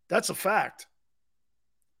 That's a fact.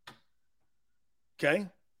 Okay?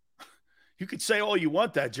 You could say all you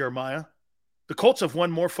want that, Jeremiah. The Colts have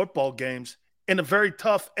won more football games in a very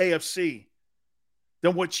tough AFC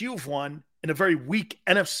than what you've won in a very weak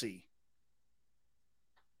NFC.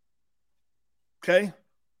 Okay?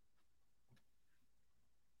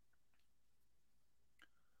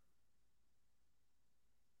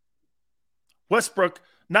 Westbrook,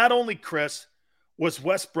 not only, Chris, was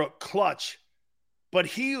Westbrook clutch, but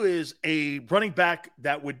he is a running back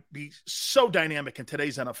that would be so dynamic in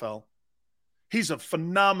today's NFL. He's a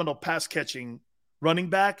phenomenal pass-catching running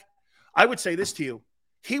back. I would say this to you.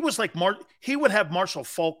 He was like he would have Marshall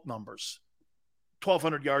Faulk numbers.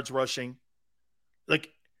 1,200 yards rushing. Like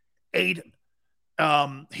he'd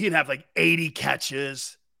have like 80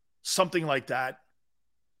 catches, something like that.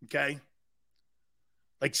 Okay?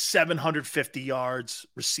 Like 750 yards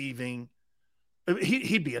receiving.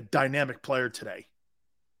 He'd be a dynamic player today.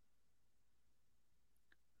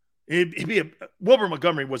 He'd be Wilbur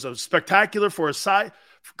Montgomery was a spectacular for his size.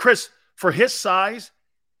 Chris, for his size,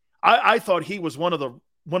 I thought he was one of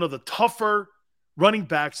the tougher running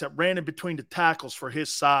backs that ran in between the tackles for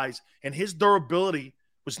his size, and his durability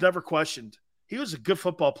was never questioned. He was a good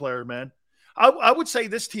football player, man. I would say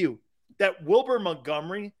this to you. that Wilbur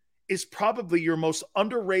Montgomery is probably your most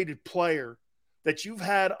underrated player that you've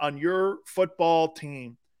had on your football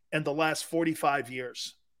team in the last 45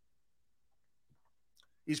 years.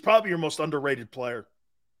 He's probably your most underrated player.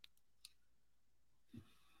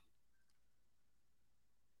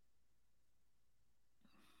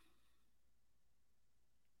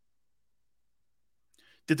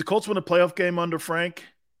 Did the Colts win a playoff game under Frank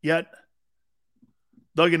yet?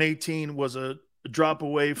 Doug in 18 was a drop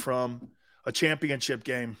away from a championship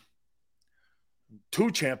game. 2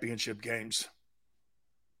 championship games.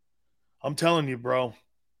 I'm telling you, bro.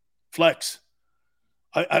 Flex.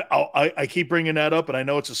 I keep bringing that up, and I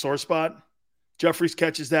know it's a sore spot. Jeffries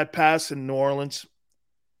catches that pass in New Orleans.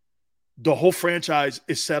 The whole franchise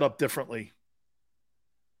is set up differently.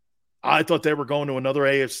 I thought they were going to another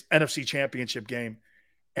NFC championship game,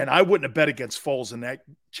 and I wouldn't have bet against Foles in that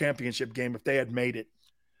championship game if they had made it.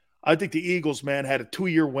 I think the Eagles, man, had a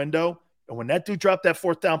 2-year window, and when that dude dropped that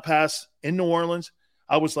 4th down pass in New Orleans,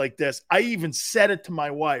 I was like this. I even said it to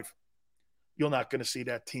my wife. You're not going to see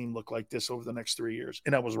that team look like this over the next 3 years.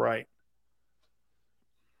 And I was right.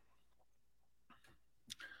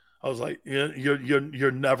 I was like,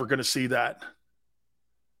 you're never going to see that.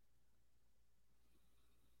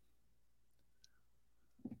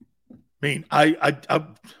 I mean,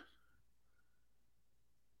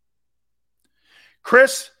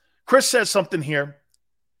 Chris says something here.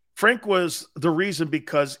 Frank was the reason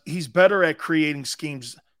because he's better at creating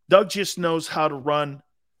schemes. Doug just knows how to run.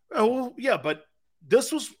 Oh, yeah, but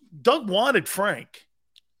Doug wanted Frank.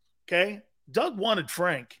 Okay? Doug wanted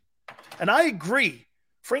Frank. And I agree.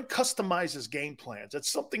 Frank customizes game plans.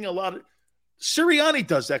 That's something Sirianni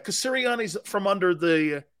does that because Sirianni's from under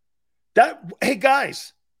hey,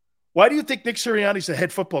 guys, why do you think Nick Sirianni's the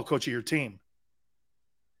head football coach of your team?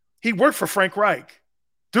 He worked for Frank Reich.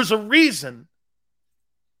 There's a reason.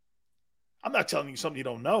 I'm not telling you something you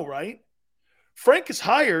don't know, right? Frank is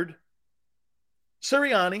hired.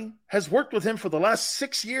 Sirianni has worked with him for the last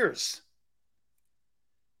 6 years.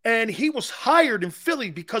 And he was hired in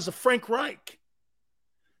Philly because of Frank Reich.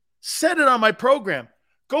 Said it on my program.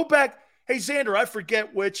 Go back. Hey, Xander, I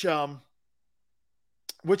forget which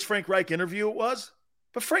Frank Reich interview it was,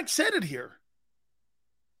 but Frank said it here.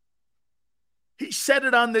 He said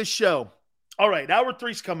it on this show. All right, hour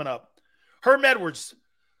 3's coming up. Herm Edwards,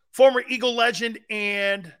 former Eagle legend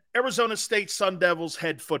and Arizona State Sun Devils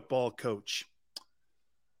head football coach.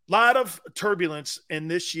 A lot of turbulence in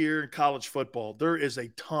this year in college football. There is a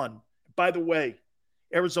ton. By the way,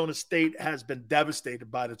 Arizona State has been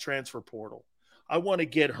devastated by the transfer portal. I want to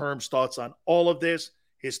get Herm's thoughts on all of this,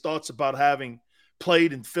 his thoughts about having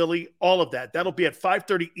played in Philly, all of that. That'll be at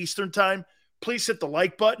 5:30 Eastern time. Please hit the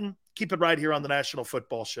like button. Keep it right here on the National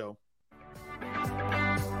Football Show.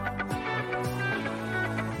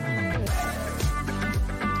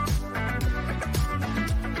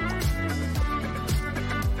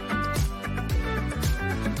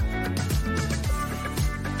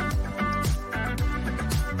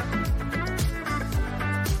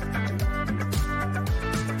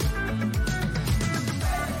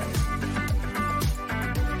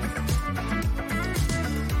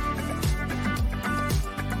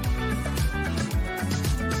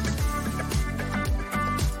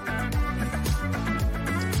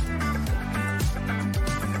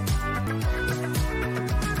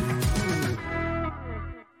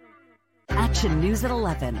 News at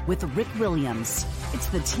 11 with Rick Williams. It's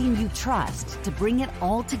the team you trust to bring it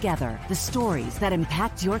all together. The stories that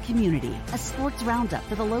impact your community. A sports roundup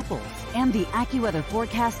for the locals. And the AccuWeather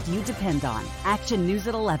forecast you depend on. Action News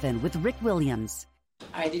at 11 with Rick Williams.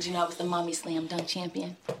 All right, did you know I was the mommy slam dunk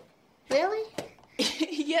champion? Really?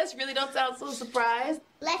 Yes, really don't sound so surprised.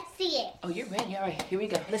 Let's see it. Oh, you're ready. All right, here we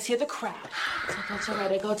go. Let's hear the crowd. So go to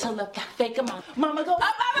right, go to left, fake 'em out. Mama, go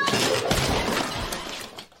up, mama!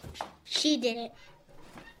 She did it.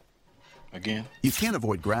 Again? You can't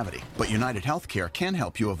avoid gravity, but United Healthcare can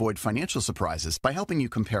help you avoid financial surprises by helping you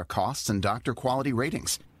compare costs and doctor quality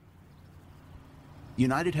ratings.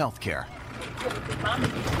 United Healthcare.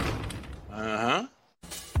 Uh-huh.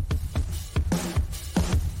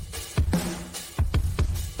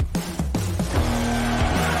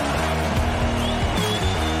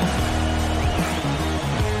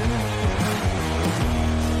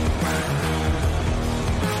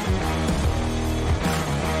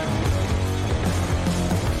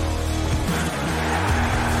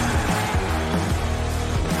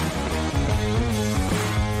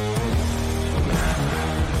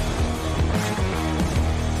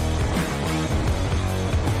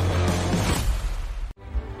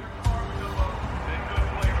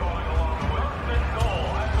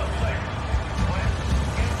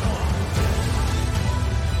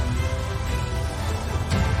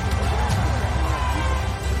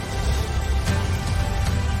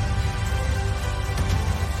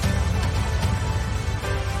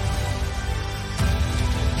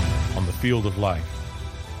 field of life,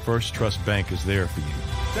 First Trust Bank is there for you.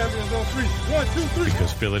 Champions on three. 1, 2, 3.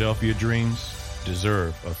 Because Philadelphia dreams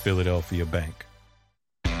deserve a Philadelphia bank.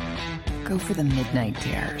 Go for the midnight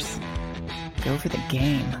dares. Go for the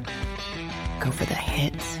game. Go for the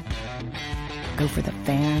hits. Go for the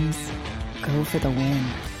fans. Go for the win.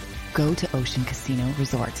 Go to Ocean Casino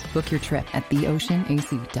Resort. Book your trip at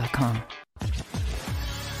theoceanac.com.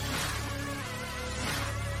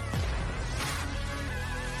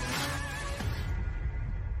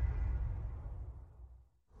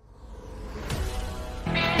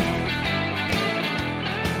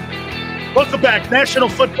 Welcome back. National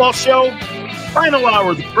Football Show. Final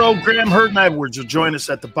hour of the program. Herb Edwards will join us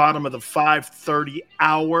at the bottom of the 5:30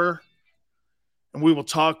 hour. And we will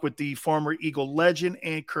talk with the former Eagle legend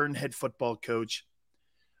and current head football coach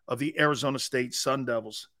of the Arizona State Sun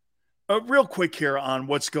Devils. Real quick here on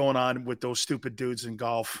what's going on with those stupid dudes in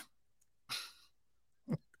golf.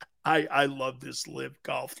 I love this Live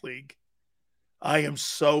Golf League. I am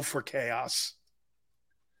so for chaos.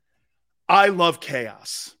 I love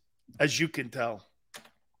chaos, as you can tell.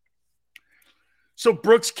 So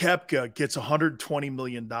Brooks Koepka gets $120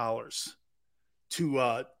 million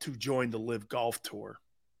to join the Live Golf Tour.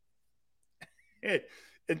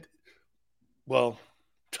 Well,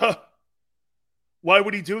 why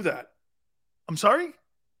would he do that? I'm sorry?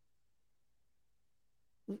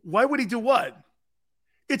 Why would he do what?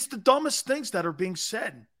 It's the dumbest things that are being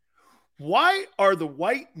said. Why are the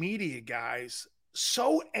white media guys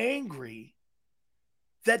so angry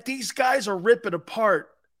that these guys are ripping apart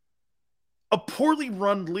a poorly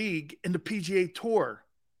run league in the PGA Tour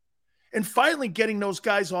and finally getting those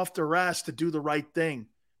guys off their ass to do the right thing,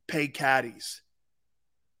 pay caddies,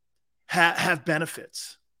 have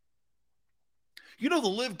benefits? You know, the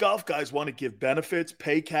Live Golf guys want to give benefits,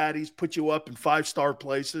 pay caddies, put you up in 5-star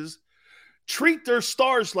places, treat their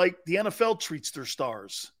stars like the NFL treats their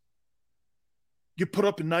stars. You put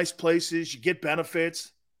up in nice places, you get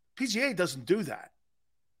benefits. PGA doesn't do that.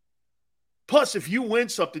 Plus, if you win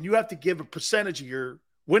something, you have to give a percentage of your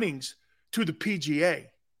winnings to the PGA.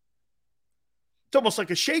 It's almost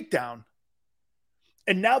like a shakedown.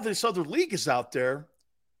 And now this other league is out there,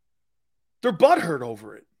 they're butthurt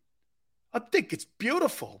over it. I think it's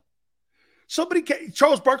beautiful.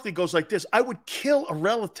 Charles Barkley goes like this: I would kill a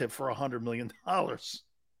relative for $100 million.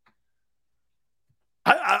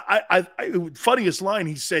 Funniest line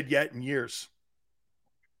he said yet in years.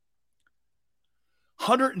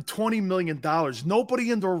 $120 million. Nobody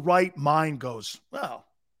in their right mind goes, well,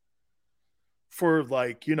 for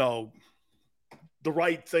the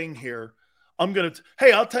right thing here,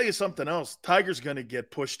 hey, I'll tell you something else. Tiger's going to get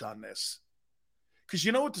pushed on this. Because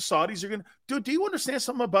you know what the Saudis are going to do? Do you understand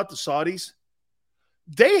something about the Saudis?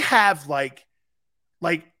 They have like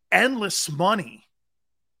endless money.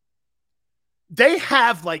 They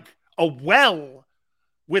have like a well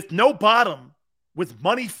with no bottom with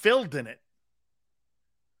money filled in it.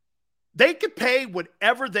 They could pay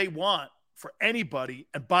whatever they want for anybody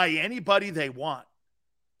and buy anybody they want.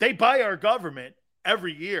 They buy our government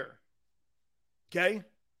every year. Okay?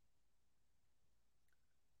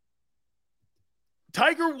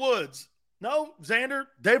 Tiger Woods, no, Xander,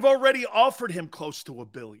 they've already offered him close to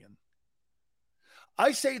 $1 billion.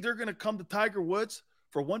 I say they're going to come to Tiger Woods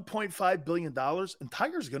for $1.5 billion, and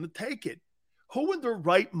Tiger's going to take it. Who in their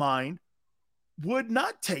right mind would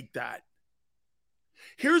not take that?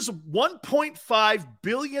 Here's $1.5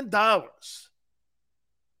 billion to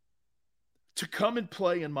come and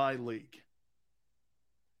play in my league.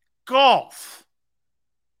 Golf.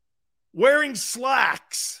 Wearing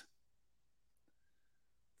slacks.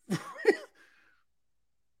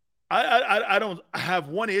 I don't have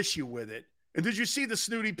one issue with it. And did you see the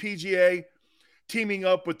snooty PGA teaming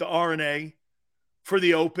up with the RNA for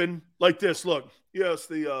the Open? Like this, look. Yes,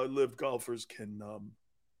 the Live golfers can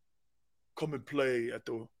come and play at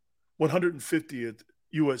the 150th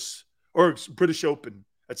U.S. or British Open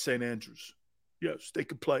at St. Andrews. Yes, they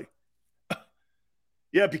could play.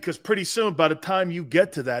 Yeah, because pretty soon, by the time you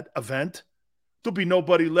get to that event, there'll be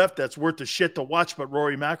nobody left that's worth the shit to watch but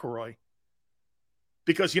Rory McIlroy.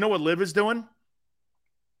 Because you know what Liv is doing?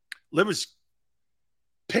 Liv is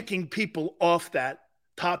picking people off that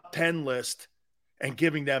top 10 list and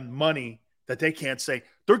giving them money that they can't say.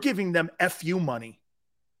 They're giving them FU money.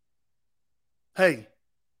 Hey,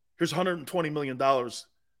 here's $120 million.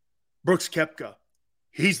 Brooks Koepka.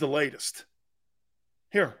 He's the latest.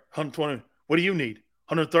 Here, 120. What do you need?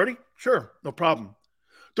 130? Sure, no problem.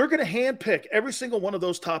 They're going to handpick every single one of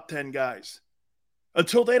those top 10 guys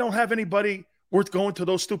until they don't have anybody worth going to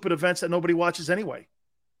those stupid events that nobody watches anyway.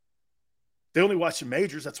 They only watch the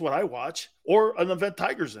majors. That's what I watch. Or an event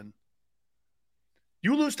Tiger's in.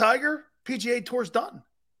 You lose Tiger, PGA Tour's done.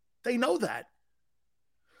 They know that.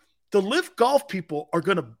 The LIV Golf people are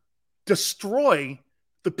going to destroy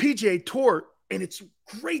the PGA Tour, and it's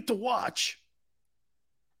great to watch.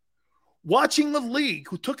 Watching the league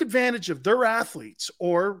who took advantage of their athletes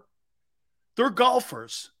or their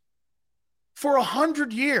golfers for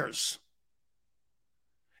 100 years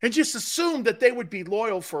and just assume that they would be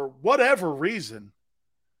loyal for whatever reason.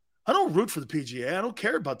 I don't root for the PGA. I don't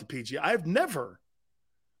care about the PGA. I've never.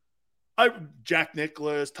 Jack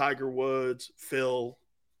Nicklaus, Tiger Woods, Phil.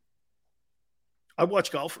 I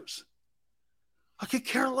watch golfers. I could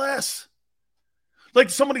care less.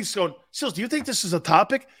 Like somebody's going, Sills, do you think this is a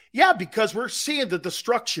topic? Yeah, because we're seeing the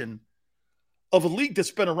destruction of a league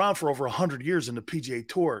that's been around for over 100 years in the PGA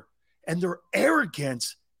Tour, and their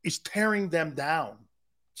arrogance is tearing them down.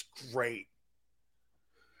 It's great.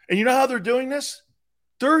 And you know how they're doing this?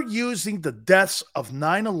 They're using the deaths of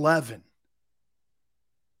 9/11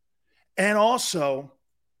 and also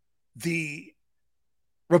the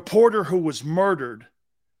reporter who was murdered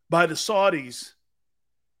by the Saudis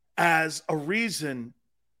as a reason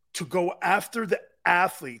to go after the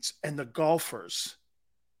athletes and the golfers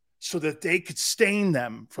so that they could stain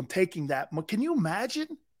them from taking that. Can you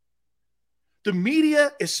imagine? The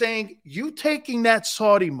media is saying you taking that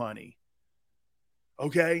Saudi money,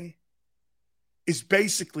 okay, is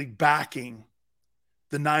basically backing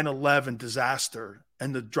the 9/11 disaster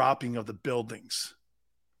and the dropping of the buildings.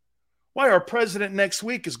 Why our president next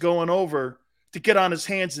week is going over to get on his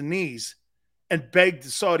hands and knees and beg the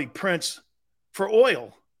Saudi prince for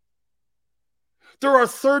oil. They're our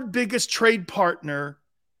third biggest trade partner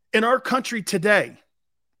in our country today.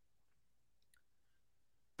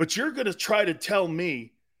 But you're going to try to tell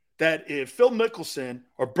me that if Phil Mickelson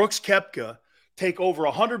or Brooks Koepka take over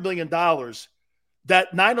 $100 million,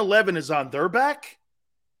 that 9/11 is on their back?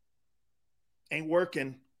 Ain't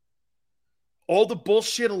working. All the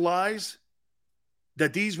bullshit of lies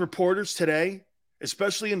that these reporters today,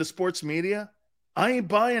 especially in the sports media, I ain't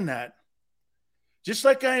buying that. Just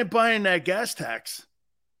like I ain't buying that gas tax.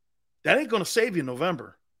 That ain't going to save you in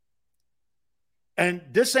November. And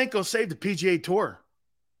this ain't going to save the PGA Tour.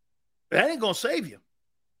 That ain't going to save you.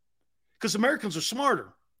 Because Americans are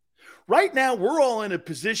smarter. Right now, we're all in a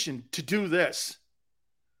position to do this.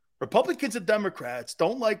 Republicans and Democrats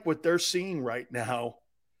don't like what they're seeing right now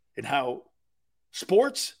and how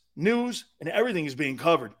sports, news, and everything is being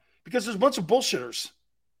covered because there's a bunch of bullshitters.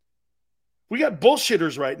 We got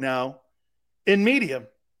bullshitters right now in media,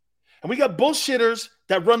 and we got bullshitters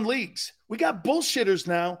that run leagues. We got bullshitters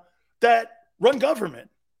now that run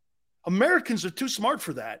government. Americans are too smart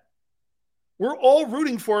for that. We're all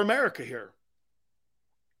rooting for America here.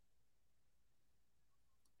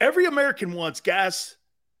 Every American wants gas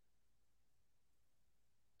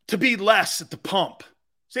to be less at the pump.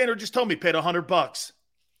 Sandra just told me paid $100.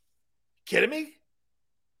 Kidding me?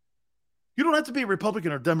 You don't have to be a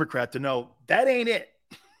Republican or Democrat to know that ain't it.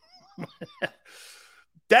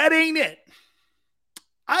 That ain't it.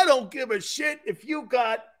 I don't give a shit if you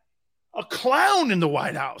got a clown in the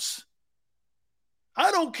White House.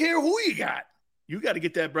 I don't care who you got. You got to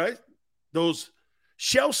get that, right? Those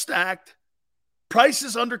shelf-stacked,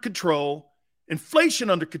 prices under control, inflation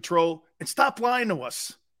under control, and stop lying to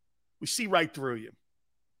us. We see right through you.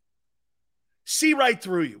 See right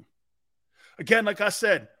through you. Again, like I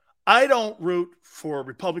said, I don't root for a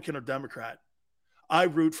Republican or Democrat. I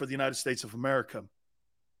root for the United States of America.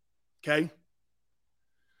 Okay?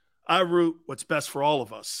 I root what's best for all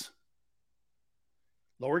of us.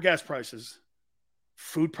 Lower gas prices,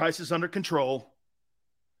 food prices under control,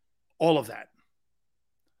 all of that.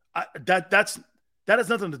 That has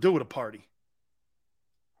nothing to do with a party.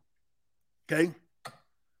 Okay?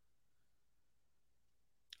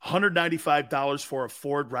 $195 for a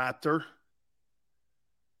Ford Raptor.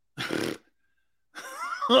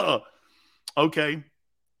 Okay.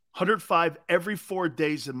 105 every 4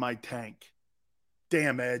 days in my tank.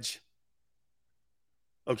 Damn, Edge.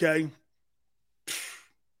 Okay.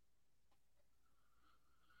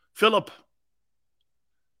 Philip,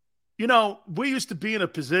 you know, we used to be in a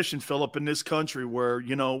position, Philip, in this country where,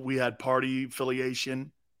 you know, we had party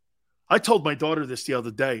affiliation. I told my daughter this the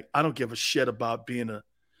other day. I don't give a shit about being a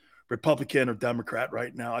Republican or Democrat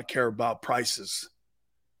right now. I care about prices.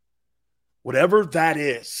 Whatever that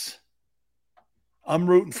is, I'm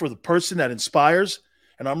rooting for the person that inspires,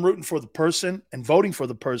 and I'm rooting for the person and voting for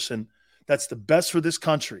the person that's the best for this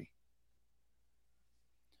country.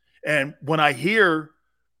 And when I hear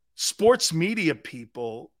sports media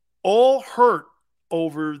people all hurt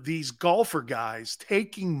over these golfer guys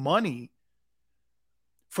taking money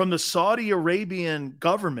from the Saudi Arabian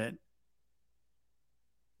government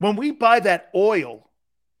when we buy that oil,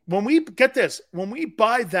 when we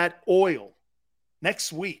buy that oil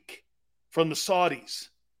next week from the Saudis,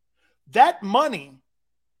 that money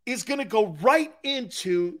is going to go right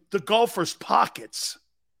into the golfers' pockets.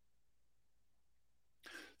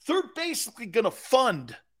 They're basically going to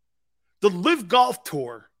fund the Live Golf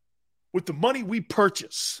Tour with the money we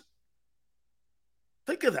purchase.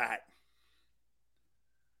 Think of that.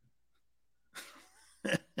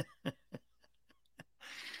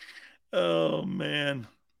 Oh, man.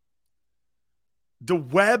 The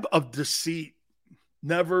web of deceit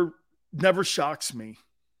never shocks me.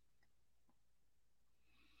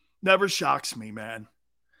 Never shocks me, man.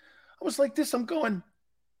 I was like this. I'm going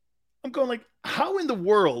like, how in the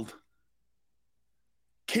world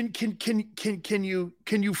can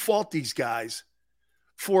you fault these guys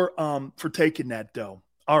for taking that dough?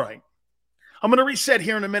 All right. I'm going to reset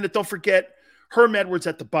here in a minute. Don't forget Herm Edwards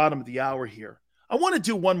at the bottom of the hour here. I want to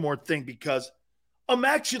do one more thing because I'm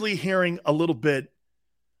actually hearing a little bit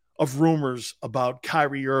of rumors about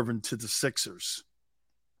Kyrie Irving to the Sixers.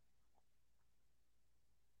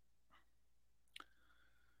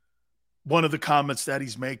 One of the comments that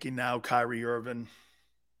he's making now, Kyrie Irving,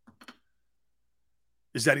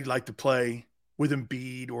 is that he'd like to play with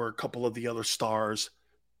Embiid or a couple of the other stars,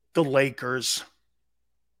 the Lakers.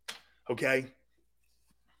 Okay?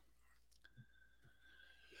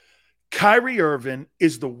 Kyrie Irving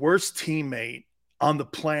is the worst teammate on the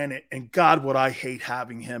planet, and God, would I hate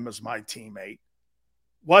having him as my teammate.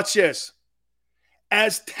 Watch this.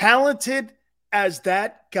 As talented as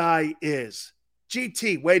that guy is,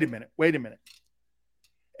 GT, wait a minute.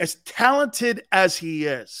 As talented as he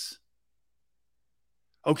is,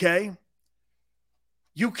 okay,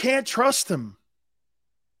 you can't trust him.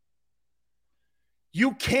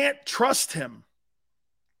 You can't trust him.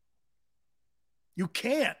 You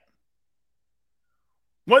can't.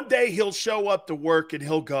 One day he'll show up to work and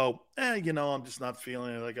he'll go, I'm just not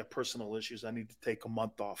feeling it. I got personal issues. I need to take a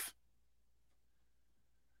month off.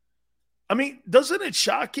 I mean, doesn't it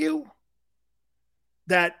shock you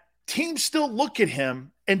that teams still look at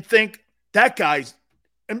him and think that guy's,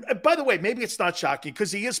 and by the way, maybe it's not shocking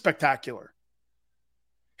because he is spectacular.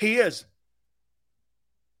 He is.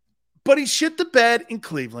 But he shit the bed in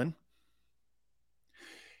Cleveland.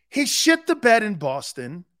 He shit the bed in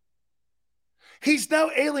Boston. He's now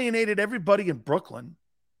alienated everybody in Brooklyn,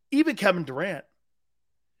 even Kevin Durant.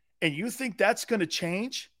 And you think that's going to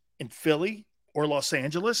change in Philly or Los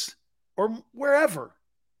Angeles or wherever?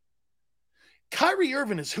 Kyrie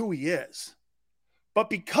Irving is who he is. But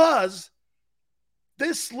because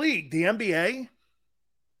this league, the NBA,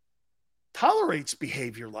 tolerates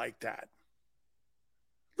behavior like that.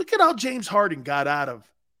 Look at how James Harden got out of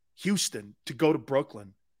Houston to go to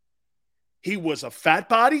Brooklyn. He was a fat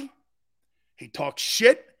body. He talked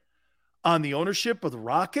shit on the ownership of the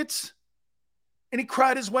Rockets, and he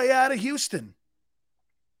cried his way out of Houston.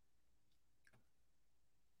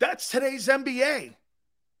 That's today's NBA.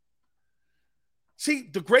 See,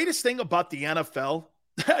 the greatest thing about the NFL,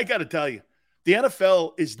 I got to tell you, the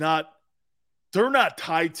NFL is not, they're not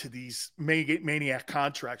tied to these maniac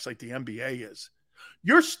contracts like the NBA is.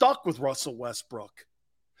 You're stuck with Russell Westbrook.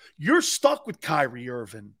 You're stuck with Kyrie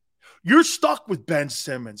Irving. You're stuck with Ben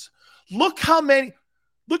Simmons. Look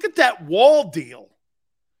at that Wall deal.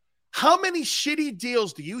 How many shitty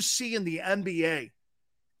deals do you see in the NBA?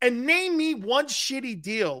 And name me one shitty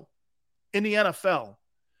deal in the NFL.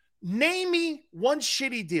 Name me one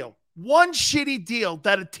shitty deal. One shitty deal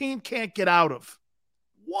that a team can't get out of.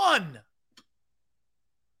 One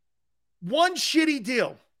shitty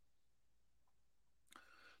deal.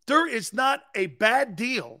 There is not a bad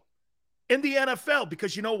deal in the NFL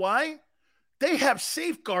because you know why? They have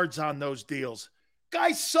safeguards on those deals.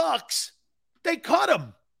 Guy sucks. They cut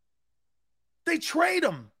him. They trade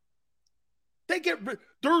him.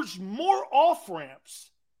 There's more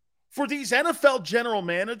off-ramps for these NFL general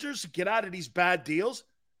managers to get out of these bad deals.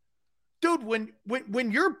 Dude,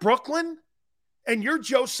 when you're Brooklyn and you're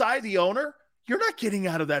Joe Tsai, the owner, you're not getting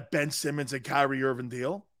out of that Ben Simmons and Kyrie Irving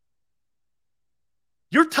deal.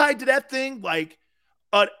 You're tied to that thing like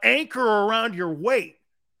an anchor around your waist.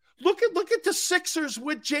 Look at the Sixers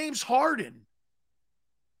with James Harden.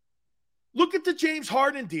 Look at the James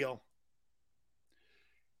Harden deal.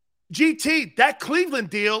 GT, that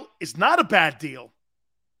Cleveland deal is not a bad deal.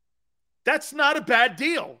 That's not a bad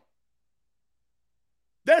deal.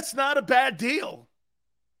 That's not a bad deal.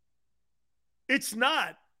 It's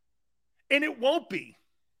not. And it won't be.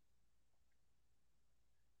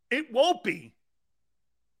 It won't be.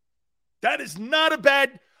 That is not a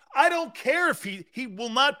bad. I don't care if he will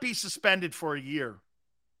not be suspended for a year.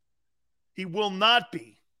 He will not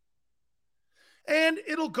be. And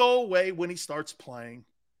it'll go away when he starts playing.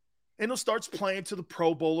 And he'll start playing to the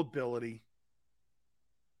Pro Bowl ability.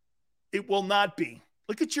 It will not be.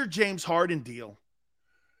 Look at your James Harden deal.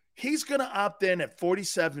 He's going to opt in at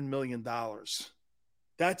 $47 million.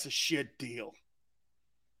 That's a shit deal.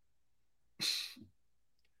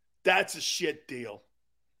 That's a shit deal.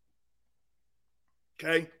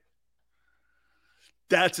 Okay?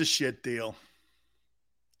 That's a shit deal.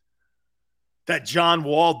 That John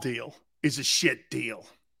Wall deal is a shit deal.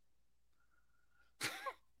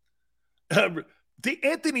 The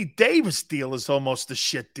Anthony Davis deal is almost a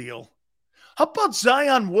shit deal. How about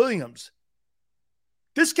Zion Williams?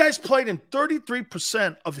 This guy's played in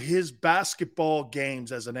 33% of his basketball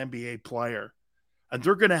games as an NBA player, and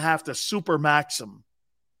they're going to have to supermax him.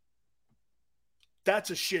 That's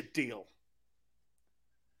a shit deal.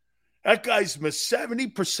 That guy's missed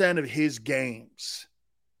 70% of his games,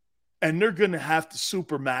 and they're going to have to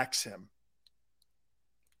supermax him.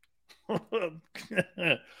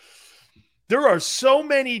 There are so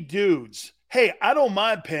many dudes. Hey, I don't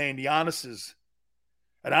mind paying the Giannis's,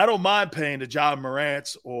 and I don't mind paying the John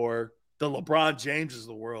Morants or the LeBron Jameses of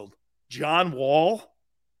the world. John Wall,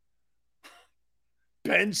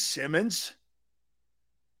 Ben Simmons,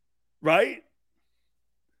 right?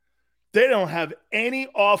 They don't have any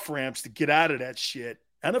off-ramps to get out of that shit.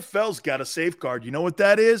 NFL's got a safeguard. You know what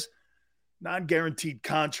that is? Non-guaranteed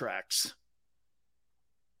contracts.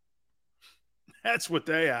 That's what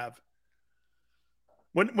they have.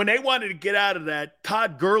 When they wanted to get out of that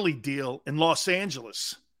Todd Gurley deal in Los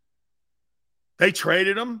Angeles, they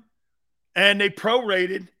traded him and they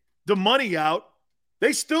prorated the money out.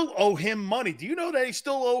 They still owe him money. Do you know they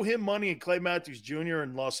still owe him money in Clay Matthews Jr.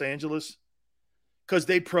 in Los Angeles? Because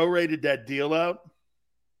they prorated that deal out.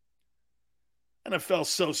 NFL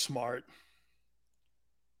so smart.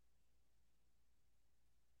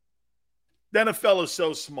 The NFL is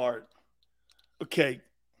so smart. Okay.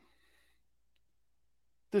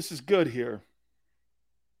 This is good here.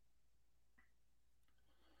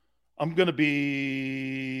 I'm going to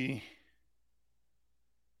be...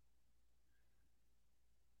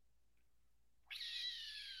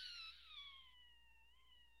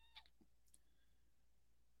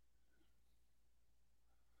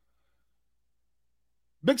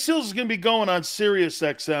 Big Sills is going to be going on Sirius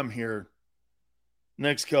XM here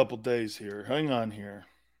next couple days here. Hang on here.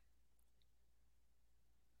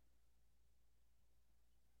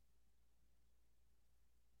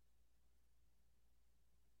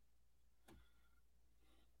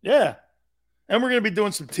 Yeah. And we're going to be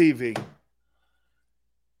doing some TV.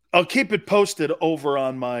 I'll keep it posted over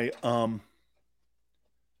on my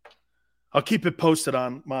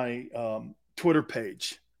Twitter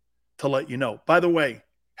page to let you know. By the way,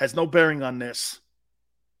 has no bearing on this.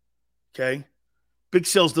 Okay? Big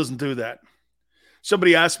Sales doesn't do that.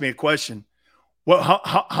 Somebody asked me a question. Well,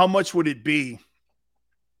 how much would it be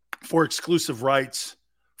for exclusive rights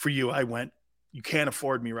for you? I went, you can't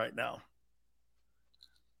afford me right now.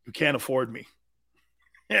 You can't afford me.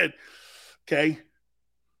 Okay?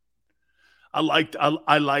 I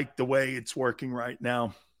like the way it's working right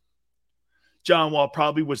now. John Wall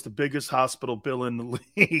probably was the biggest hospital bill in the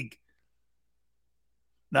league.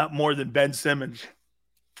 Not more than Ben Simmons.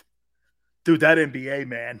 Dude, that NBA,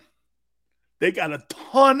 man. They got a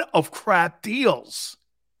ton of crap deals.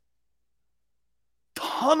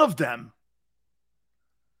 Ton of them.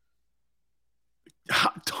 A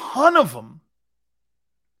ton of them.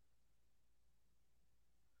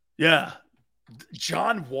 Yeah.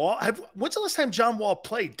 John Wall. When's the last time John Wall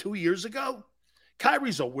played? 2 years ago?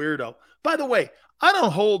 Kyrie's a weirdo. By the way, I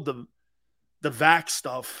don't hold the vax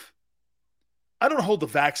stuff. I don't hold the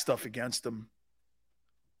vax stuff against him.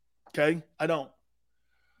 Okay? I don't.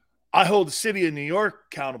 I hold the city of New York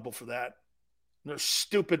accountable for that. Their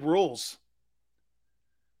stupid rules.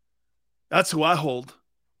 That's who I hold.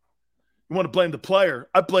 You want to blame the player?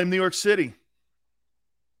 I blame New York City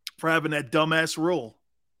for having that dumbass rule.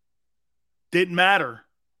 Didn't matter.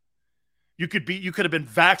 You could have been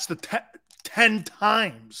vaxxed 10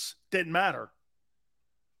 times. Didn't matter.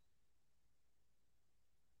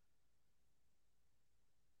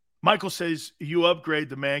 Michael says, you upgrade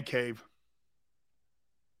the man cave.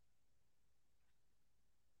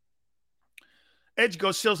 Edge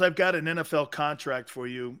goes, Sills, I've got an NFL contract for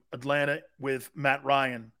you, Atlanta, with Matt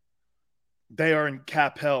Ryan. They are in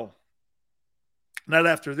cap hell. Not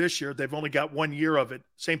after this year. They've only got 1 year of it.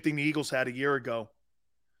 Same thing the Eagles had a year ago.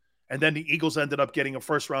 And then the Eagles ended up getting a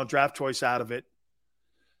first-round draft choice out of it.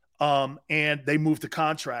 And they moved the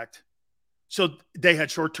contract. So they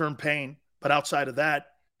had short-term pain. But outside of that,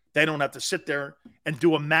 They don't have to sit there and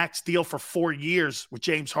do a max deal for 4 years with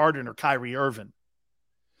James Harden or Kyrie Irving.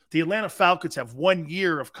 The Atlanta Falcons have 1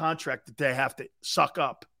 year of contract that they have to suck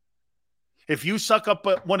up. If you suck up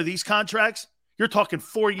one of these contracts, you're talking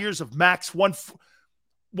 4 years of max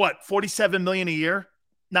 $47 million a year?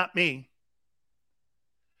 Not me.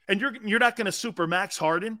 And you're not going to super max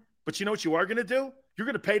Harden, but you know what you are going to do? You're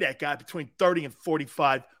going to pay that guy between $30 and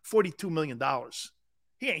 $42 million.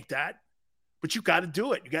 He ain't that. But you got to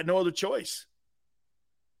do it. You got no other choice.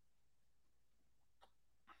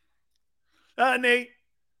 Nate,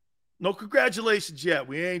 no congratulations yet.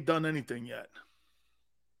 We ain't done anything yet.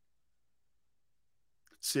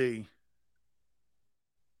 Let's see.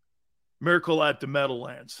 Miracle at the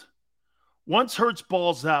Meadowlands. Once Hurts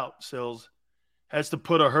balls out, Sills has to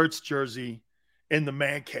put a Hurts jersey in the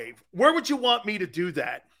man cave. Where would you want me to do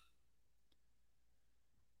that?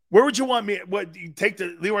 Where would you want me? What, you take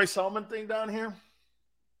the Leroy Solomon thing down here?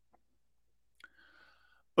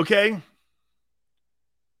 Okay.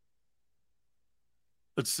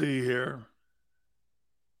 Let's see here.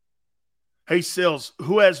 Hey, Sills,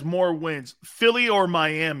 who has more wins, Philly or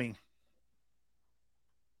Miami?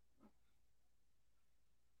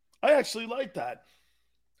 I actually like that.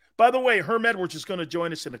 By the way, Herm Edwards is going to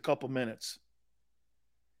join us in a couple minutes.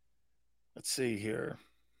 Let's see here.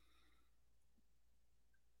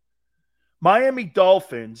 Miami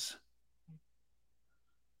Dolphins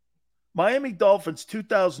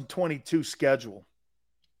 2022 schedule.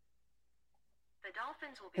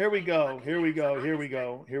 Here we go.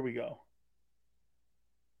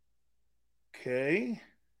 Okay.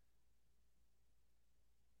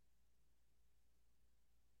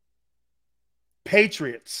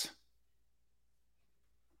 Patriots.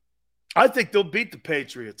 I think they'll beat the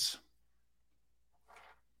Patriots.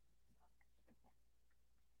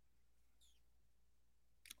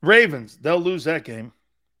 Ravens, they'll lose that game.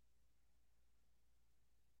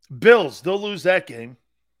 Bills, they'll lose that game.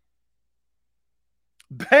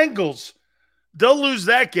 Bengals, they'll lose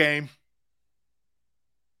that game.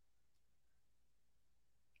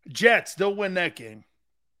 Jets, they'll win that game.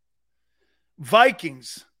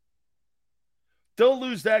 Vikings, they'll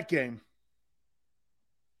lose that game.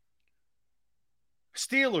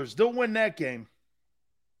 Steelers, they'll win that game.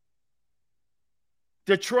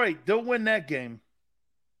 Detroit, they'll win that game.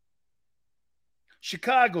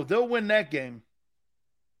 Chicago, they'll win that game.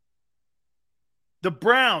 The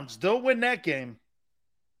Browns, they'll win that game.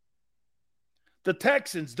 The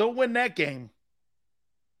Texans, they'll win that game.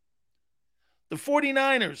 The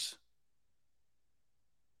 49ers,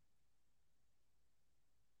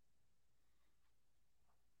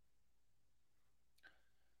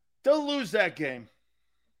 they'll lose that game.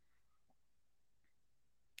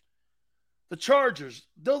 The Chargers,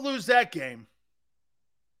 they'll lose that game.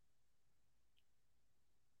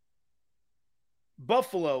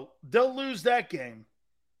 Buffalo, they'll lose that game.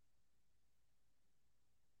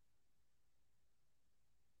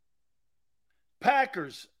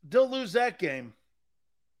 Packers, they'll lose that game.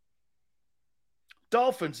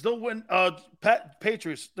 Dolphins, they'll win.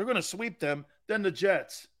 Patriots, they're going to sweep them. Then the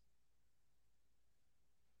Jets.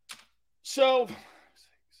 So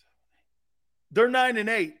they're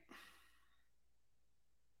 9-8.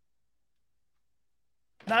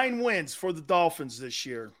 9 wins for the Dolphins this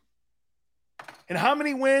year. And how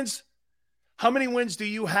many wins? How many wins do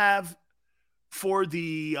you have for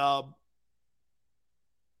the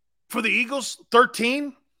Eagles?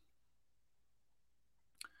 13?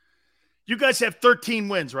 You guys have 13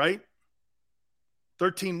 wins, right?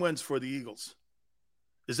 13 wins for the Eagles.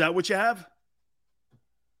 Is that what you have?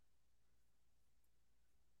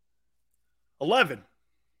 11.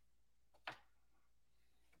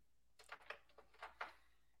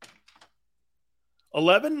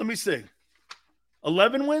 Let me see.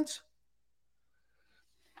 11 wins?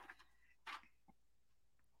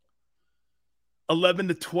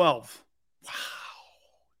 11-12. Wow.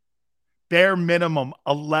 Bare minimum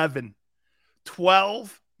 11.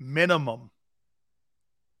 12 minimum.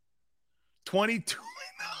 22-0,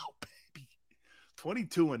 baby.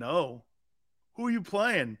 22-0. Who are you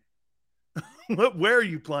playing? Where are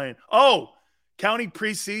you playing? Oh, county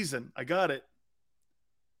preseason. I got it.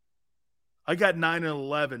 I got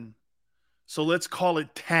 9-11. So let's call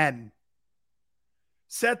it 10.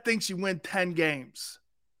 Seth thinks you win 10 games.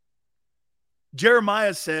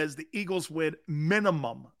 Jeremiah says the Eagles win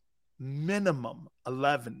minimum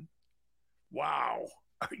 11. Wow.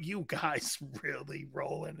 Are you guys really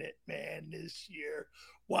rolling it, man, this year?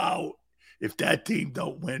 Wow. If that team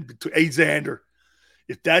don't win between, hey, Xander,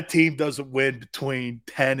 if that team doesn't win between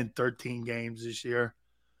 10 and 13 games this year,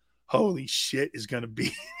 holy shit is going to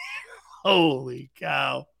be, holy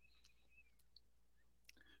cow.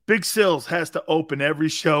 Big Sills has to open every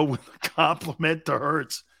show with a compliment to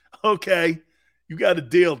Hurts. Okay, you got a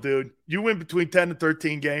deal, dude. You win between 10 and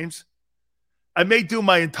 13 games. I may do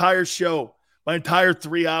my entire show, my entire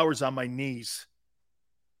 3 hours on my knees.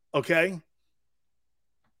 Okay?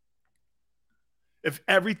 If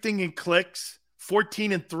everything clicks,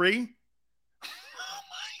 14 and 3.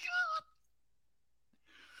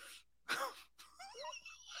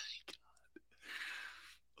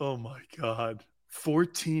 Oh my God.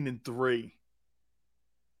 14 and 3.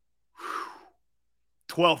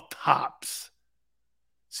 12 tops.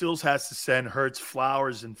 Sills has to send Hurts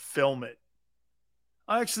flowers and film it.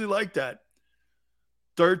 I actually like that.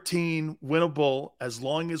 13 winnable as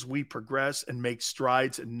long as we progress and make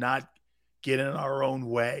strides and not get in our own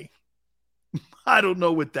way. I don't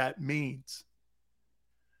know what that means.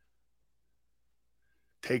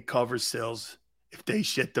 Take cover, Sills, if they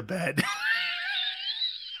shit the bed.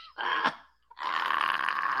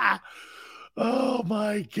 Oh,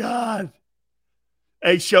 my God.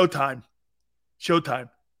 Hey, Showtime. Showtime.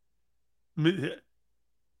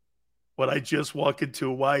 What I just walk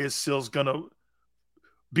into, why is Sills going to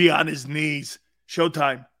be on his knees?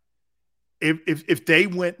 Showtime. If they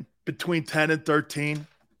went between 10 and 13,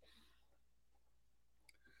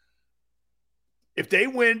 if they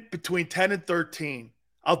went between 10 and 13,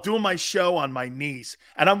 I'll do my show on my knees.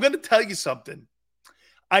 And I'm going to tell you something.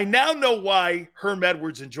 I now know why Herm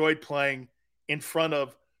Edwards enjoyed playing in front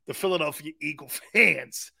of the Philadelphia Eagle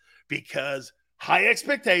fans, because high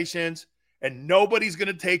expectations and nobody's going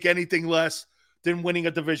to take anything less than winning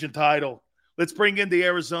a division title. Let's bring in the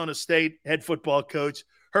Arizona State head football coach,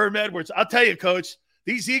 Herm Edwards. I'll tell you, Coach,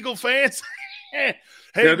 these Eagle fans, hey,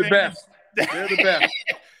 they're the best. They're the best.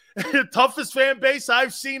 The toughest fan base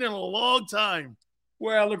I've seen in a long time.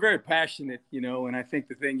 Well, they're very passionate, and I think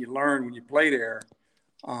the thing you learn when you play there,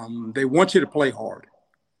 they want you to play hard.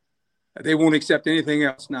 They won't accept anything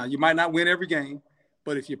else. Now, you might not win every game,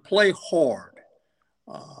 but if you play hard,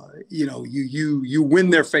 you win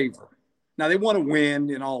their favor. Now, they want to win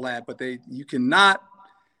and all that, but you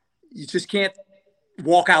just can't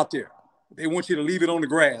walk out there. They want you to leave it on the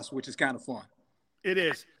grass, which is kind of fun. It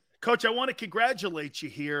is. Coach, I want to congratulate you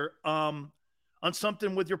here on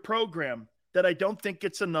something with your program that I don't think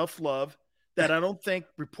gets enough love, that I don't think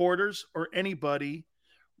reporters or anybody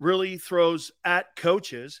really throws at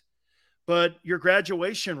coaches. But your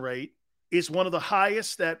graduation rate is one of the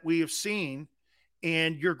highest that we have seen,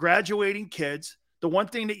 and you're graduating kids. The one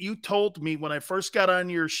thing that you told me when I first got on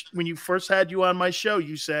when you first had you on my show,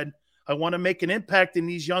 you said, I want to make an impact in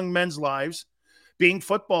these young men's lives, being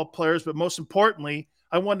football players, but most importantly,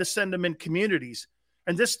 I want to send them in communities.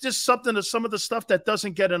 And this is just something to some of the stuff that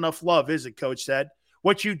doesn't get enough love, is it, Coach? That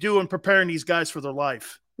what you do in preparing these guys for their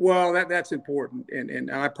life. Well, that's important, and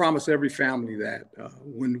I promise every family that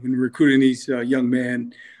when recruiting these young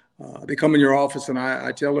men, they come in your office, and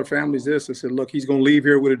I tell their families this. I said, look, he's going to leave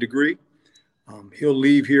here with a degree. He'll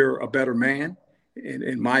leave here a better man,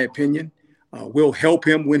 in my opinion. We'll help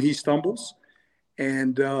him when he stumbles,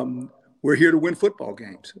 and we're here to win football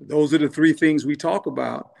games. Those are the three things we talk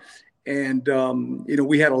about. And,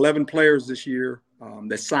 we had 11 players this year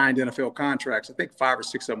that signed NFL contracts. I think 5 or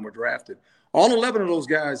 6 of them were drafted. All 11 of those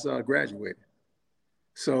guys graduated.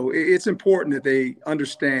 So it's important that they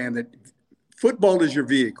understand that football is your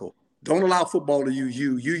vehicle. Don't allow football to use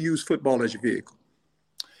you. You use football as your vehicle.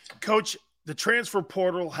 Coach, the transfer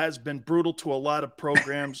portal has been brutal to a lot of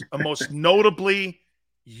programs, most notably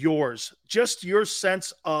yours. Just your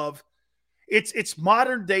sense of it's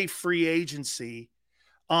modern day free agency.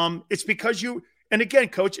 It's because and again,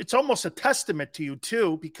 Coach, it's almost a testament to you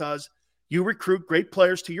too, because you recruit great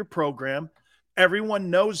players to your program. Everyone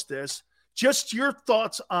knows this. Just your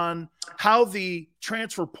thoughts on how the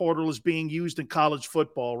transfer portal is being used in college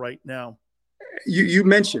football right now. You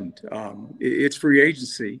mentioned it's free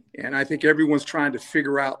agency, and I think everyone's trying to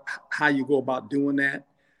figure out how you go about doing that.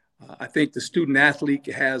 I think the student athlete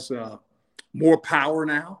has more power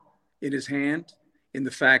now in his hand, in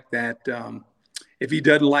the fact that if he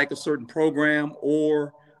doesn't like a certain program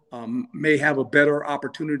or may have a better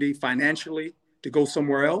opportunity financially to go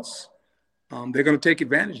somewhere else, they're going to take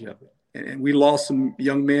advantage of it. And we lost some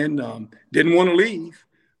young men, didn't want to leave,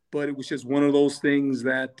 but it was just one of those things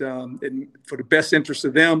that for the best interest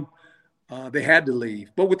of them, they had to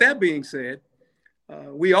leave. But with that being said,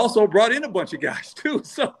 we also brought in a bunch of guys too.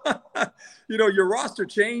 So, your roster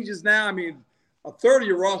changes now. I mean, a third of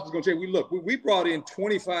your roster is going to change. We brought in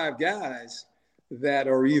 25 guys that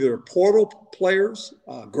are either portal players,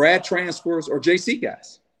 grad transfers, or JC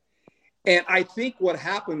guys. And I think what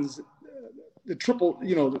happens, the trickle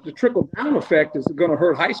down effect is going to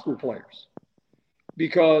hurt high school players,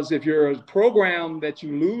 Because if you're a program that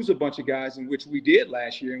you lose a bunch of guys, in which we did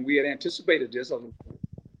last year, and we had anticipated this on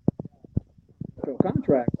the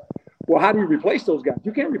contract, well, how do you replace those guys?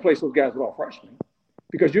 You can't replace those guys with all freshmen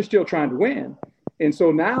because you're still trying to win. And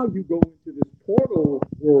so now you go into this portal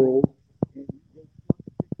world and you get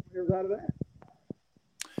players out of that.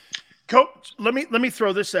 Coach, let me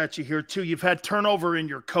throw this at you here too. You've had turnover in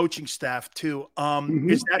your coaching staff too.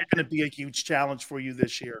 Is that going to be a huge challenge for you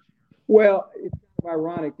this year? Well, it's kind of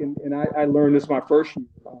ironic, and I learned this my first year.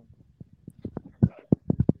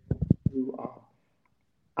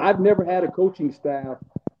 I've never had a coaching staff,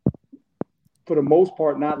 for the most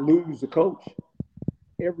part, not lose a coach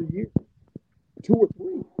every year, 2 or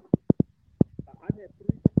 3. I've had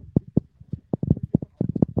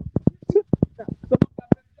 3.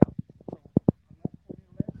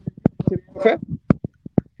 Okay.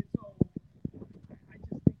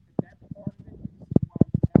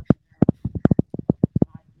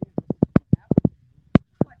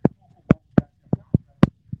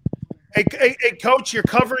 Hey, Coach, you're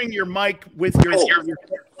covering your mic with your.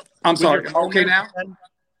 I'm sorry. Am I okay now? Am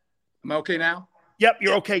I okay now? Yep,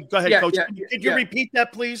 you're okay. Go ahead, Coach. Could you repeat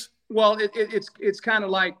that, please? Well, it's kind of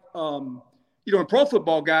like in pro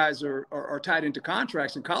football, guys are tied into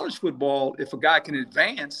contracts. In college football, if a guy can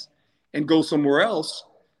advance and go somewhere else,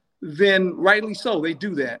 then rightly so, they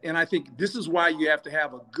do that. And I think this is why you have to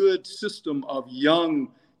have a good system of young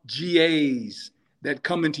GAs that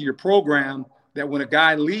come into your program, that when a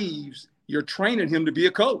guy leaves, you're training him to be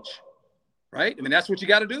a coach, right? I mean, that's what you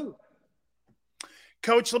got to do.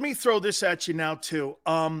 Coach, let me throw this at you now too.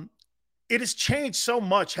 It has changed so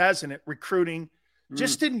much, hasn't it? Recruiting,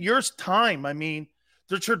 just in your time. I mean,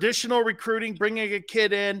 the traditional recruiting, bringing a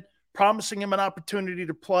kid in, promising him an opportunity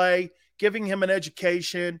to play, giving him an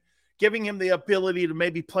education, giving him the ability to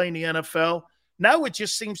maybe play in the NFL. Now it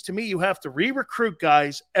just seems to me you have to re-recruit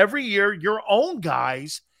guys every year, your own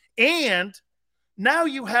guys, and now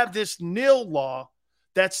you have this NIL law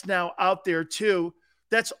that's now out there too,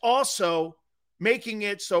 that's also making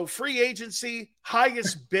it so free agency,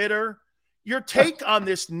 highest bidder. Your take on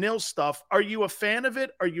this NIL stuff, are you a fan of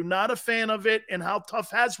it? Are you not a fan of it? And how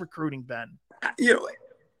tough has recruiting been?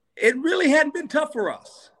 It really hadn't been tough for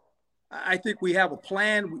us. I think we have a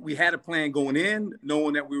plan. We had a plan going in,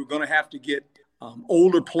 knowing that we were going to have to get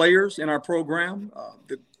older players in our program,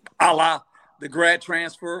 a la the grad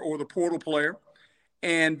transfer or the portal player.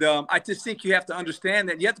 And I just think you have to understand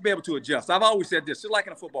that you have to be able to adjust. I've always said this, just like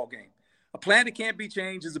in a football game. A plan that can't be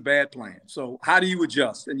changed is a bad plan. So how do you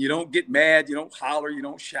adjust? And you don't get mad, you don't holler, you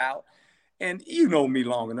don't shout. And you know me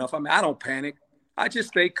long enough. I mean, I don't panic. I just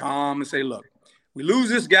stay calm and say, look, we lose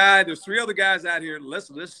this guy. There's 3 other guys out here. Let's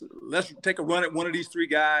take a run at one of these 3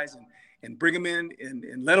 guys and bring them in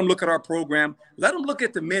and let them look at our program. Let them look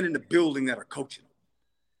at the men in the building that are coaching them.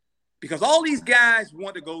 Because all these guys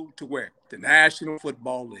want to go to where? The National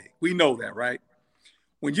Football League. We know that, right?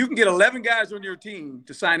 When you can get 11 guys on your team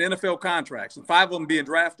to sign NFL contracts and 5 of them being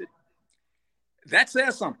drafted, that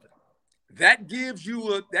says something. That gives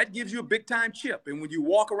you a big time chip. And when you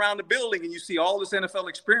walk around the building and you see all this NFL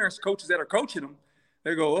experience, coaches that are coaching them,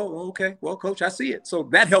 they go, oh, okay, well, Coach, I see it. So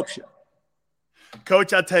that helps you.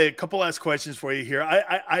 Coach, I'll tell you a couple last questions for you here.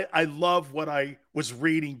 I love what I was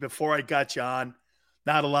reading before I got you on.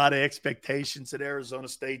 Not a lot of expectations at Arizona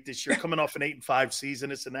State this year, coming off an 8-5 season,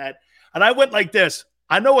 this and that. And I went like this.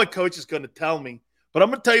 I know what Coach is going to tell me, but I'm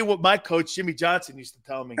going to tell you what my coach, Jimmy Johnson, used to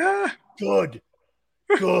tell me. Good.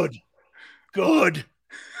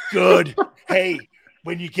 Hey,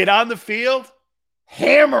 when you get on the field,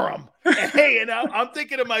 hammer them. Hey, and I'm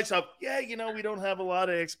thinking to myself, we don't have a lot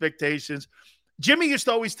of expectations. Jimmy used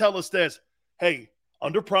to always tell us this, hey,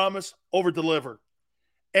 under promise, over deliver.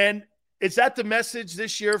 And is that the message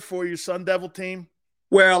this year for your Sun Devil team?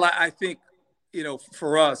 Well, I think,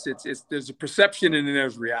 for us, it's there's a perception and then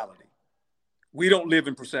there's reality. We don't live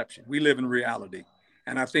in perception. We live in reality.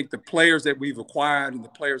 And I think the players that we've acquired and the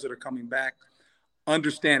players that are coming back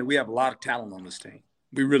understand we have a lot of talent on this team.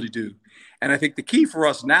 We really do. And I think the key for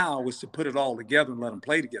us now is to put it all together and let them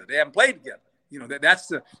play together. They haven't played together. That's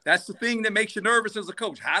the thing that makes you nervous as a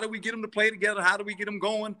coach. How do we get them to play together? How do we get them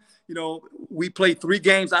going? We played 3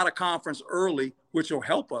 games out of conference early, which will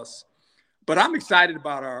help us. But I'm excited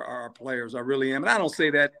about our players. I really am. And I don't say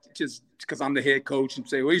that just because I'm the head coach and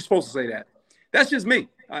say, well, you're supposed to say that. That's just me.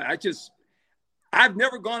 I've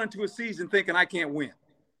never gone into a season thinking I can't win.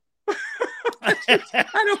 I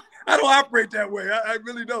don't operate that way. I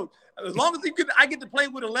really don't. As long as I get to play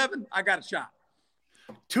with 11, I got a shot.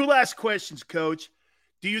 2 last questions, Coach.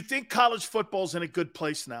 Do you think college football is in a good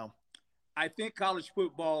place now? I think college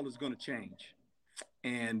football is going to change.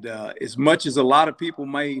 And as much as a lot of people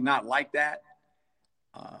may not like that,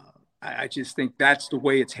 I just think that's the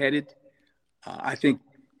way it's headed. I think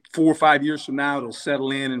 4 or 5 years from now, it'll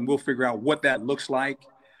settle in and we'll figure out what that looks like.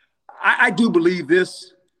 I do believe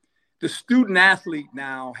this. The student athlete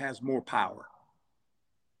now has more power.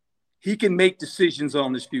 He can make decisions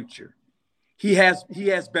on his future. He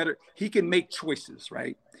can make choices,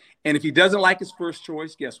 right? And if he doesn't like his first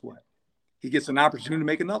choice, guess what? He gets an opportunity to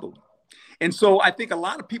make another one. And so I think a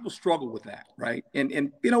lot of people struggle with that, right?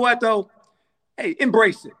 And you know what, though? Hey,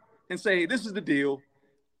 embrace it and say, this is the deal.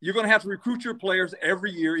 You're going to have to recruit your players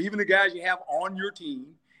every year, even the guys you have on your team.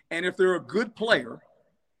 And if they're a good player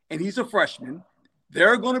and he's a freshman,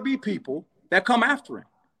 there are going to be people that come after him.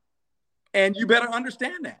 And you better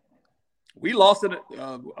understand that. We lost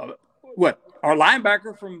our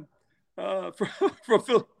linebacker from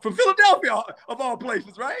Philadelphia, of all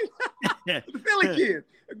places, right? The Philly kid,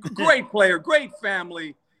 great player, great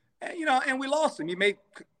family, and we lost him. He made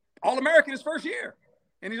All-American his first year,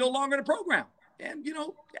 and he's no longer in the program. And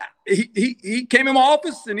he came in my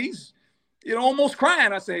office, and he's almost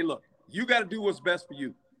crying. I say, hey, look, you got to do what's best for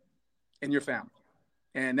you and your family,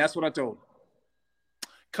 and that's what I told him.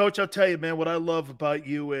 Coach, I'll tell you, man, what I love about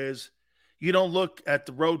you is you don't look at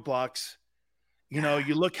the roadblocks.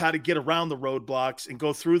 You look how to get around the roadblocks and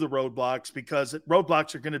go through the roadblocks, because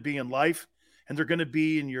roadblocks are going to be in life, and they're going to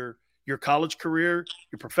be in your college career,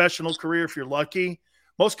 your professional career if you're lucky.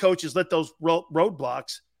 Most coaches let those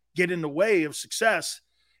roadblocks get in the way of success,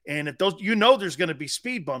 and if those, there's going to be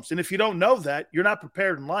speed bumps, and if you don't know that, you're not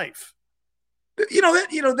prepared in life.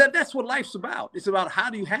 That's what life's about. It's about how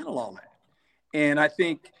do you handle all that. And I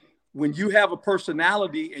think when you have a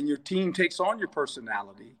personality and your team takes on your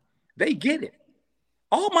personality, they get it.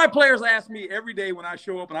 All my players ask me every day when I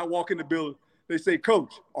show up and I walk in the building, they say,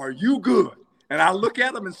 Coach, are you good? And I look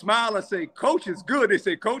at them and smile. I say, Coach is good. They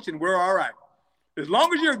say, Coach, and we're all right. As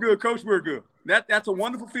long as you're good, Coach, we're good. That's a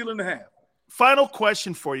wonderful feeling to have. Final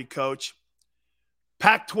question for you, Coach.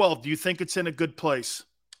 Pac-12, do you think it's in a good place?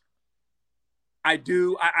 I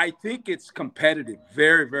do. I think it's competitive,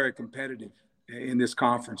 very, very competitive in this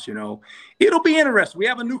conference. It'll be interesting. We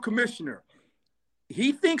have a new commissioner.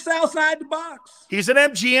 He thinks outside the box. He's an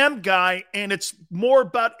MGM guy, and it's more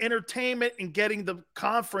about entertainment and getting the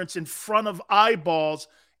conference in front of eyeballs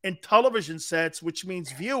and television sets, which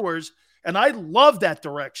means viewers, and I love that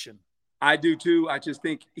direction. I do too. I just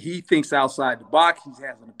think he thinks outside the box. He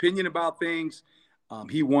has an opinion about things.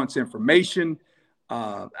 He wants information.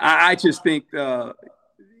 I just think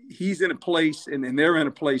he's in a place, and they're in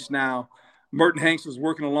a place now. Merton Hanks is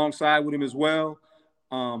working alongside with him as well.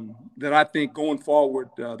 That I think going forward,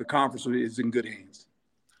 the conference is in good hands.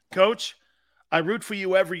 Coach, I root for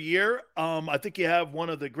you every year. I think you have one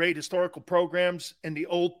of the great historical programs in the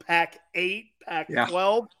old Pac-8,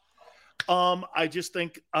 Pac-12. Yeah. I just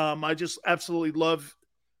think I just absolutely love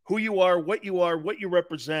who you are, what you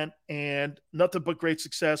represent, and nothing but great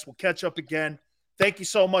success. We'll catch up again. Thank you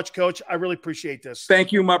so much, Coach. I really appreciate this.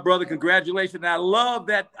 Thank you, my brother. Congratulations. I love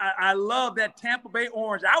that. I love that Tampa Bay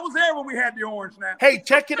orange. I was there when we had the orange now. Hey,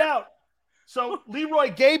 check it out. So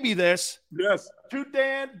Leroy gave me this. Yes. To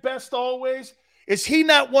Dan, best always. Is he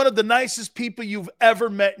not one of the nicest people you've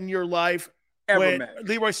ever met in your life? Ever met.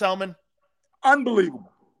 Leroy Selman?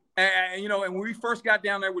 Unbelievable. And when we first got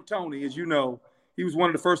down there with Tony, as you know, he was one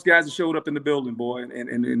of the first guys that showed up in the building, boy,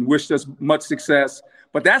 and wished us much success.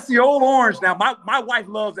 But that's the old orange now. My wife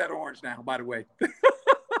loves that orange now, by the way.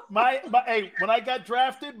 Hey, when I got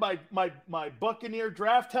drafted, my Buccaneer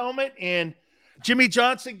draft helmet, and Jimmy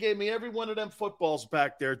Johnson gave me every one of them footballs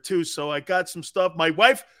back there too. So I got some stuff. My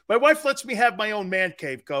wife lets me have my own man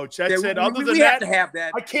cave, Coach. That's it. Other than that, have to have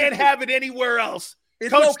that. I can't have it anywhere else.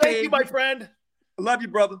 It's Coach, okay. thank you, my friend. I love you,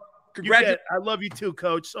 brother. Congratulations. I love you too,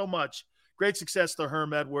 Coach, so much. Great success to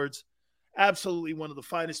Herm Edwards. Absolutely one of the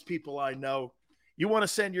finest people I know. You want to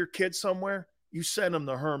send your kids somewhere? You send them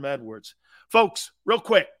to Herm Edwards. Folks, real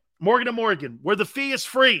quick, Morgan & Morgan, where the fee is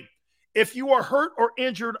free. If you are hurt or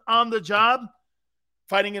injured on the job,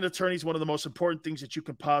 finding an attorney is one of the most important things that you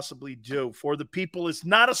can possibly do. For the people is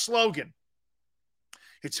not a slogan.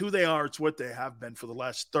 It's who they are. It's what they have been for the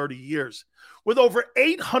last 30 years. With over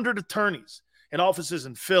 800 attorneys and offices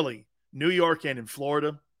in Philly, New York, and in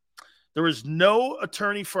Florida, there is no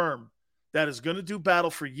attorney firm that is going to do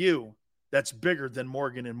battle for you that's bigger than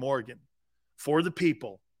Morgan & Morgan. For the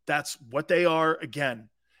people, that's what they are again.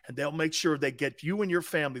 And they'll make sure they get you and your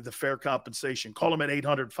family the fair compensation. Call them at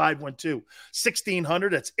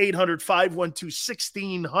 800-512-1600. That's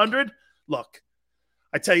 800-512-1600. Look,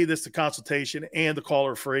 I tell you this, the consultation and the call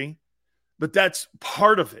are free, but that's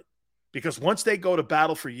part of it. Because once they go to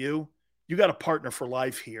battle for you, You got a partner for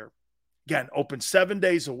life here. Again, open 7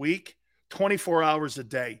 days a week, 24 hours a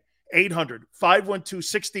day.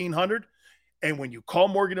 800-512-1600. And when you call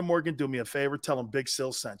Morgan & Morgan, do me a favor, tell them Big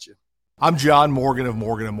Sil sent you. I'm John Morgan of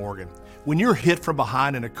Morgan & Morgan. When you're hit from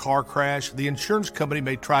behind in a car crash, the insurance company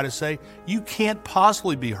may try to say, you can't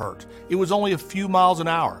possibly be hurt. It was only a few miles an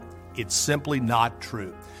hour. It's simply not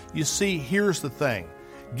true. You see, here's the thing.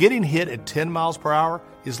 Getting hit at 10 miles per hour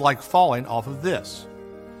is like falling off of this.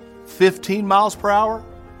 15 miles per hour,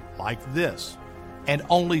 like this. And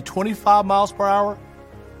only 25 miles per hour,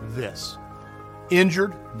 this.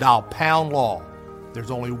 Injured, dial pound law.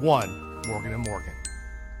 There's only one Morgan & Morgan.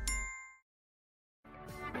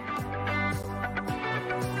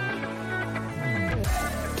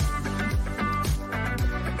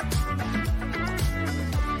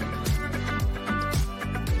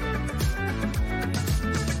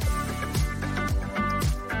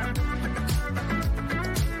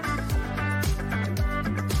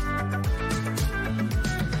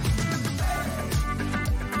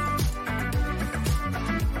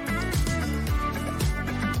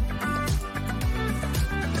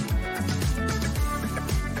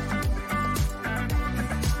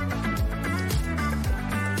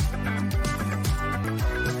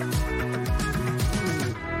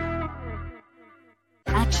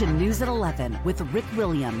 News at 11 with Rick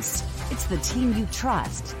Williams. It's the team you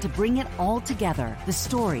trust to bring it all together. The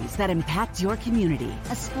stories that impact your community,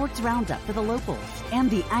 a sports roundup for the locals, and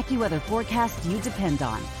the AccuWeather forecast you depend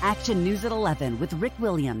on. Action News at 11 with Rick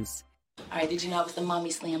Williams. All right, did you know I was the mommy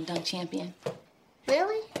slam dunk champion?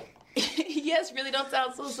 Really? Yes, really, don't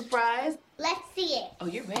sound so surprised. Let's see it. Oh,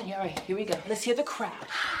 you're ready. All right, here we go. Let's hear the crowd.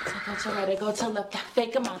 So go to right, I go to left,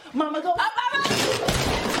 fake 'em out. Mama, go up, up, up.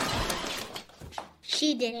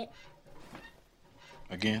 She did it.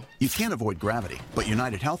 Again? You can't avoid gravity, but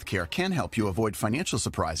United Healthcare can help you avoid financial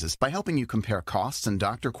surprises by helping you compare costs and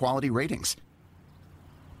doctor quality ratings.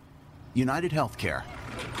 United Healthcare.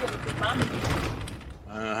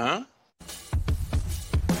 Uh-huh.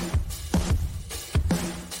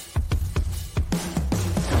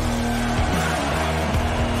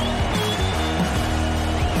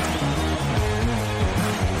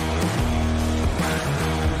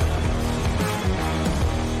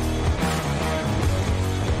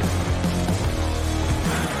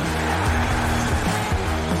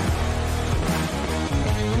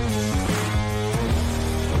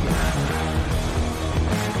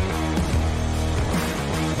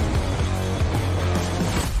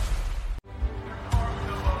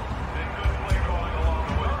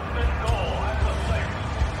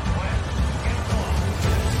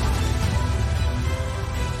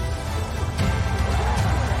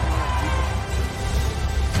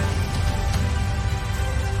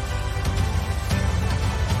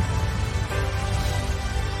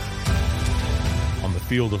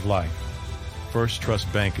 Field of life, First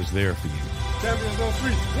Trust Bank is there for you. Champions on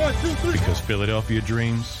three. 1, 2, 3. Because Philadelphia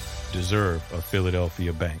dreams deserve a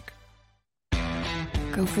Philadelphia bank.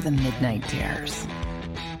 Go for the midnight dares.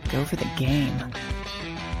 Go for the game.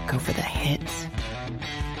 Go for the hits.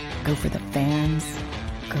 Go for the fans.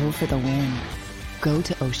 Go for the win. Go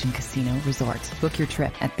to Ocean Casino Resort. Book your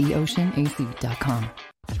trip at theoceanac.com.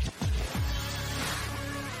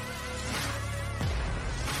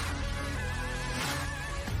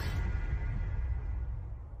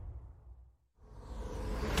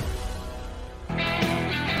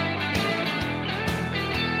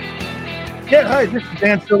 Yeah, hi, this is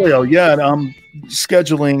Dan Sileo. Yeah, and I'm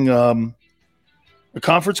scheduling a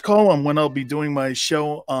conference call on when I'll be doing my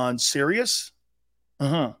show on Sirius.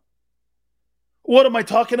 What am I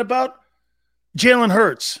talking about? Jalen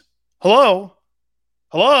Hurts. Hello?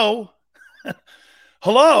 Hello?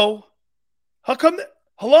 Hello? How come?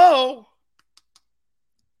 Hello?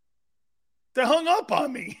 They hung up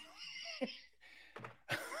on me.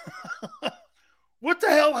 What the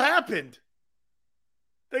hell happened?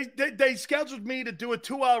 They scheduled me to do a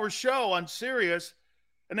 2-hour show on Sirius,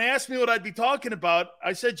 and they asked me what I'd be talking about.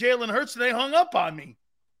 I said Jalen Hurts, and they hung up on me.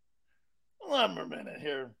 Hold on a minute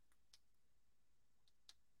here.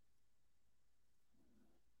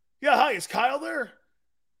 Yeah, hi, is Kyle there?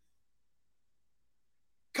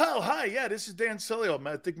 Kyle, hi. Yeah, this is Dan Sileo.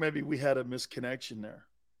 I think maybe we had a misconnection there.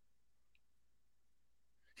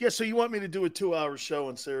 Yeah, so you want me to do a 2-hour show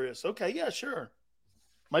on Sirius? Okay, yeah, sure.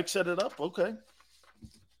 Mike set it up. Okay.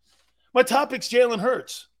 My topic's Jalen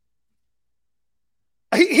Hurts.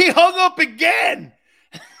 He hung up again.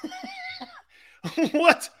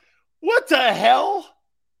 What the hell?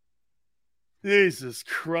 Jesus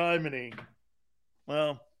criminy.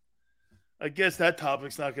 Well, I guess that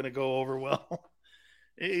topic's not going to go over well.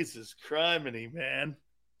 Jesus criminy, man.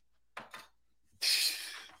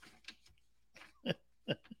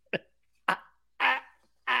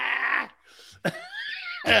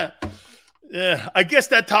 Yeah, I guess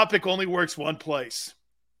that topic only works one place.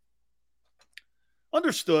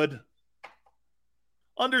 Understood.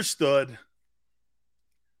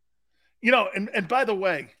 You know, and by the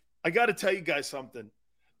way, I got to tell you guys something.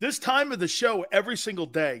 This time of the show, every single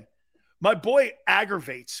day, my boy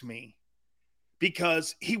aggravates me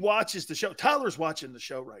because he watches the show. Tyler's watching the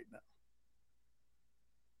show right now.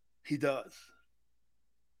 He does.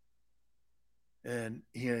 And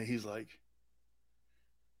he's like,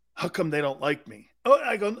 how come they don't like me? Oh,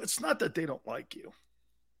 I go, it's not that they don't like you.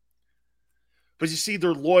 But you see,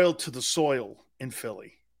 they're loyal to the soil in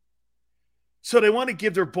Philly. So they want to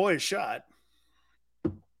give their boy a shot.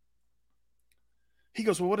 He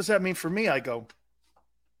goes, well, what does that mean for me? I go,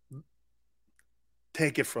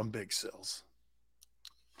 take it from Big Sills.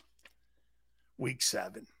 Week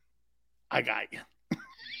 7. I got you.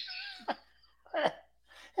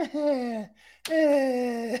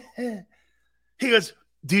 He goes,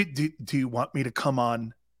 do you want me to come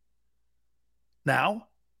on now?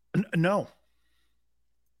 No.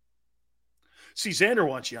 See, Xander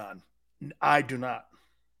wants you on. I do not.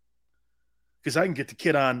 Because I can get the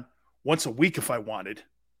kid on once a week if I wanted.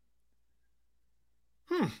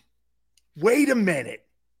 Wait a minute.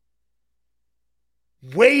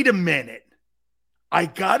 I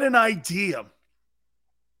got an idea.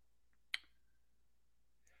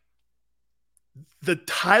 The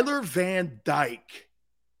Tyler Van Dyke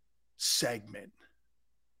segment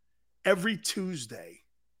every Tuesday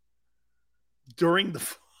during the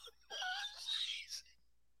season.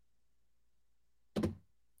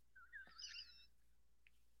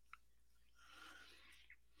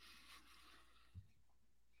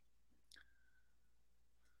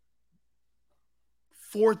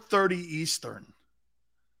 4:30 Eastern.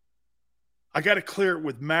 I got to clear it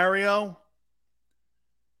with Mario,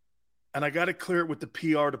 and I got to clear it with the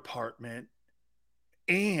PR department,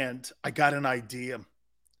 and I got an idea.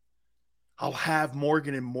 I'll have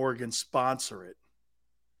Morgan & Morgan sponsor it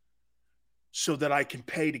so that I can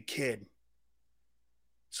pay the kid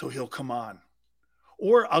so he'll come on.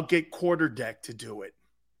 Or I'll get Quarter Deck to do it.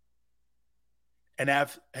 And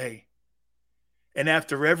after every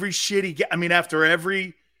after every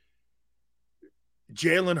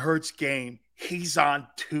Jalen Hurts game, he's on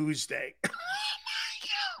Tuesday.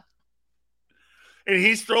 And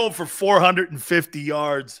he's throwing for 450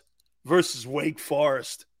 yards versus Wake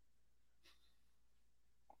Forest.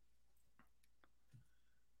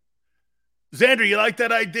 Xander, you like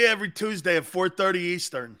that idea every Tuesday at 4:30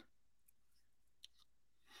 Eastern?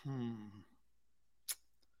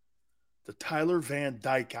 The Tyler Van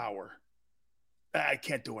Dyke hour. I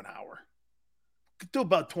can't do an hour. Could do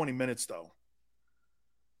about 20 minutes, though.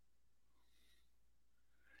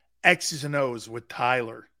 X's and O's with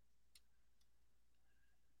Tyler.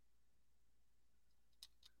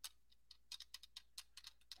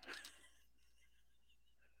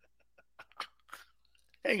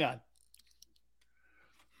 Hang on.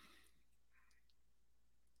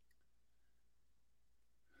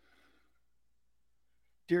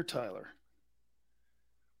 Dear Tyler,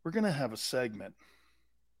 we're going to have a segment.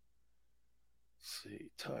 Let's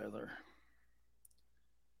see, Tyler.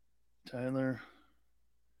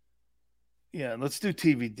 Yeah, let's do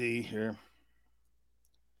TVD here.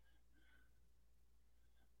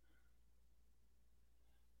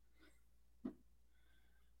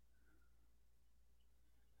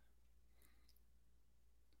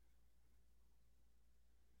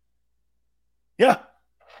 Yeah.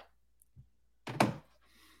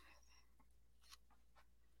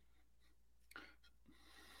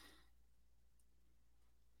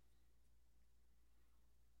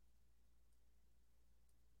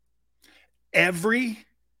 Every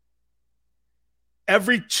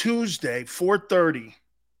Tuesday, 4:30,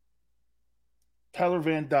 Tyler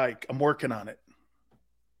Van Dyke. I'm working on it.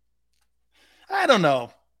 I don't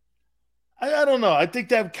know. I don't know. I think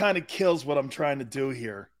that kind of kills what I'm trying to do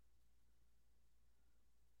here.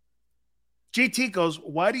 GT goes,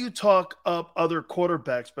 why do you talk up other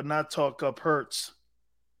quarterbacks but not talk up Hurts?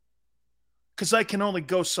 Because I can only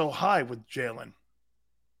go so high with Jalen.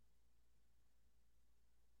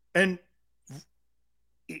 And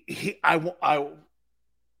I'm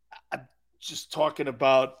just talking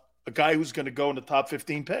about a guy who's going to go in the top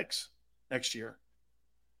 15 picks next year.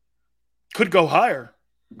 Could go higher.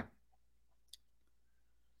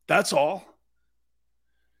 That's all.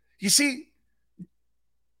 You see,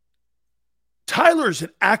 Tyler's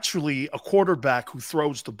actually a quarterback who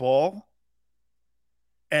throws the ball.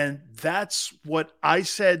 And that's what I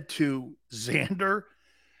said to Xander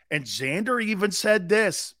And Xander even said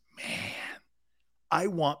this, man, I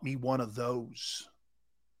want me one of those.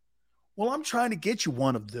 Well, I'm trying to get you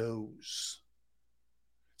one of those.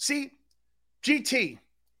 See, GT,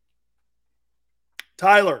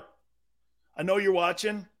 Tyler, I know you're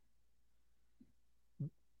watching.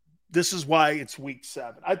 This is why it's week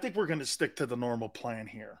 7. I think we're going to stick to the normal plan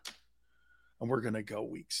here. And we're going to go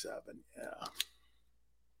week 7. Yeah.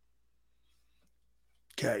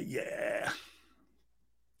 Okay, yeah.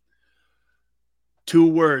 2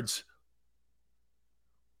 words.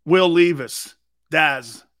 Will Levis,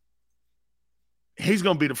 Daz. He's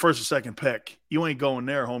going to be the first or second pick. You ain't going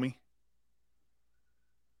there, homie.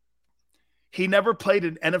 He never played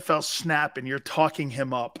an NFL snap, and you're talking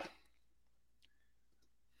him up.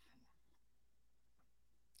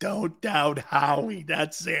 Don't doubt Howie.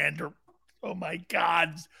 That's Xander. Oh, my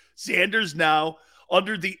God. Xander's now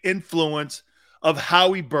under the influence of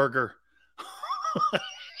Howie Burger.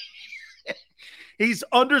 He's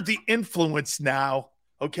under the influence now,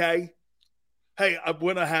 okay? Hey, I'm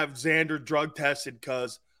going to have Xander drug tested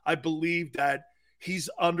because I believe that he's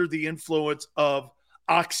under the influence of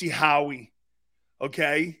Oxy Howie,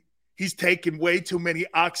 okay? He's taken way too many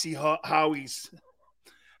Oxy Howies.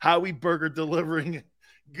 Howie Burger delivering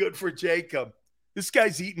good for Jacob. This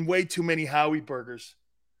guy's eating way too many Howie burgers.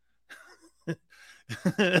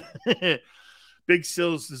 Big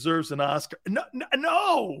Sills deserves an Oscar.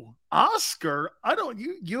 No, Oscar. I don't.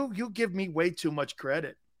 You give me way too much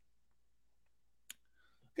credit.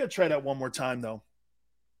 I'm gonna try that one more time though.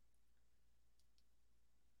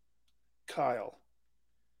 Kyle,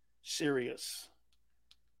 Sirius.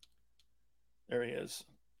 There he is.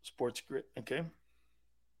 Sports Grit. Okay.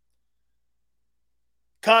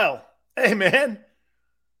 Kyle, hey man.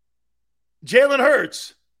 Jalen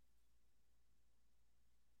Hurts.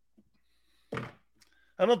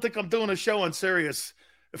 I don't think I'm doing a show on Sirius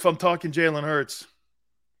if I'm talking Jalen Hurts.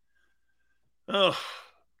 Oh,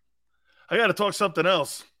 I got to talk something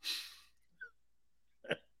else.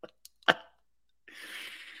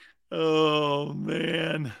 Oh,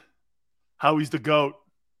 man. Howie's the GOAT.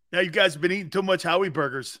 Now you guys have been eating too much Howie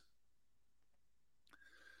burgers.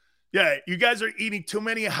 Yeah, you guys are eating too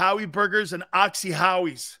many Howie burgers and Oxy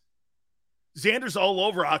Howies. Xander's all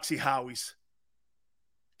over Oxy Howies.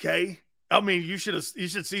 Okay? I mean, you should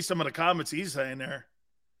see some of the comments he's saying there.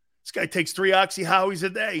 This guy takes 3 Oxy Howies a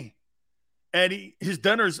day. And his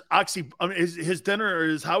dinner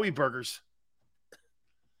is Howie burgers.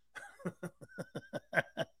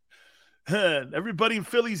 Everybody in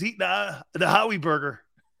Philly's eating the Howie burger.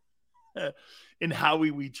 In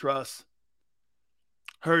Howie we trust.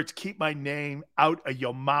 Hurts, keep my name out of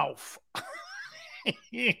your mouth.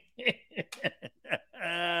 Hey.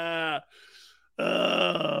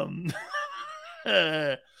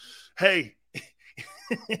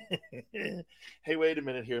 Hey, wait a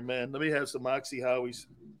minute here, man. Let me have some Oxy Howies.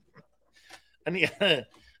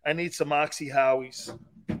 I need some Oxy Howies.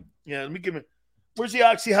 Yeah, let me give me. Where's the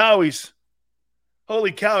Oxy Howies?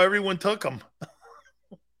 Holy cow, everyone took them.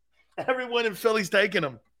 Everyone in Philly's taking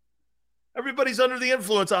them. Everybody's under the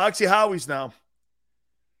influence of Oxy Howies now.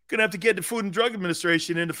 Gonna have to get the Food and Drug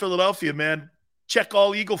Administration into Philadelphia, man. Check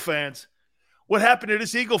all Eagle fans. What happened to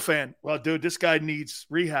this Eagle fan? Well, dude, this guy needs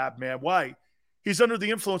rehab, man. Why? He's under the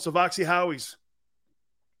influence of Oxy Howies.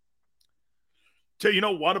 So, you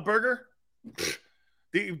know, Whataburger?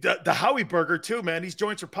 The Howie burger, too, man. These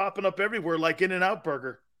joints are popping up everywhere like In-N-Out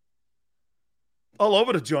Burger. All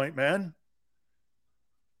over the joint, man.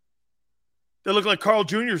 They look like Carl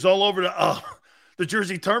Jr.'s all over the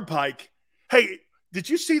Jersey Turnpike. Hey, did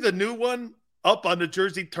you see the new one up on the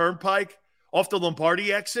Jersey Turnpike off the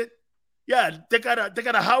Lombardi exit? Yeah, they got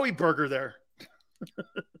a Howie burger there.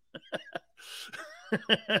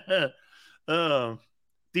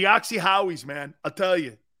 The Oxy Howies, man. I'll tell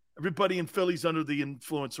you. Everybody in Philly's under the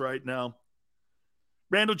influence right now.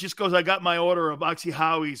 Randall just goes, I got my order of Oxy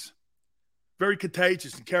Howies. Very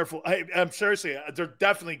contagious and careful. I'm seriously, they're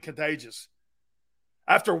definitely contagious.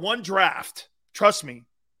 After one draft, trust me,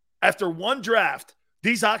 after one draft,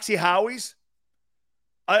 these Oxy Howies,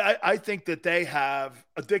 I think that they have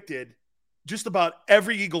addicted just about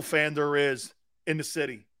every Eagle fan there is in the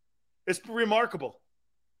city. It's remarkable.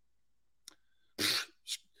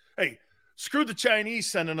 Hey, screw the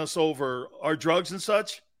Chinese sending us over our drugs and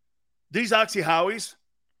such. These Oxy Howies,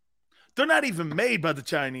 they're not even made by the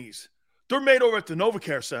Chinese. They're made over at the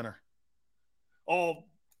NovaCare Center. All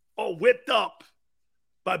whipped up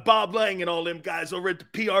by Bob Lang and all them guys over at the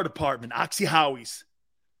PR department. Oxy Howies.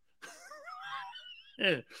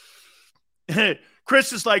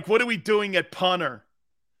 Chris is like, what are we doing at punter?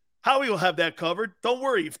 Howie will have that covered. Don't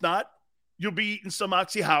worry. If not, you'll be eating some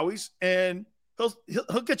Oxy Howies, and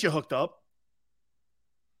he'll get you hooked up.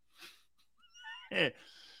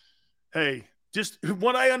 Hey, just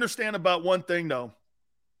what I understand about one thing, though,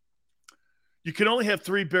 you can only have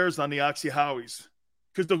 3 beers on the Oxy Howies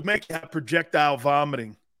because they'll make you have projectile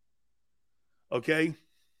vomiting. Okay?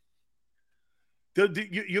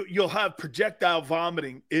 You'll have projectile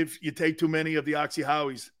vomiting if you take too many of the Oxy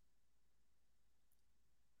Howies.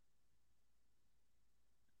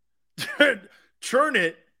 Churn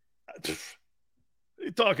it. What are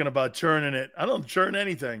you talking about churning it? I don't churn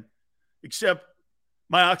anything except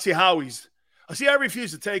my Oxy Howies. See, I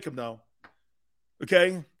refuse to take them, though.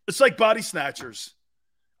 Okay? It's like body snatchers.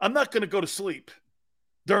 I'm not going to go to sleep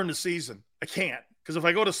during the season. I can't. Because if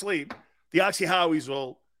I go to sleep, the Oxy Howies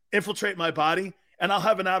will infiltrate my body, and I'll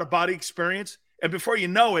have an out-of-body experience. And before you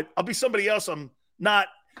know it, I'll be somebody else I'm not.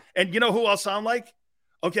 And you know who I'll sound like?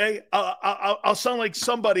 Okay? I'll sound like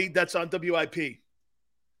somebody that's on WIP.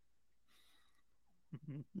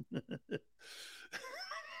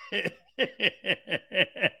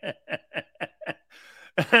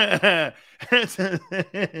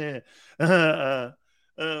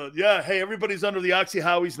 Yeah, hey, everybody's under the Oxy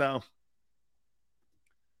Howies now.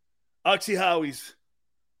 Oxy Howies.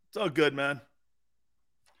 It's all good, man.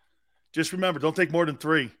 Just remember, don't take more than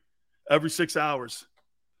 3 every 6 hours.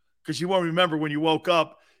 Because you won't remember when you woke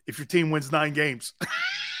up if your team wins 9 games.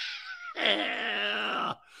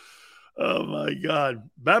 Oh, my God.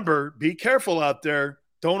 Remember, be careful out there.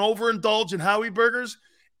 Don't overindulge in Howie Burgers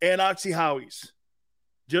and Oxy Howies.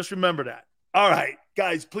 Just remember that. All right,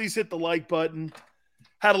 guys, please hit the like button.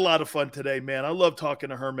 Had a lot of fun today, man. I love talking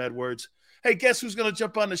to Herm Edwards. Hey, guess who's going to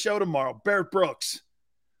jump on the show tomorrow? Barrett Brooks.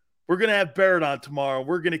 We're going to have Barrett on tomorrow.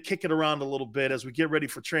 We're going to kick it around a little bit as we get ready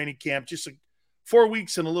for training camp. Just 4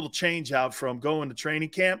 weeks and a little change out from going to training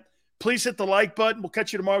camp. Please hit the like button. We'll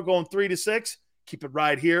catch you tomorrow going 3 to 6. Keep it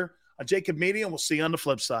right here on Jacob Media, and we'll see you on the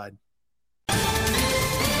flip side.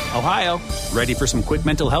 Ohio, ready for some quick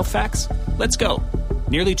mental health facts? Let's go.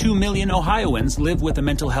 Nearly 2 million Ohioans live with a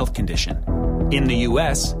mental health condition. In the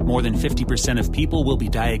U.S., more than 50% of people will be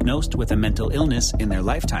diagnosed with a mental illness in their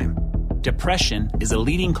lifetime. Depression is a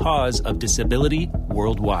leading cause of disability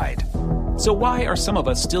worldwide. So why are some of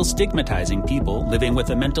us still stigmatizing people living with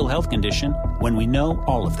a mental health condition when we know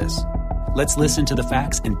all of this? Let's listen to the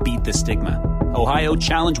facts and beat the stigma. Ohio,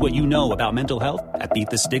 challenge what you know about mental health at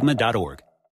beatthestigma.org.